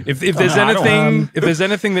 If there's I don't- if there's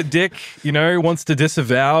anything that Dick, wants to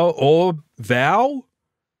disavow or avow,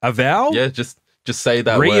 Yeah, just say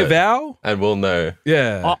that word reavow, and we'll know.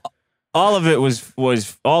 yeah. All of it was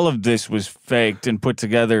all of this was faked and put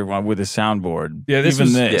together with a soundboard. Yeah, this Even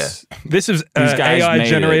was- this. This is These an guys AI made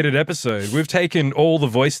generated episode. We've taken all the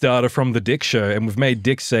voice data from the Dick Show and we've made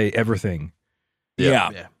Dick say everything. Yeah.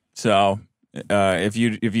 Yeah. So if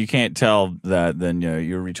you can't tell that, then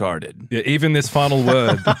you're retarded. Yeah, even this final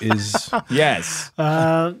word is. Yes.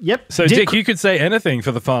 Yep. So Dick, you could say anything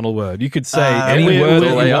for the final word. You could say any we'll- word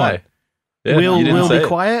It's all that you AI. want. Yeah, we'll you didn't say be it.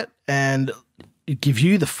 quiet and give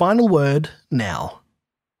you the final word now.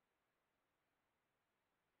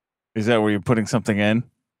 Is that where you're putting something in?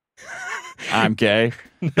 I'm gay.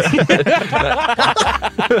 I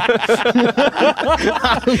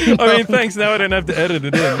mean, thanks. Now I don't have to edit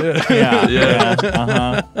it in. Yeah. Yeah. Yeah.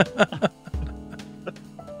 Uh-huh.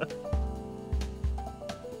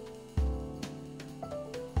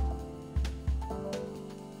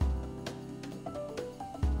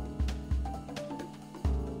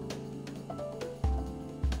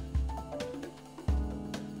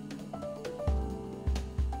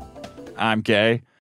 I'm gay.